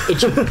got freaking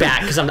itchy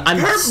back because I'm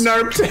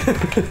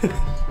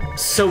Nerped.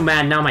 so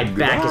mad now my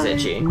back is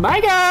itchy.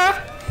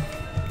 Micah!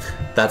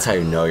 That's how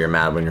you know you're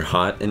mad, when you're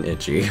hot and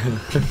itchy.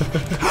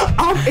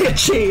 I'm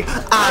itchy.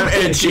 I'm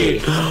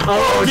itchy.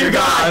 Oh dear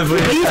God,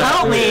 Please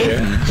help me.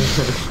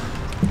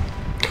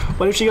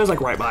 What if she goes like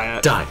right by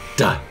it? Die,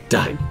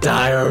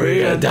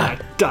 diarrhea, die.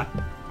 Die.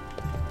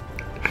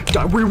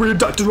 We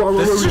die.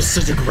 This is just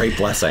such a great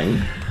blessing.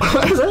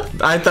 What is it?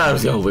 I thought I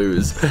was gonna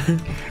lose.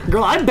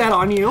 Girl, I bet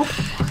on you.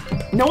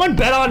 No one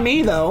bet on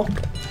me though.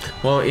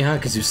 Well, yeah,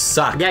 because you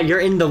suck. Yeah, you're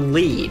in the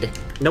lead.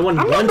 No one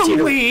I'm not wants the you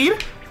to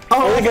lead.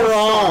 Oh, I got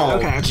overall.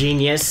 okay.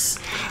 Genius.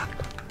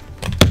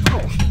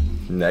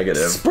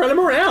 Negative. Spread them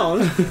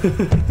around.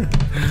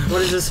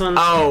 What is this one?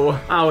 Oh.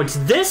 Oh, it's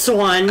this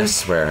one. I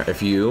swear,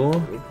 if you...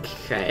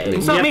 Okay. You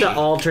not have me. to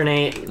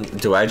alternate.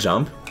 Do I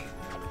jump?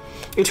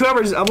 It's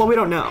whoever's. Well, we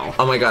don't know.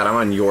 Oh my God, I'm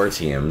on your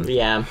team.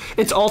 Yeah.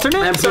 It's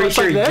alternate. I'm so pretty it's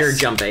sure like this? you're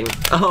jumping.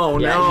 Oh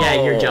Yeah, no.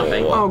 yeah, you're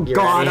jumping. Oh You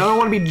God, ready? I don't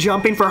want to be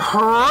jumping for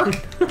her.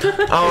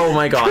 Oh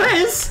my God.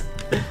 Chris!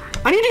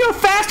 I need to go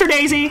faster,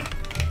 Daisy.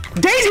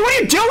 Daisy, what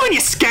are you doing, you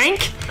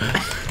skank?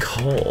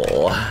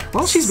 Cole.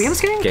 Well, she's being a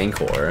skank.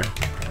 Gankor.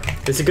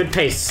 It's a good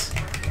pace.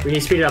 We need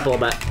to speed it up a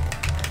little bit.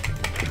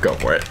 Go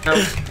for it. Oh,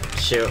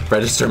 shoot.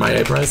 Register my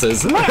A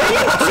prices. What are you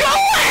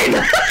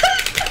doing?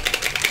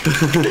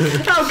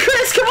 Oh,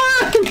 Chris, come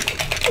on!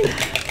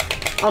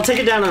 I'll take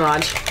it down a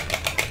notch.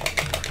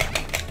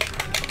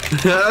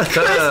 Chris,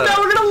 no,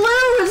 we're gonna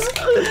lose!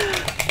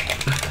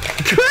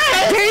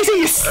 Chris! Daisy,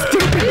 you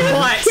stupid.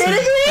 What? Kidding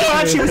me?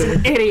 God, she was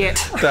an idiot.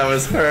 That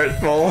was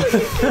hurtful.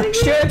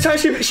 She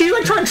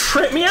like trying to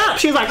trip me up.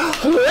 She was like,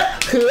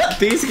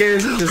 These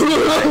games are just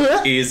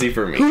easy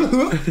for me.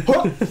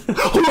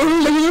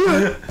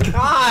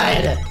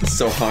 God!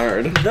 So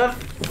hard. The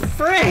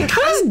frick!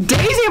 how does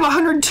Daisy have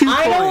 102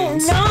 I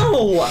coins? don't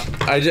know!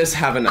 I just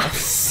have enough.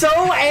 So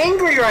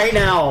angry right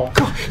now!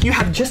 You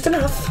have just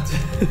enough.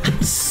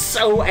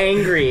 So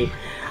angry.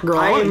 Girl,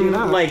 I I wouldn't do am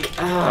that. like,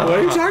 What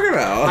are you talking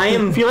about? I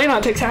am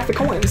Fiona takes half the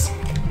coins.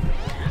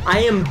 I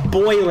am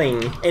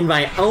boiling in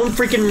my own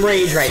freaking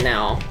rage right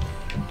now.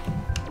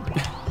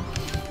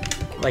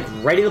 Like,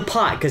 ready to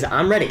pot, because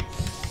I'm ready.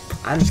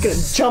 I'm just gonna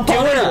Jump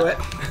on it into up.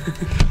 it.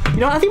 You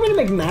know, I think we're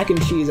gonna make mac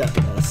and cheese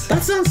after this.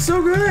 That sounds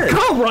so good.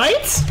 All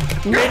right.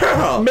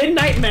 Girl.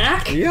 Midnight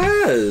mac.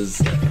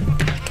 Yes.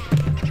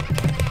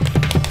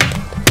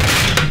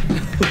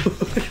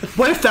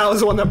 What if that was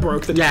the one that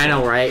broke the? Yeah, I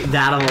know, right?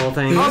 That little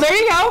thing. Oh, there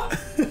you go.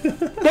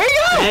 There you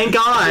go. Thank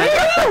God.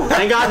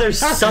 Thank God there's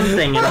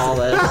something in all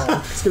this.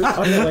 Stand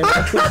on it.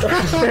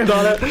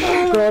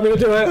 Girl, I'm gonna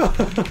do it.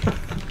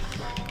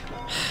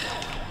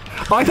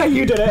 Oh, I thought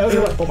you did it. I was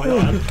like, oh my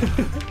God.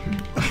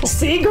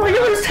 See, girl,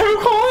 you lose 2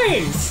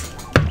 coins.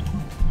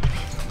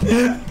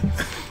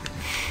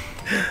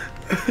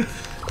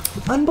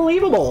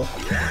 Unbelievable.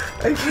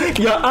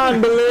 You're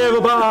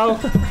unbelievable.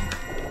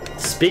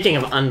 Speaking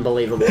of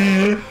unbelievable,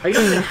 are you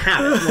even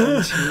have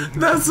it?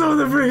 That's what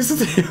that brings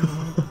to you.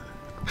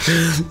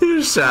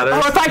 You're shattered.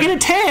 Oh, if I get a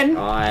 10.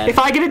 God. If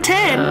I get a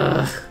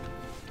 10.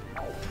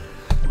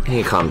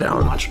 Hey, calm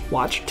down.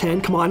 Watch.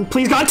 10. Come on.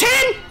 Please, God,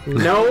 10.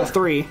 No.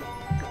 3.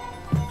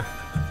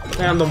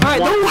 I'm the All right,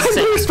 the one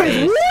lose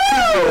face.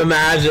 Woo!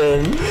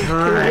 Imagine.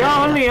 You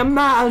only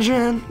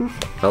imagine.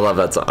 I love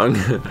that song.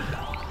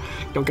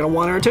 Don't get a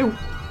 1 or a 2.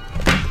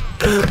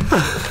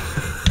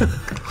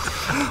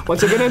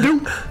 What's it gonna do?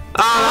 No,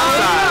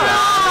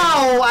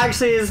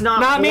 actually, it's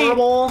not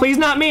horrible. Me. Please,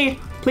 not me.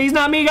 Please,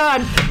 not me,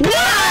 God.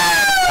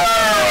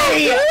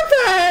 Yay!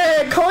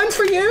 Perfect! Coins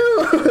for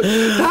you.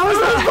 That was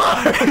the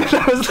part.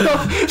 That was the.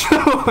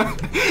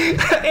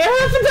 It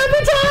happens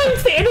every time.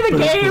 It's the end of the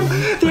game.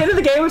 The end of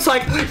the game. It's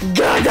like.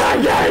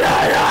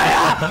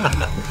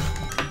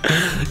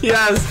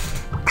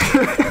 Yes.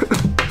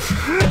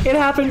 It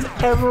happens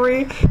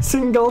every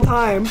single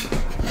time.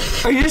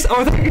 Are you just?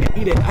 Oh, they're gonna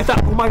eat it. I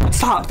thought. Oh my God!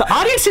 Stop. The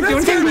audience didn't do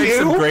anything to Make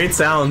some you. great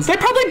sounds. They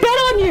probably bet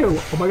on you.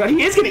 Oh my God!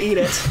 He is gonna eat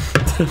it.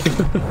 I'm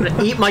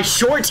gonna eat my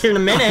shorts here in a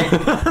minute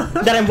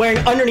that I'm wearing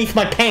underneath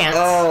my pants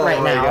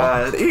right now.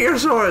 God. Eat your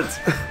shorts.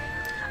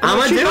 I'm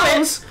gonna She do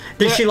knows. it.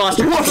 She lost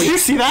her. Whoa, did you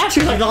see that?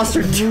 She lost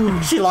her.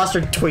 She lost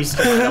her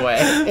twister right away.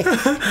 I'm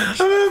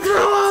gonna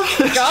throw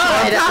up.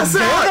 God,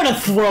 you're gonna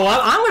throw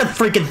up. I'm gonna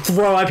freaking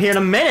throw up here in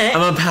a minute.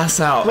 I'm gonna pass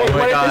out. Wait, oh my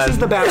what god. if this is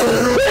the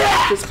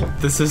battle?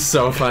 This is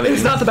so funny.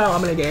 It's not the battle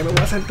I'm in a game. It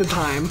wasn't the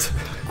timed.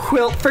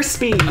 Quilt for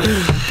speed.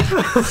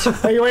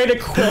 Are you ready to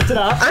quilt it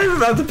up? I'm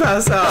about to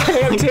pass out. I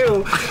am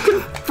too.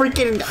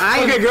 Freaking.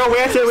 Okay, girl, we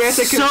have to.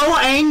 So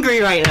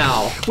angry right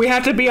now. We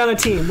have to be on a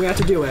team. We have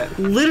to do it.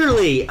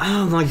 Literally.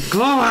 Oh my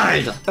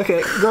god.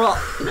 Okay, girl,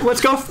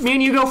 let's go. Me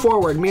and you go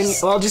forward.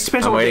 Well, it just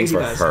depends on I'm what waiting Daisy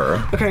for does.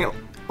 her. Okay,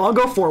 I'll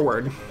go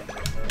forward.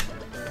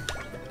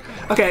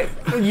 Okay,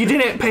 you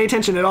didn't pay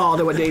attention at all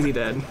to what Daisy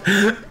did.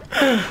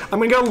 I'm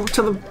gonna go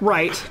to the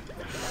right.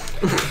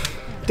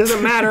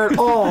 Doesn't matter at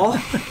all.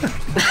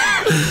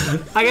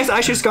 I guess I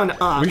should have gone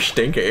up. We're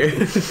stinky.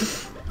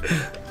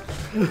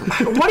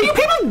 What are you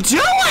people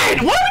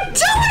doing? What are we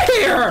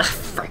doing here?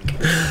 Frick.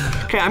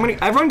 Okay,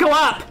 everyone go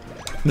up.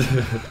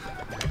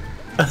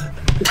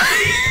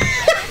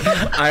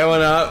 I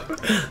went up.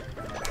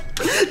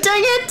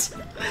 Dang it.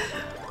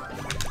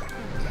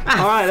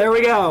 All right, there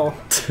we go.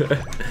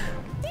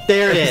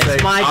 There it is.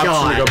 Like, My option to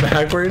god. go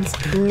backwards.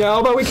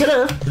 No, but we could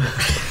have.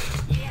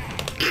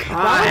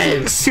 That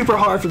was super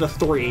hard for the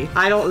 3.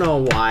 I don't know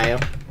why.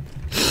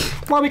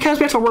 Well, because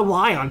we have to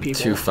rely on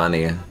people. Too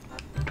funny.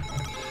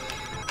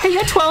 Hey,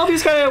 at 12, you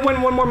just gotta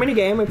win one more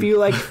minigame.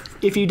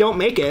 If you don't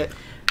make it,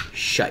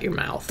 Shut your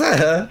mouth. is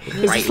Right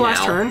this the last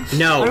now. turn?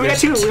 No, we got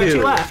there's 2. We got 2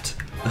 two. left.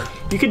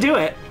 You could do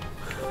it.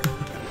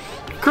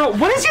 Girl,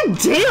 what is your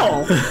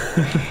deal?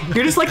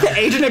 You're just like the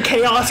agent of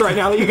chaos right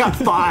now that you got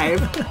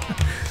 5.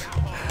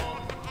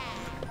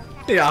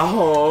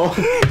 Yahoo.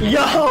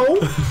 Yo!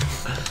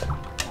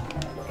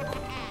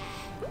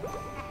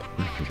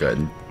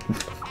 Good.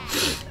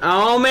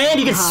 Oh man,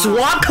 you can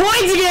swap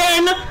coins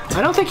again!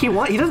 I don't think he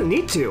doesn't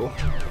need to.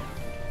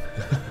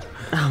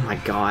 Oh my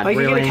god, Like,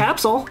 you really? get a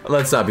capsule.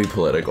 Let's not be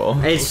political.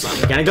 It's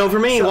gonna go for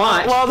me,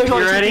 watch. well, there's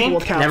only you two ready? people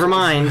with capsules. Never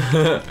mind.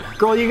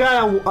 Girl, you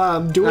got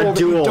a duel that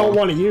you duel. don't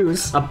want to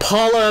use. A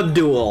Paula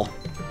Abdul.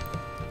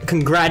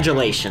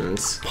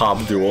 Congratulations.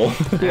 Pop duel.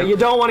 Yeah, you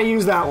don't want to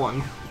use that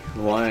one.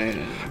 Why?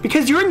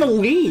 Because you're in the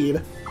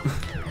lead.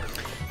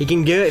 He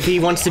can do it if he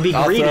wants to be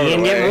I'll greedy throw it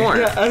and get away. more.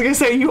 Yeah, I was gonna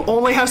say, you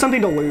only have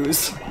something to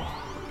lose.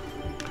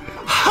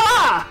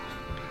 Ha!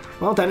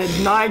 Well, that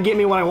did not get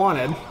me what I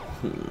wanted.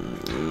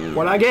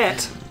 What'd I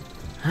get?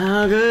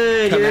 Oh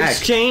good, Come you're back.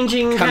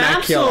 exchanging Come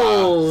back,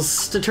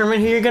 capsules. Determine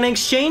who you're gonna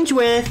exchange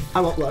with.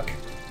 I won't look.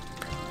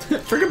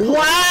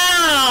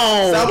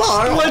 Wow!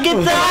 Someone- Look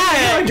at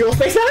that! Dual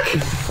space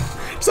back?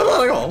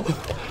 Someone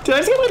Did I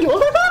just get my dual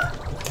space back?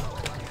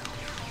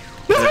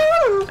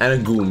 and a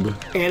goomb.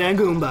 And a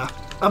Goomba.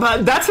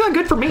 But that's not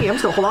good for me. I'm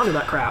just gonna hold on to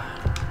that crap.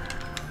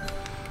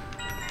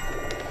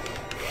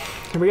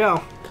 Here we go.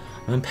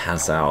 I'm gonna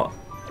pass out.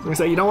 I'm gonna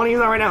say you don't want to use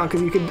that right now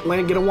because you could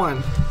get a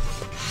 1.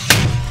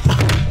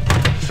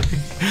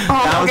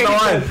 That was the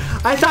good. one.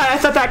 I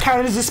thought that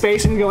counted as a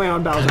space and going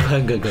on Bowser.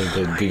 Good.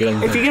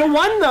 If you get a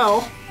 1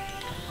 though,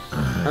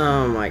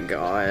 Oh my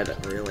god,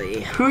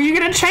 really? who are you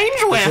gonna change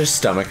Does your with?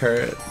 stomach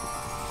hurt?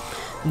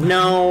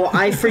 No,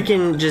 I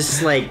freaking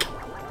just like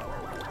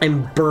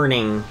I'm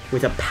burning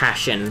with a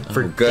passion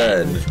for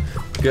Good.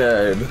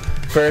 Good.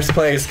 First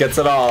place gets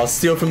it all.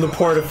 Steal from the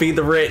poor to feed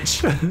the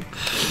rich.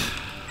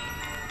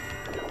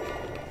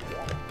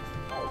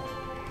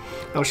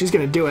 Oh, she's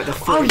gonna do it. The Oh,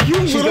 freak. you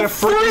She's little gonna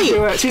freaking freak!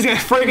 do it. She's gonna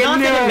freaking Not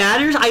do that it it.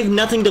 matters. I have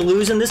nothing to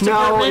lose in this No,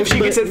 department. if she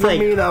gets but, it from like,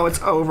 me though,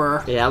 it's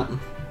over. Yep.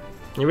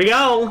 Here we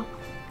go.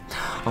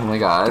 Oh my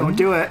god. Don't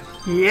do it.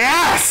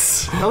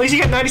 Yes! At least you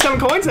get 97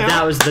 coins now.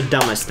 That was the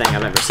dumbest thing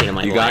I've ever seen in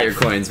my You life. got your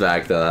coins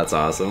back though. That's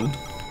awesome.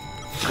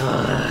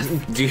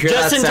 Do you hear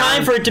Just that in sound?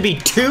 time for it to be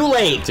too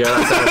late. Do you hear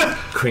that sound?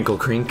 Crinkle,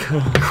 crink.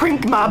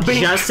 Crink my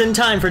beak. Just in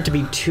time for it to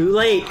be too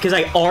late because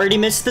I already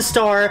missed the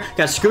star.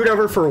 Got screwed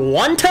over for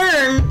 1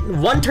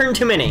 turn. 1 turn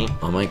too many.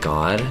 Oh my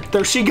god.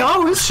 There she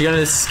goes. She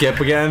gonna skip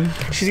again?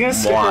 She's gonna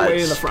skip her way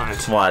to the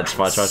front. Watch.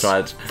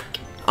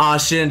 Aw,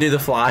 she didn't do the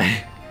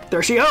fly.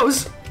 There she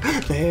goes.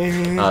 There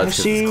it's 'cause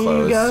she it's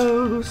closed.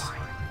 goes.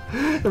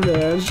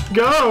 There she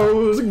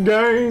goes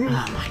again. Oh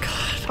my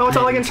god. Oh, it's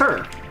all against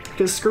her.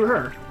 Just screw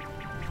her.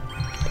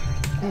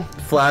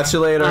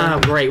 Flatulator. Oh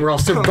great, we're all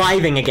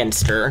surviving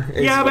against her.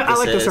 is Yeah, what but I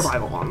like this the is.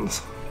 survival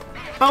ones.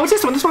 Oh, it's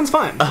this one. This one's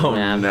fun. Oh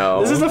Yeah. no.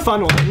 This is a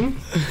fun one.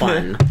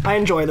 Fun. I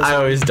enjoy this I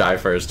one. always die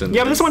first.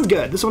 Yeah, but this one's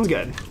good. This one's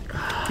good.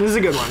 This is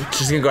a good one.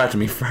 She's gonna go after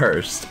me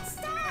first.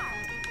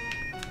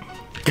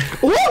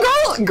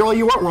 Oh, girl,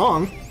 you weren't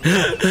wrong.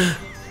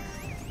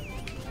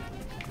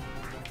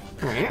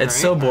 It's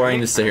so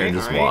boring to sit here and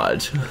just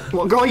watch.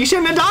 Well, girl, you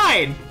shouldn't have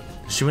died.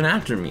 She went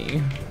after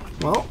me.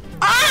 Well,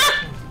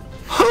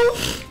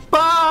 hoopla,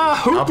 I'll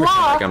pretend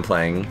like hoopla. I'm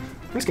playing.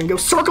 I'm just gonna go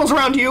circles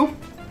around you.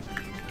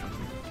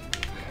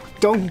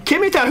 Don't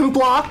give me that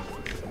hoopla.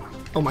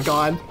 Oh my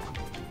god.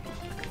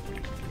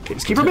 Okay,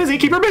 just keep her busy.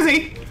 Keep her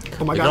busy.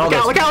 Oh my god!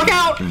 Look out! Look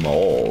out!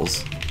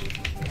 Moles.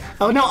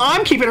 Oh no,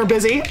 I'm keeping her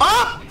busy.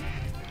 Ah!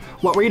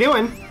 What were you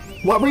doing?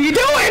 What were you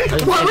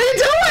doing? What were you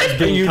doing?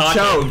 Being You cocky.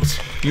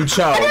 choked. You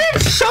choked. I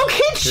didn't choke.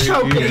 He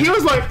choked it. He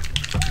was like.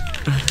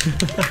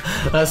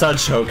 That's not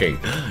choking.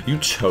 You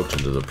choked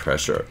under the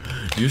pressure.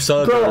 You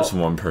saw that there was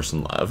one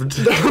person left.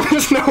 There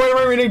was nowhere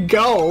for me to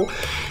go.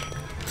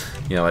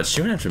 You know what?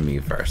 She went after me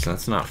first.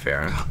 That's not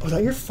fair. Was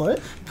that your foot?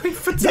 My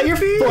foot's Is that your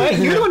foot?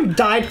 You're the one who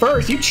died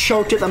first. You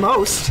choked it the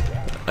most.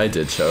 I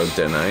did choke,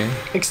 didn't I?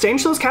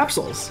 Exchange those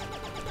capsules.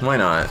 Why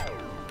not?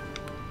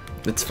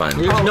 It's fine.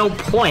 There's no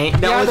point.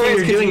 The only there thing is,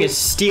 you're 'cause doing you- is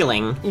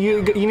stealing.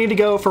 You need to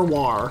go for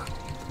war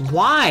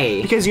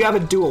Why? because you have a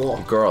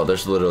duel. Girl,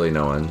 there's literally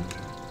no one.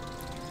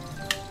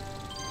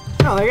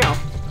 Oh, there you go.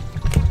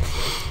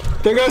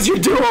 There goes your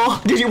duel.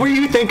 Were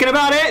you thinking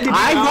about it? Did you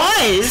I know?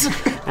 was!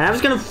 And I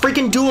was gonna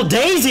freaking duel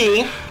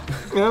Daisy!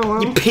 Yeah,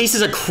 well. You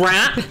pieces of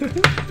crap!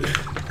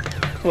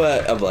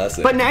 What a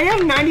blessing. But now you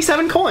have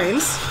 97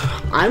 coins.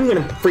 I'm gonna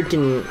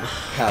freaking...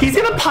 He's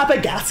gonna pop a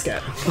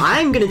gasket.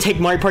 I'm gonna take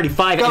Mario Party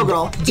 5 Go, and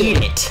girl. eat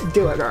it.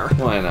 Do it, girl.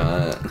 Why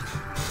not?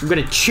 I'm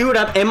gonna chew it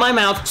up in my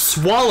mouth,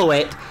 swallow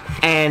it,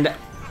 and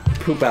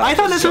Poop out. I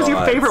thought this was your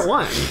shots. favorite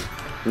one.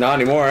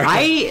 Not anymore.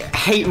 I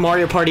hate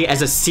Mario Party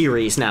as a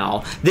series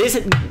now.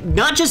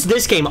 Not just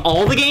this game,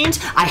 all the games,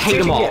 I hate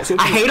them all.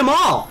 I hate them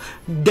all.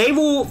 They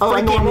will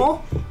freaking...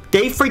 normal?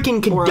 They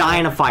freaking could die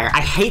in a fire.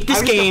 I hate this I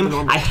would just go game. for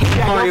normal. I hate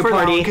Yeah, go Mario for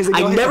normal, Party. 'cause you'll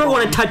I hit never the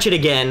want to bomb. touch it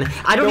again.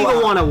 I don't Go even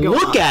up, want to go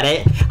look up. at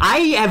it. I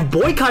have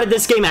boycotted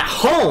this game at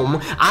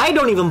home. I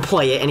don't even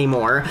play it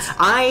anymore.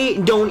 I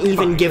don't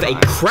even give a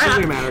crap.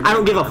 Doesn't matter, I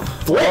don't give a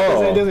flip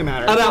It doesn't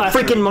matter. about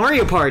freaking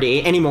Mario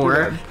Party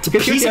anymore. It's a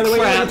Just shoot piece the of other way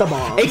crap. with the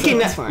ball, It so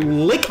that's can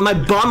fine. lick my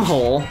bum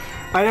hole.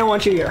 I didn't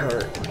want you to get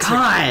hurt.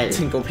 God.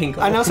 Tinkle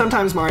pinkle. I know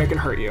sometimes Mario can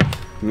hurt you.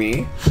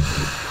 Me?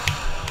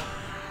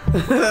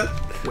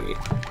 Wait.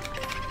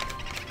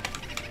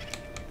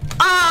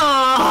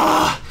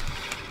 Ah!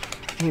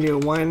 You can do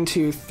 1,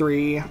 2,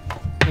 3. and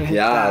hit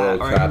Yeah, that,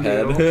 little or crap you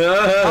can head. do-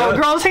 Oh,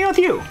 girl, let's hang out with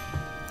you.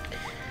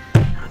 I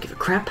don't give a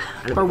crap.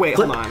 I don't Or wait,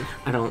 flip. hold on.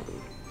 I don't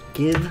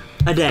give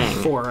a dang.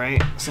 4,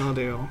 right? So I'll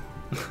do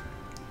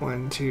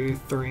 1, 2,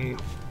 3.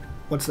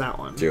 What's that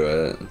one? Do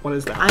it. What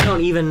is that? I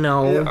don't even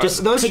know.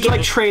 Just those pick are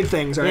like it. trade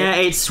things, right? Yeah,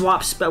 it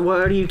swaps. But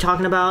what are you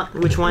talking about?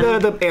 Which one?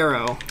 The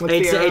arrow. What's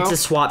it's the arrow? it's a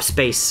swap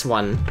space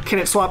one. Can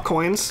it swap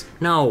coins?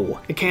 No,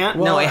 It can't?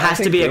 no, Well, it I has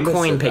to think be a Goomba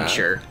coin said that.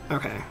 picture.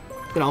 Okay.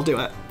 Then I'll do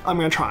it. I'm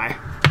gonna try.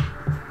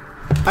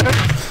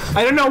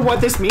 I don't know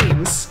what this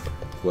means.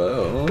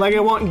 Whoa. Like,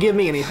 it won't give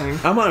me anything.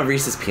 I'm on a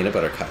Reese's peanut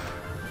butter cup.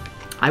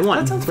 I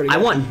want. sounds pretty I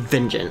good. want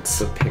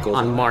vengeance With pickles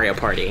on on it. Mario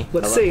Party.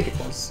 Let's I love see.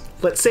 pickles.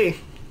 Let's see.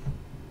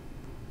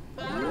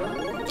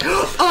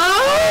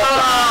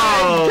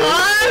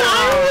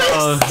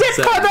 Oh! Sit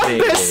for the Sexy.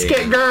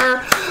 biscuit, girl!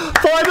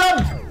 For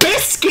the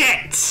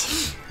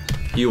biscuit!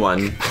 You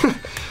won.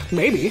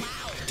 Maybe. You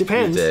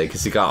Depends. did,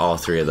 because you got all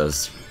 3 of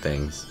those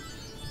things.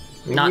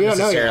 Not We don't know yet.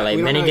 necessarily.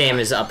 We don't know Minigame yet.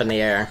 is up in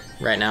the air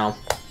right now.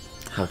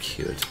 How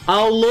cute.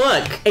 Oh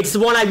look! It's the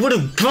one I would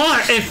have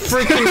got if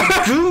freaking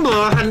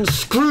Goomba hadn't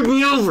screwed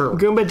me over.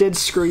 Goomba did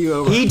screw you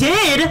over. He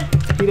did.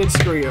 He did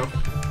screw you.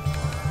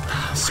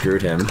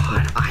 Screwed him.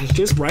 I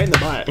Just right in the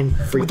butt. And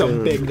With a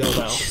freaking- big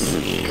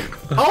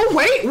dildo. Oh,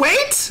 wait!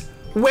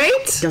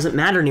 Wait! doesn't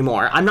matter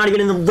anymore. I'm not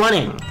even in the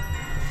running.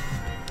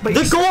 But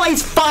The goal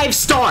is 5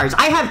 stars.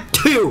 I have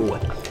 2.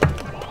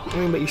 I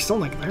mean, but you're still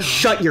like there.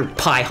 Shut your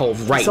pie hole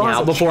right Still has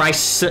now a before I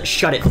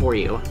shut it for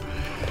you.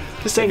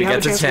 Just saying, If you you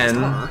have a get to chance 10. to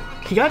star.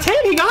 He got 10.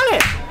 He got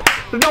it.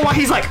 No, why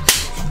he's like.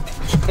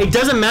 It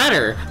doesn't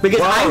matter because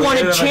Wow, I you wanted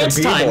ended up like a chance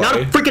time, not a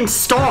B-boy. freaking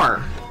star.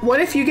 What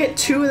if you get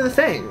 2 of the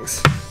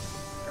things?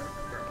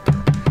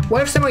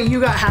 What if something you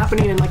got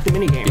happening in like the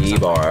minigame? or something?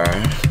 B-bar.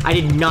 I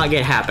did not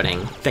get happening.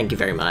 Thank you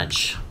very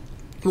much.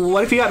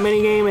 What if you got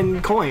minigame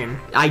and coin?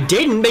 I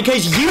didn't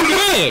because you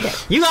did.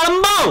 You got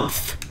them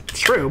both.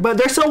 True, but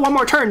there's still one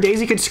more turn.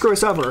 Daisy could screw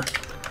us over.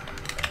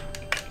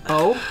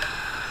 Oh?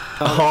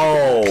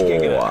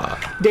 Oh.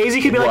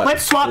 Daisy could be like, What?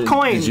 let's swap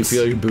coins. Did you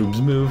feel your boobs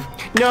move?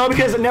 No,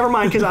 because never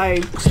mind, because I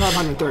still have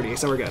 130,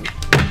 so we're good.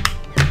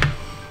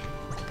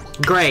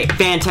 Great,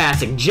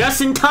 fantastic.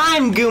 Just in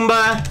time,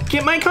 Goomba.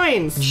 Get my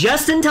coins.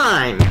 Just in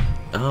time.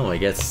 Oh, I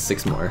get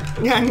 6 more.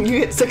 Yeah, and you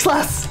get 6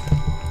 less.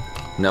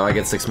 No, I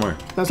get 6 more.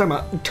 I was talking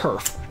about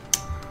turf.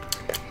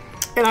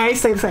 And I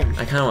say the same.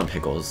 I kind of want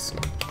pickles.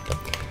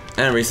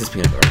 And a Reese's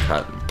peanut butter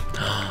cup.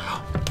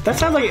 That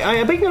sounds like,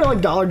 I bet you go to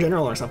like Dollar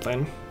General or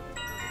something.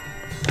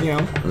 You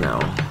know, No.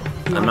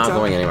 I'm not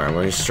going anywhere. I'm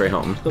going straight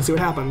home. let's see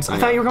what happens. I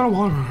thought you were going to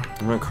Walmart.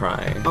 I'm gonna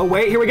cry. Oh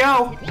wait, here we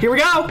go. Here we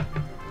go.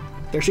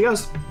 There she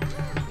goes.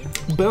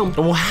 Boom.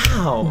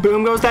 Wow.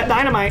 Boom goes that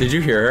dynamite. Did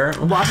you hear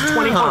her? Lost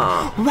 20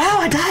 Wow. points. Wow,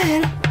 I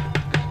died.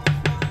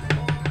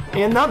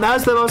 And no, that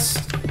was the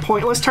most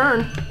pointless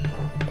turn.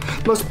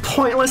 Most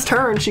pointless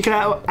turn she could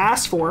have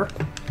asked for.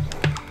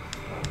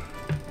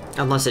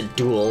 Unless it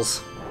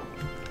duels.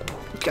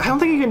 I don't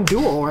think you can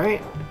duel,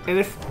 right? And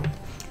if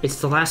It's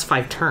the last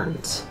 5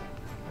 turns.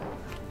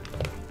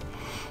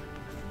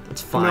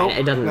 It's fine. Nope,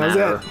 It doesn't that was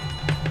matter.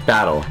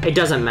 Battle. It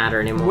doesn't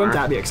matter anymore. wouldn't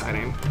that be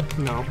exciting?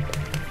 No.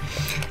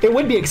 It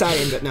would be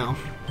exciting, but no.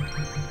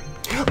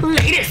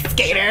 Later,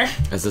 skater.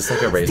 Is this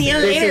like a racing? See you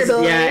game? later,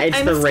 boy. yeah, it's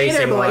I'm the a skater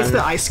racing boy. one. It's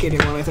the ice skating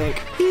one, I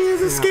think.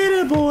 He's a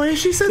skater boy.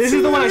 She said, This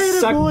is the one I later,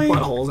 suck boy.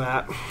 buttholes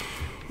at.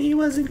 He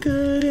wasn't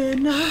good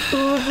enough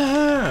for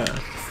her.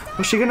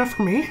 Was she good enough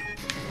for me?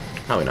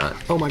 Probably not.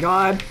 Oh my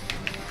god.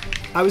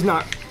 I was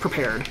not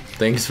prepared.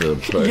 Thanks for the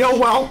push. Yo,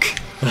 Welk.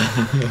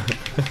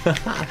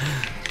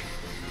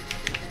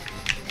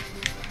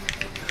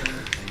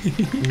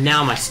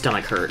 Now my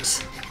stomach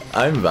hurts.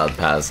 I'm about to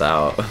pass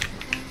out.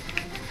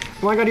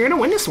 Oh my god, you're gonna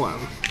win this one.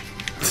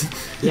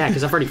 Yeah,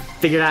 because I've already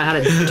figured out how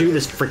to do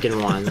this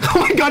freaking one. Oh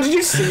my god, did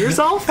you see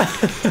yourself?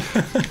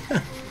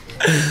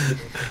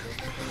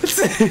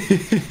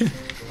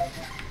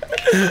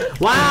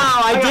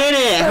 Wow, I did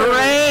it!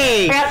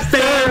 Hooray! I got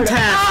third.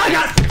 Fantastic! I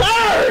got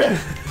third!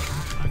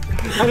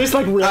 I just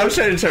like really, I was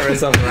trying to turn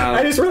myself around.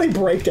 I just really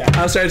break down.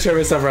 I was trying to turn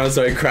myself around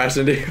so I crashed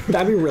into you.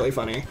 That'd be really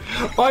funny.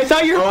 Oh, I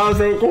thought you were. Oh, that was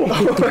really cool.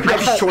 I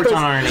have shorts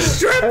on underneath.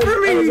 Strip for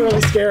I was me!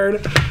 really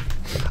scared.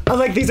 I was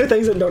like, these are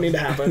things that don't need to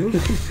happen.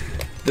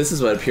 This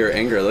is what pure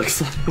anger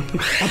looks like.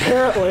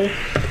 Apparently.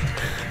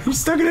 I'm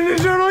stuck in an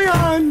eternal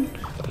yawn.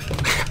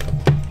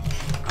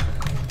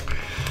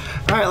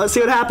 Alright, let's see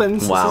what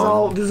happens.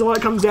 Wow. This is what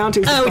it comes down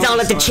to. Oh, it's all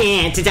at the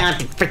chance. It's all at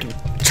the freaking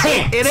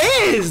chance. It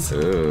is!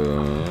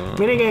 Ooh.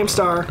 Minigame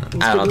star. Let's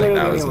I don't get think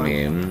the that minigame was one.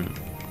 me.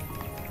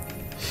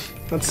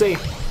 Let's see.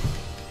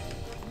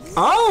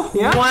 Oh,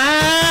 yeah.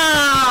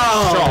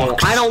 Wow!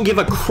 Shocked. I don't give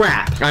a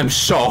crap. I'm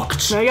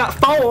shocked. Now you got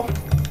 4.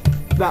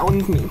 That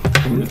one's me.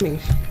 That one's me.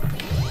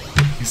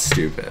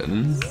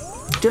 Stupid.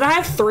 Did I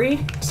have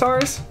 3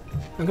 stars?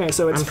 Okay,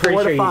 so it's I'm pretty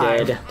 4 sure to 5.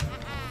 you did.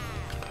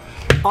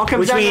 All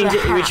comes down to the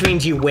hat. Which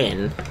means you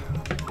win.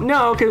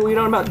 No, because we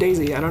don't know about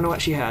Daisy. I don't know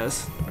what she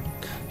has.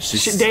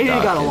 She's Daisy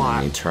stuck got a in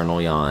lot. an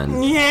eternal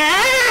yawn.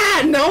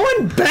 Yeah! No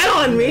one bet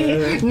on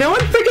me! No one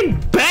freaking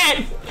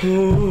bet!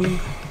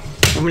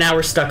 Now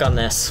we're stuck on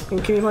this. Can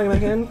you plug it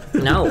back in?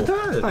 No.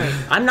 Fine.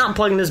 I'm not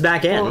plugging this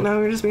back in. Well, now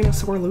you're just being a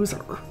sore loser.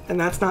 And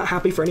that's not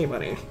happy for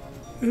anybody.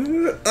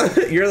 You're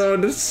the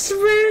one to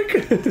speak.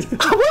 What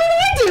did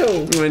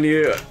I do?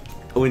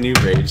 when you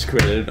rage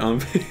quitted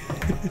on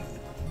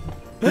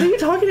What are you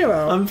talking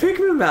about? on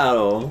Pikmin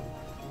Battle.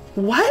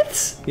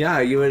 What? Yeah,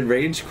 you would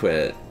rage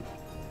quit.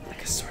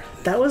 Like a sort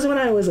of. That was when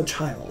I was a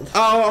child.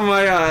 Oh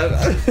my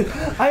god.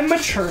 I'm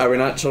mature. Are we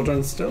not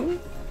children still?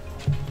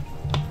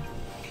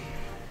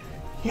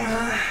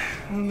 Yeah,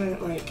 I'm gonna,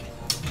 like,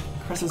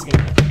 Chris is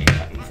gonna get the A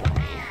button for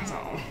me,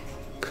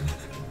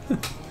 so.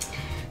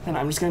 And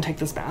I'm just gonna take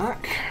this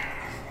back.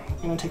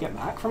 I'm gonna take it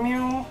back from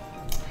you.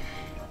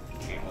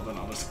 Okay, well then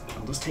I'll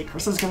just take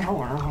Chris's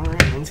controller. Alright,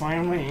 that's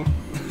fine with me.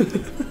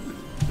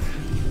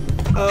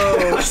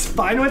 Oh, it's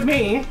fine with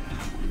me.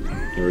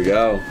 Here we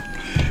go.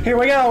 Here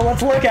we go,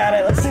 let's look at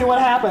it. Let's see what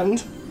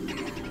happened.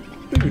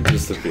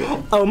 Just a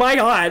few. Oh my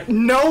god,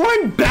 no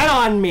one bet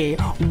on me.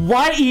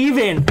 What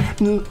even?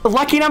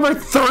 Lucky number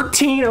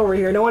 13 over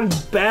here. No one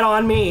bet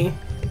on me.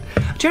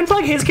 Do you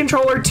unplug his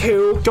controller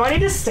too? Do I need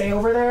to stay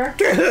over there?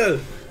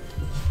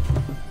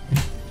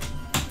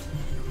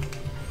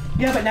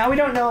 Yeah, but now we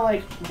don't know,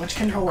 like, which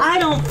controller. I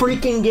don't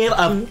freaking give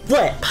a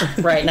flip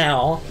right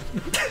now.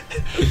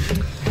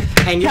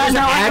 And you're just no,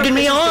 I adding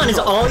me don't on. Is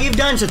all you've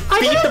done is just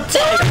beat the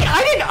play.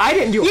 I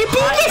didn't do it. You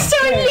biggest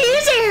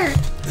loser.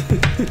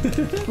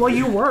 Well,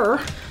 you were.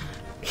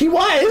 He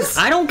was.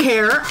 I don't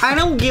care. I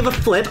don't give a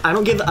flip. I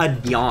don't give a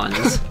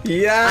yawns.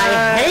 Yeah.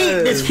 I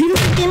hate this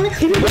freaking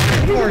He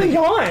didn't give a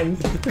yawn.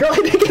 Girl,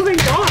 he didn't give a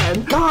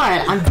yawn.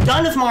 God, I'm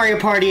done with Mario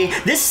Party.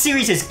 This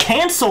series is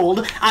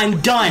canceled. I'm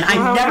done.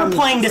 I'm never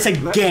playing this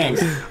again.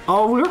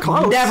 Oh, we were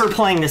close. Never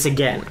playing this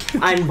again.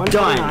 I'm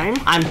done. 129?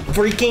 I'm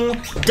freaking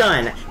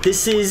done.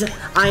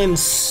 I am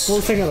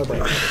We'll take another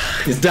break.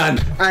 He's done.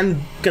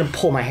 I'm gonna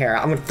pull my hair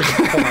out. I'm gonna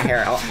freaking pull my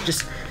hair out.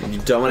 Just You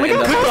don't want to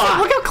Look end how, up. close,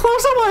 look how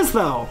close it was,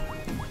 though.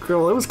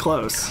 Girl, it was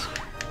close.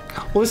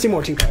 We'll just do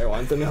more two-player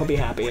ones, and he'll be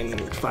happy in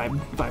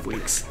 5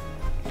 weeks.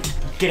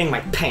 getting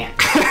my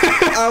pants.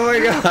 Oh my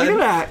god.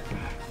 Look at that.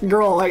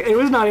 Girl, like, it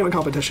was not even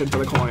competition for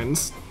the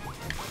coins.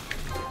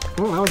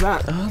 Oh, how was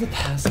that? Oh, the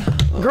pass.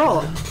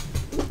 Girl,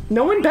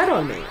 no one bet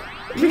on me.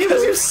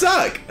 Because you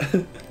suck.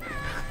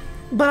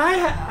 But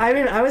I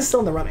mean, I was still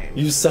in the running.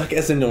 You suck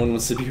as in no one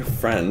wants to be your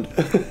friend.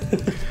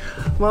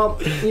 Well,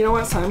 you know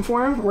what it's time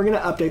for? We're gonna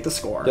update the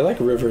score. They're like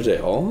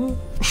Riverdale.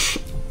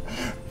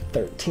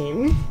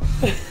 13.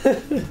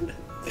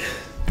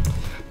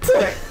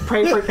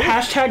 Pray for,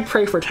 hashtag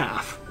pray for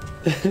Taff.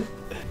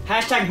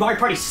 Hashtag Mario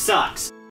Party sucks.